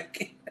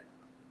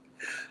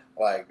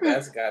 Like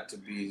that's got to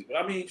be.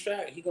 I mean,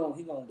 Shaq, he gonna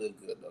live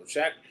good though.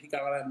 Shaq, he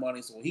got all that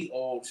money, so when he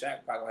old,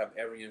 Shaq probably gonna have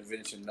every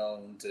invention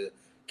known to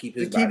keep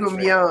his body him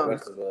young. The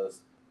rest of us.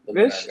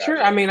 That's true.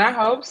 I mean, I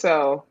hope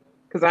so,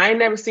 because I ain't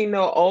never seen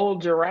no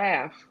old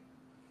giraffe.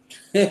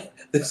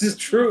 This is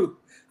true.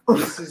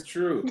 This is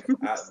true.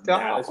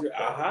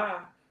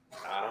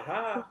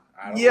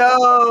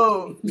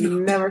 Yo,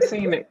 never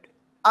seen it.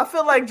 I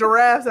feel like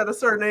giraffes at a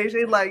certain age,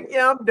 they like,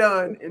 yeah, I'm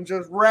done, and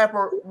just wrap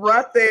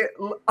their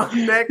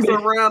necks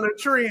around a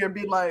tree and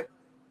be like,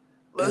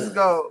 let's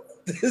go.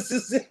 This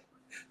is it.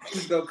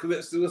 Just gonna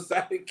commit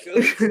suicide and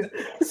kill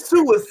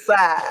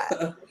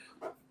Suicide.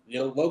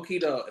 Low key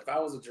though, if I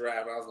was a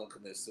giraffe, I was gonna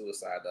commit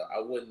suicide though.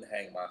 I wouldn't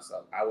hang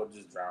myself. I would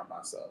just drown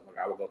myself. Like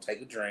I would go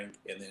take a drink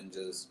and then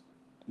just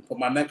put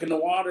my neck in the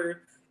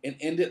water and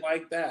end it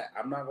like that.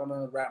 I'm not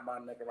gonna wrap my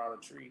neck around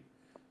a tree.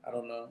 I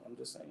don't know. I'm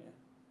just saying.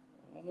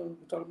 I don't know.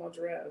 We're talking about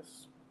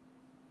giraffes.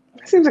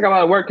 It seems like a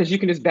lot of work because you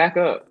can just back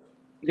up.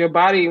 Your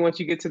body, once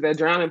you get to that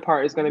drowning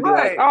part, is going to be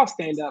like, I'll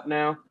stand up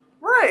now.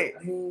 Right.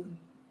 I mean,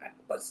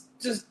 but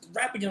just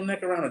wrapping your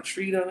neck around a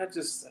tree, though, that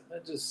just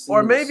seems...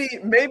 Or maybe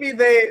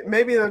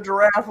the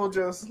giraffe will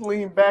just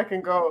lean back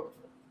and go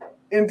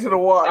into the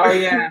water. Oh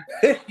yeah.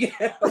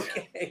 Yeah.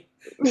 Okay.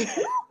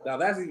 Now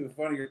that's even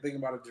funnier. Thinking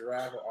about a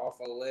giraffe with all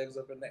 4 legs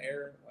up in the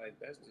air, like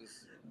that's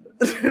just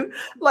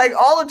like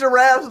all the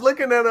giraffes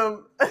looking at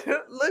them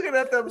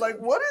like,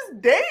 what is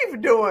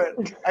Dave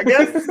doing? I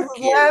guess this is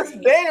his last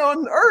day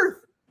on Earth.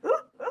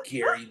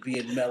 Gary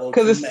being mellow.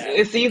 Because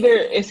it's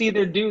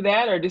either do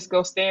that or just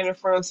go stand in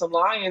front of some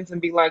lions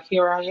and be like,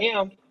 here I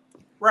am.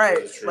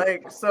 Right.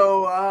 Like,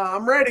 so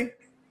I'm ready.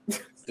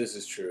 This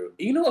is true.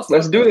 You know what's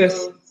Let's do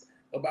this.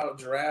 About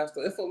giraffes,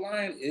 though, if a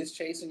lion is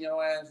chasing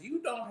your ass,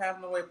 you don't have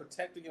no way of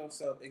protecting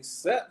yourself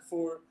except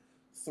for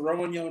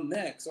throwing your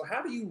neck. So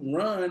how do you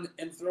run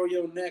and throw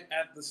your neck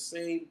at the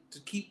same to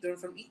keep them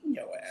from eating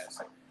your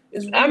ass?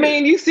 It's weird. I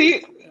mean, you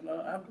see,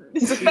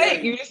 it's a Like,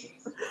 fake. You just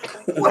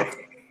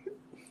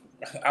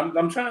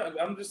I'm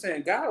just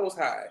saying, God was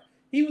high.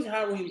 He was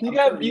high when he. you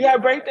got to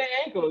break their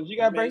ankles. You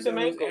got to break them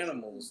ankles.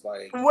 Animals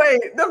like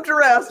Wait, them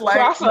giraffes like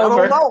not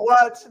Crossover. on my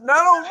watch. Not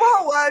on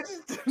my watch.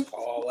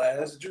 tall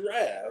ass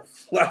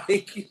giraffe.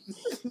 Like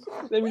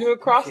They be doing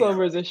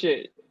crossovers and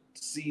shit.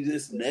 see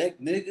this neck,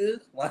 nigga?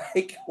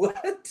 Like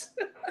what?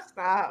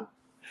 Stop.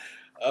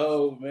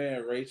 Oh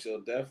man, Rachel,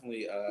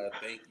 definitely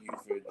thank you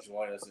for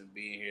joining us and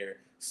being here.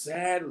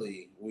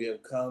 Sadly, we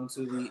have come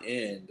to the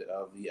end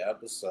of the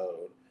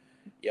episode.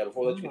 Yeah,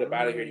 before we let you get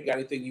out of here, you got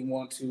anything you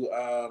want to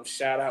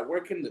shout out?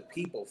 Where can the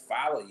people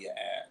follow you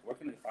at? Where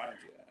can they find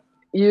you at?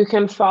 You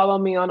can follow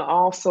me on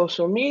all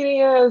social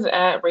medias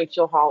at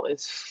Rachel Hall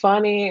is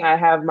Funny. I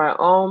have my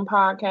own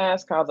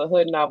podcast called the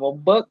Hood Novel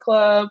Book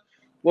Club.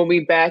 We'll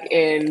be back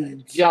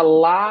in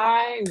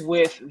July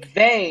with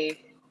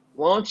They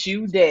Want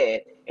You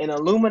Dead, an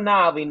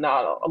Illuminati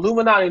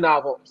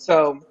novel.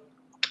 So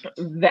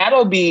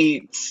that'll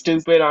be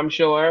stupid, I'm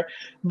sure.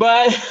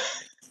 But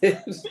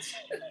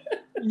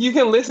you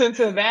can listen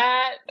to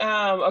that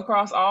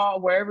across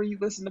wherever you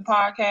listen to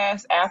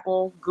podcasts: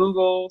 Apple,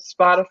 Google,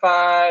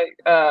 Spotify,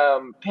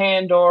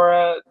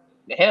 Pandora,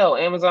 hell,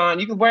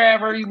 Amazon. You can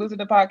wherever you listen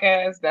to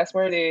podcasts, that's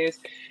where it is.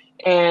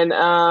 And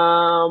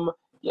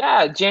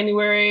June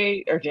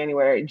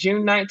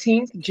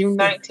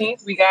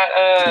 19th, we got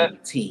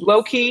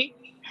Low Key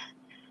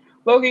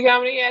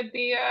comedy at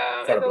the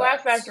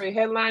Laugh Factory,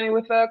 headlining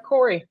with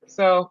Corey.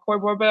 So Corey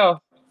Borbell.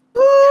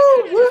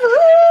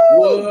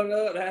 What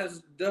up?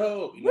 That's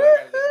dope. You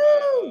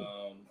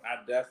know, I'm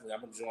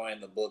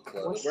enjoying the book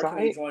club. Where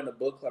can we join the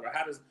book club? Or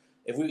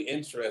if we're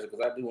interested,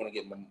 because I do want to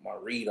get my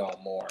read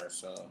on more.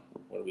 So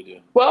what do we do?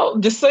 Well,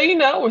 just so you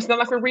know, it's not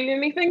like we're reading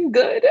anything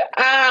good.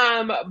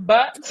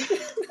 But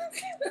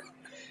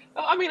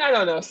I mean, I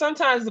don't know.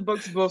 Sometimes the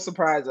books will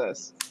surprise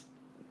us.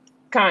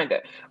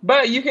 Kinda.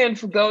 But you can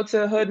go to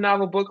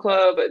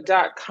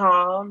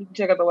hoodnovelbookclub.com,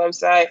 check out the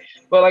website.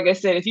 But like I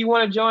said, if you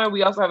want to join,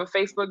 we also have a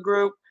Facebook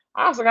group.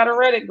 I also got a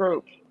Reddit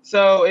group.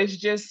 So it's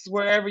just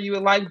wherever you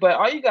would like. But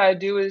all you gotta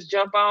do is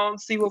jump on,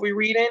 see what we're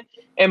reading.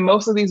 And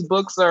most of these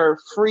books are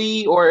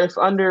free, or if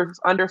under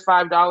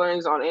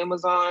 $5 on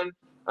Amazon,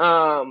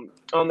 on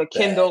the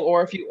Kindle,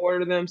 or if you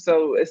order them.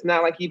 So it's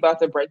not like you about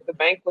to break the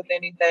bank with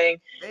anything.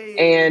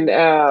 And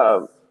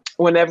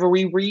whenever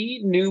we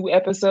read, new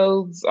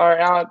episodes are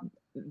out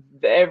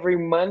every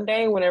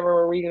Monday whenever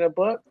we're reading a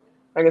book.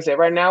 Like I said,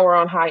 right now we're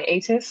on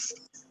hiatus.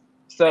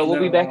 So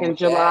we'll be back in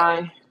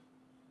July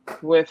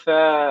with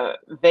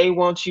They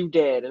Want You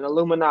Dead, an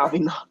Illuminati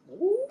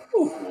novel.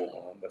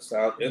 Ooh, that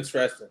sounds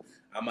interesting.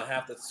 I'm going to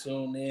have to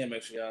tune in.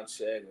 Make sure y'all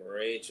check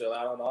Rachel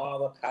out on all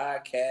the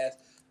podcast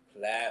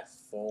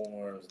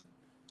platforms.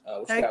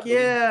 Heck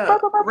yeah. I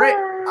was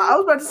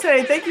about to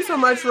say, thank you so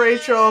much,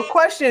 Rachel.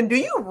 Question, do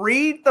you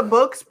read the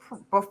books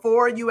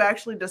before you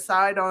actually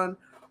decide on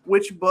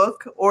which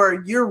book,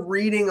 or you're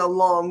reading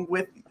along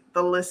with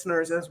the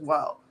listeners as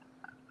well?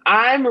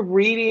 I'm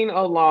reading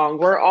along.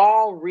 We're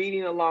all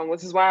reading along,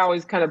 which is why I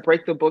always kind of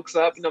break the books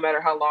up, no matter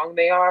how long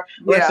they are,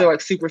 unless they're like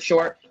super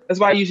short. That's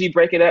why I usually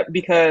break it up,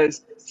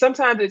 because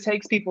sometimes it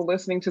takes people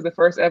listening to the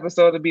first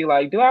episode to be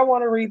like, do I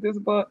want to read this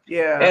book?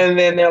 Yeah. And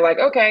then they're like,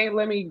 okay,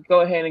 let me go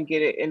ahead and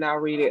get it, and I'll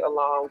read it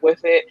along with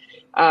it.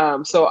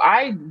 So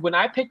when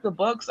I pick the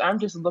books, I'm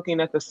just looking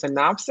at the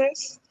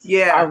synopsis.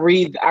 Yeah. I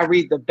read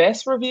the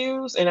best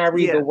reviews and I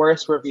read the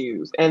worst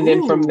reviews. And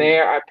then from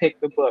there, I pick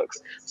the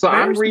books. So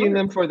I'm reading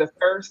them for the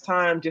first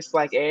time, just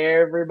like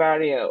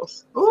everybody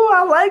else. Ooh,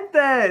 I like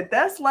that.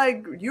 That's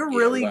like, you're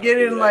really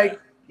getting like,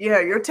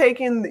 you're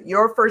taking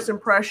your first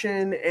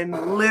impression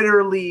and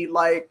literally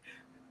like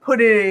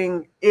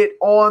putting it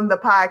on the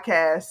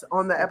podcast,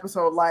 on the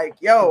episode. Like,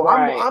 yo,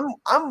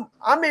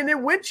 I'm in it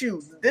with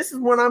you. This is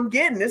what I'm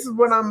getting. This is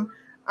what I'm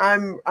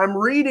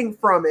reading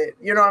from it.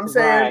 You know what I'm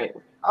saying? Right.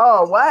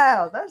 Oh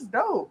wow, that's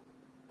dope.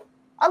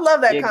 I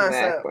love that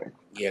concept.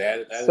 Yeah, that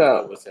is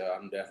dope. So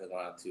I'm definitely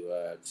going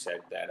to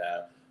check that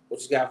out.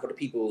 What you got for the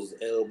people's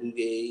El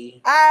Boogie?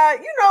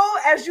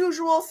 As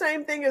usual,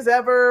 same thing as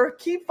ever.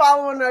 Keep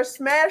following us.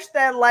 Smash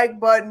that like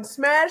button.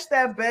 Smash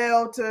that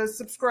bell to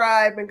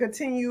subscribe and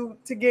continue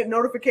to get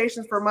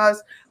notifications from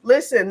us.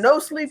 Listen, No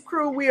Sleep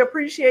Crew, we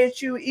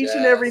appreciate you each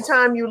and every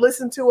time you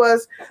listen to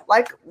us.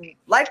 Like we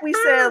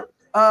said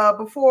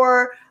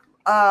before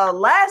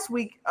last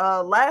week.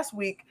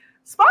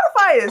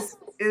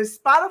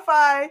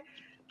 Spotify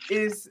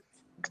is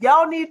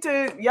y'all need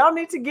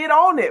to get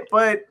on it,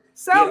 but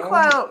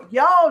SoundCloud,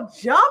 y'all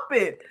jump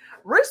it.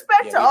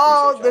 Respect to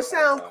all the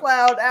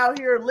SoundCloud out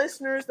here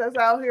listeners that's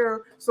out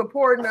here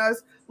supporting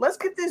us. Let's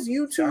get this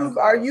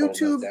our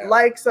YouTube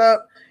likes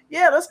up.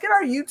 Yeah, let's get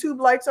our YouTube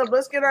likes up.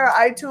 Let's get our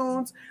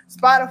iTunes,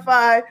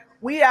 Spotify.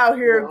 We out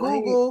here,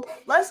 Google.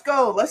 Let's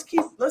go. Let's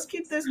keep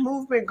this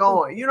movement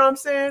going. You know what I'm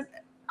saying?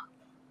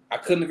 I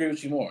couldn't agree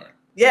with you more.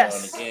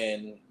 Yes. And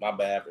again, my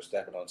bad for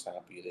stepping on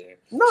top of you there.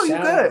 No, you're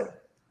good.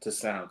 to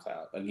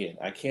SoundCloud. Again,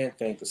 I can't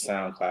thank the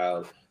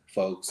SoundCloud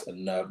folks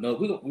enough. No,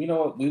 you know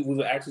what? We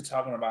were actually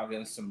talking about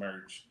getting some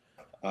merch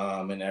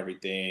and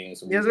everything.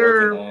 So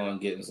we're working on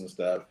getting some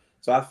stuff.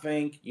 So I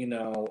think, we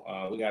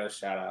got to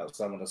shout out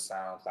some of the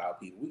SoundCloud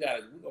people.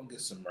 We're going to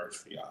get some merch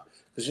for y'all.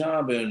 Because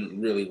y'all been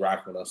really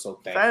rocking with us.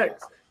 So thank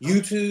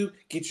you. YouTube,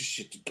 get your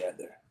shit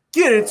together.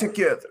 Get it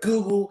together.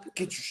 Google,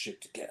 get your shit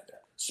together.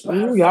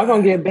 Spotify, y'all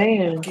going to get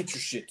banned. Get your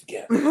shit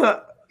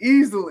together.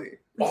 Easily.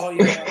 All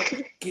y'all,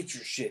 get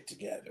your shit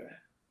together.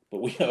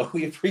 But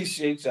we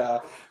appreciate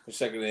y'all for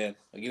checking in.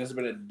 Again, it's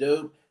been a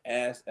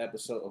dope-ass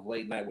episode of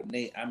Late Night with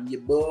Nate. I'm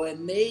your boy,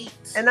 Nate.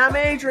 And I'm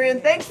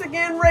Adrian. Thanks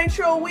again,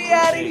 Rachel. We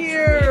out of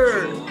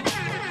here.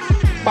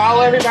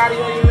 Follow everybody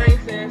on your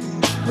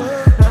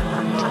races.